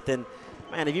plays with. And,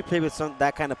 man, if you play with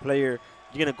that kind of player,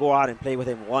 you're going to go out and play with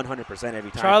him 100%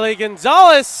 every time. Charlie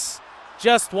Gonzalez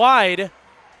just wide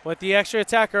with the extra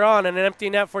attacker on and an empty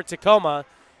net for Tacoma.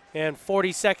 And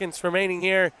 40 seconds remaining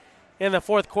here in the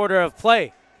fourth quarter of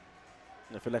play.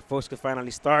 I feel like folks could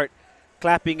finally start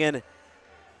clapping and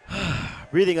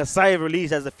breathing a sigh of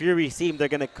release as the Fury seem they're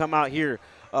going to come out here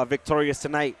victorious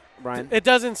tonight, Brian. It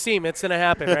doesn't seem it's going to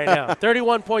happen right now.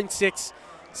 31.6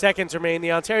 seconds remain.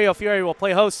 The Ontario Fury will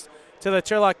play host to the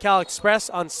Turlock Cal Express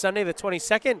on Sunday the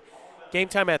 22nd. Game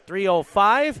time at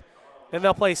 3:05. Then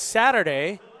they'll play next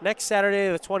Saturday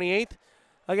the 28th,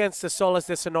 against the Solis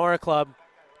de Sonora Club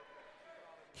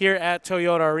here at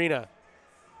Toyota Arena.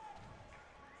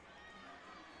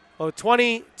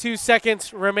 22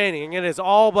 seconds remaining. It is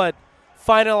all but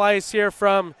finalized here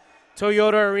from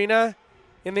Toyota Arena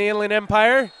in the Inland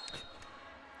Empire.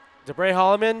 Debray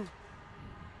Holloman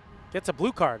gets a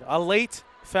blue card, a late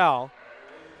foul.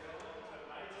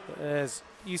 As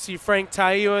you see Frank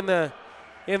Taiyu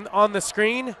on the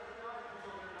screen.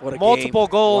 What a Multiple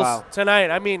game. goals Wow. tonight.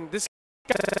 I mean, this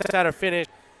guy's had a finish.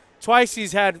 Twice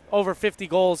he's had over 50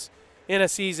 goals in a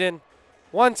season.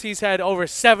 Once he's had over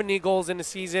 70 goals in a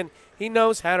season. He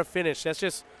knows how to finish. That's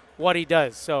just what he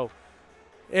does. So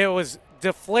it was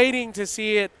deflating to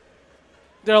see it,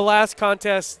 their last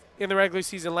contest in the regular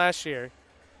season last year.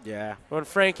 Yeah. When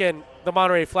Frank and the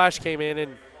Monterey Flash came in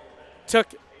and took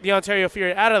the Ontario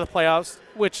Fury out of the playoffs,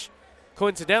 which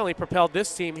coincidentally propelled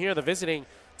this team here, the visiting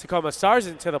Tacoma Stars,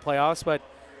 into the playoffs. But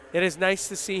it is nice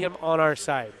to see him on our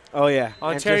side. Oh, yeah.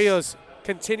 Ontario's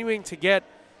continuing to get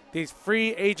these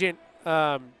free agent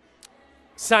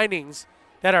signings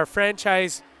that are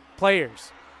franchise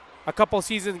players. A couple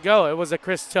seasons ago, it was a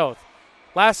Chris Toth.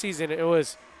 Last season, it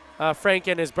was Frank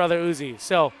and his brother Uzi.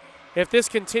 So if this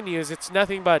continues, it's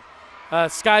nothing but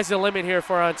sky's the limit here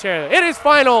for Ontario. It is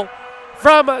final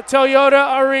from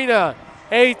Toyota Arena.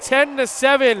 A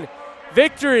 10-7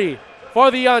 victory for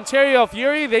the Ontario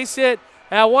Fury. They sit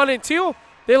at 1-2.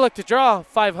 They look to draw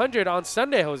 500 on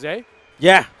Sunday, Jose.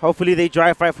 Yeah, hopefully they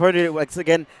drive 500. Once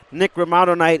again, Nick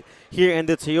Romano night here in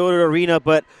the Toyota Arena.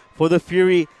 But for the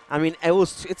Fury, I mean,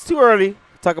 it's too early to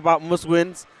talk about must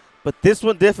wins. But this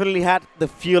one definitely had the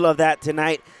feel of that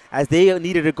tonight, as they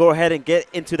needed to go ahead and get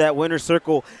into that winner's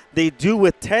circle. They do,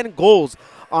 with 10 goals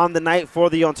on the night for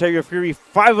the Ontario Fury,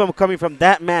 5 of them coming from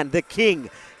that man, the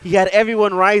king. He had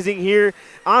everyone rising here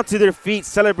onto their feet,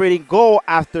 celebrating goal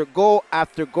after goal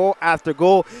after goal after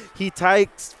goal. He tied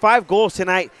 5 goals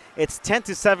tonight. It's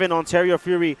 10-7 Ontario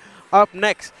Fury. Up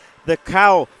next, the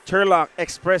Cal Turlock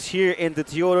Express here in the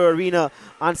Toyota Arena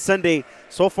on Sunday.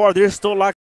 So far, they're still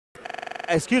locked.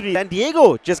 San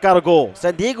Diego just got a goal.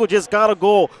 San Diego just got a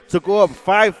goal to go up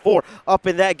 5-4 up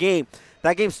in that game.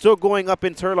 That game's still going up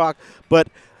in Turlock, but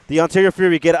the Ontario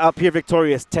Fury get up here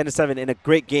victorious 10-7 in a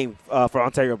great game for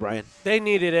Ontario, Brian. They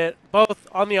needed it, both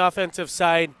on the offensive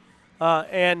side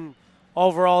and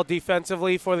overall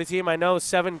defensively for the team. I know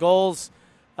 7 goals,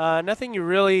 nothing you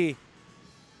really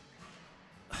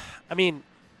 – I mean,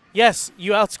 yes,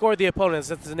 you outscored the opponents.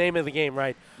 That's the name of the game,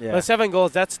 right? Yeah. But 7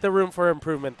 goals, that's the room for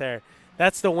improvement there.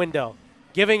 That's the window.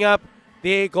 Giving up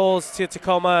the 8 goals to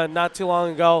Tacoma not too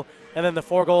long ago, and then the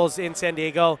 4 goals in San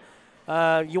Diego.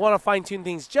 You want to fine-tune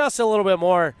things just a little bit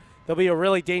more. They'll be a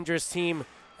really dangerous team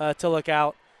to look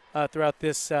out throughout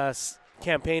this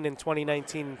campaign in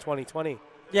 2019 and 2020.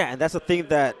 Yeah, and that's the thing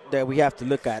that we have to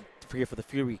look at here for the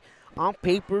Fury. On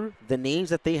paper, the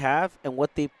names that they have and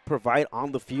what they provide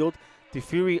on the field, the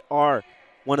Fury are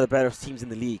one of the better teams in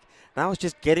the league. Now it's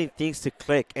just getting things to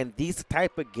click, and these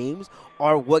type of games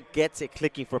are what gets it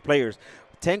clicking for players.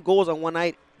 10 goals on one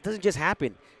night doesn't just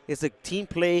happen. It's a team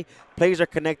play. Players are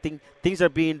connecting. Things are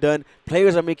being done.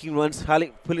 Players are making runs,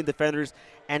 pulling defenders,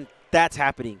 and that's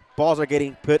happening. Balls are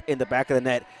getting put in the back of the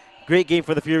net. Great game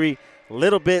for the Fury. A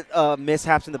little bit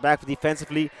mishaps in the back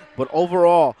defensively, but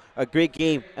overall a great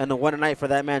game and a winner night for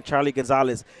that man, Charlie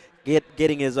Gonzalez,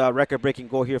 getting his record-breaking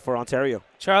goal here for Ontario.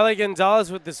 Charlie Gonzalez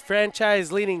with this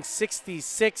franchise-leading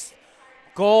 66th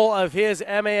goal of his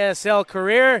MASL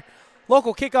career.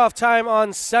 Local kickoff time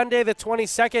on Sunday the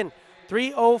 22nd,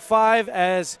 3:05,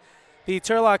 as the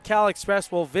Turlock Cal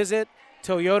Express will visit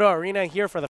Toyota Arena here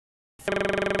for the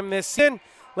this season.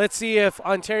 Let's see if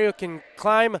Ontario can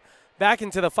climb back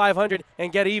into the 500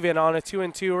 and get even on a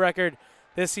 2-2 record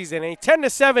this season. A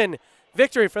 10-7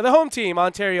 victory for the home team,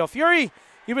 Ontario Fury.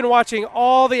 You've been watching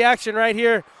all the action right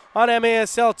here on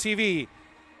MASL TV.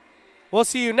 We'll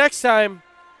see you next time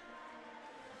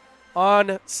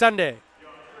on Sunday.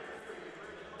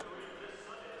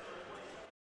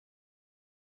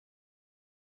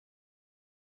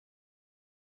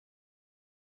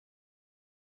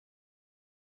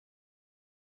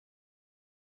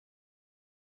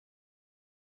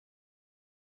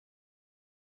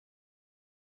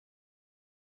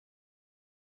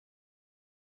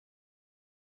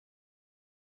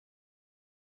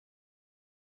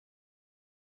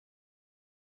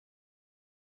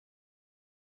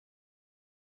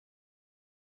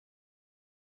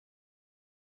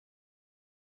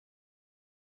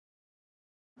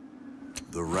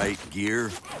 The right gear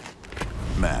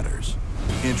matters.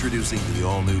 Introducing the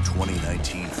all-new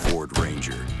 2019 Ford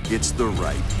Ranger. It's the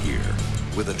right gear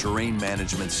with a terrain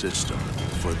management system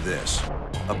for this,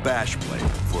 a bash plate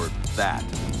for that,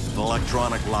 an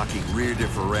electronic locking rear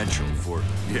differential for,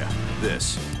 yeah,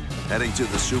 this. Heading to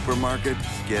the supermarket?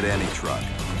 Get any truck.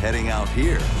 Heading out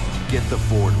here? Get the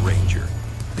Ford Ranger.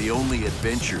 The only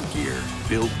adventure gear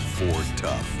built Ford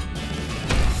tough.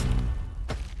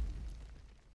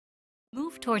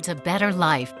 Move towards a better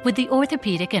life with the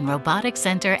Orthopedic and Robotic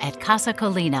Center at Casa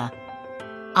Colina.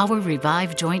 Our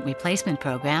Revive Joint Replacement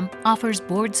Program offers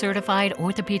board-certified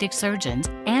orthopedic surgeons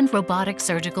and robotic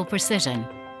surgical precision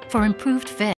for improved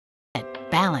fit,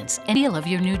 balance, and feel of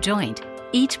your new joint.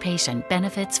 Each patient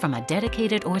benefits from a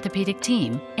dedicated orthopedic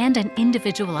team and an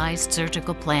individualized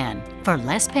surgical plan for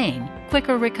less pain,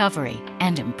 quicker recovery,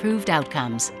 and improved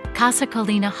outcomes. Casa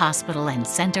Colina Hospital and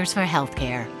Centers for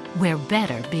Healthcare, where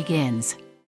better begins.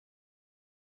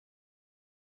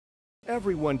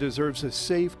 Everyone deserves a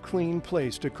safe, clean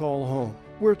place to call home,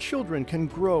 where children can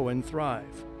grow and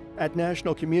thrive. At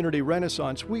National Community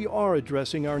Renaissance, we are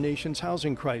addressing our nation's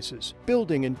housing crisis,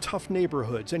 building in tough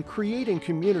neighborhoods and creating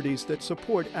communities that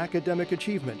support academic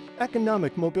achievement,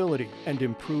 economic mobility, and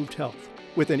improved health.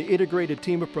 With an integrated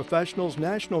team of professionals,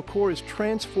 National Core is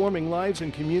transforming lives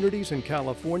and communities in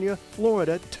California,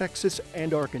 Florida, Texas,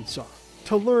 and Arkansas.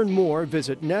 To learn more,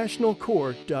 visit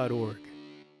nationalcore.org.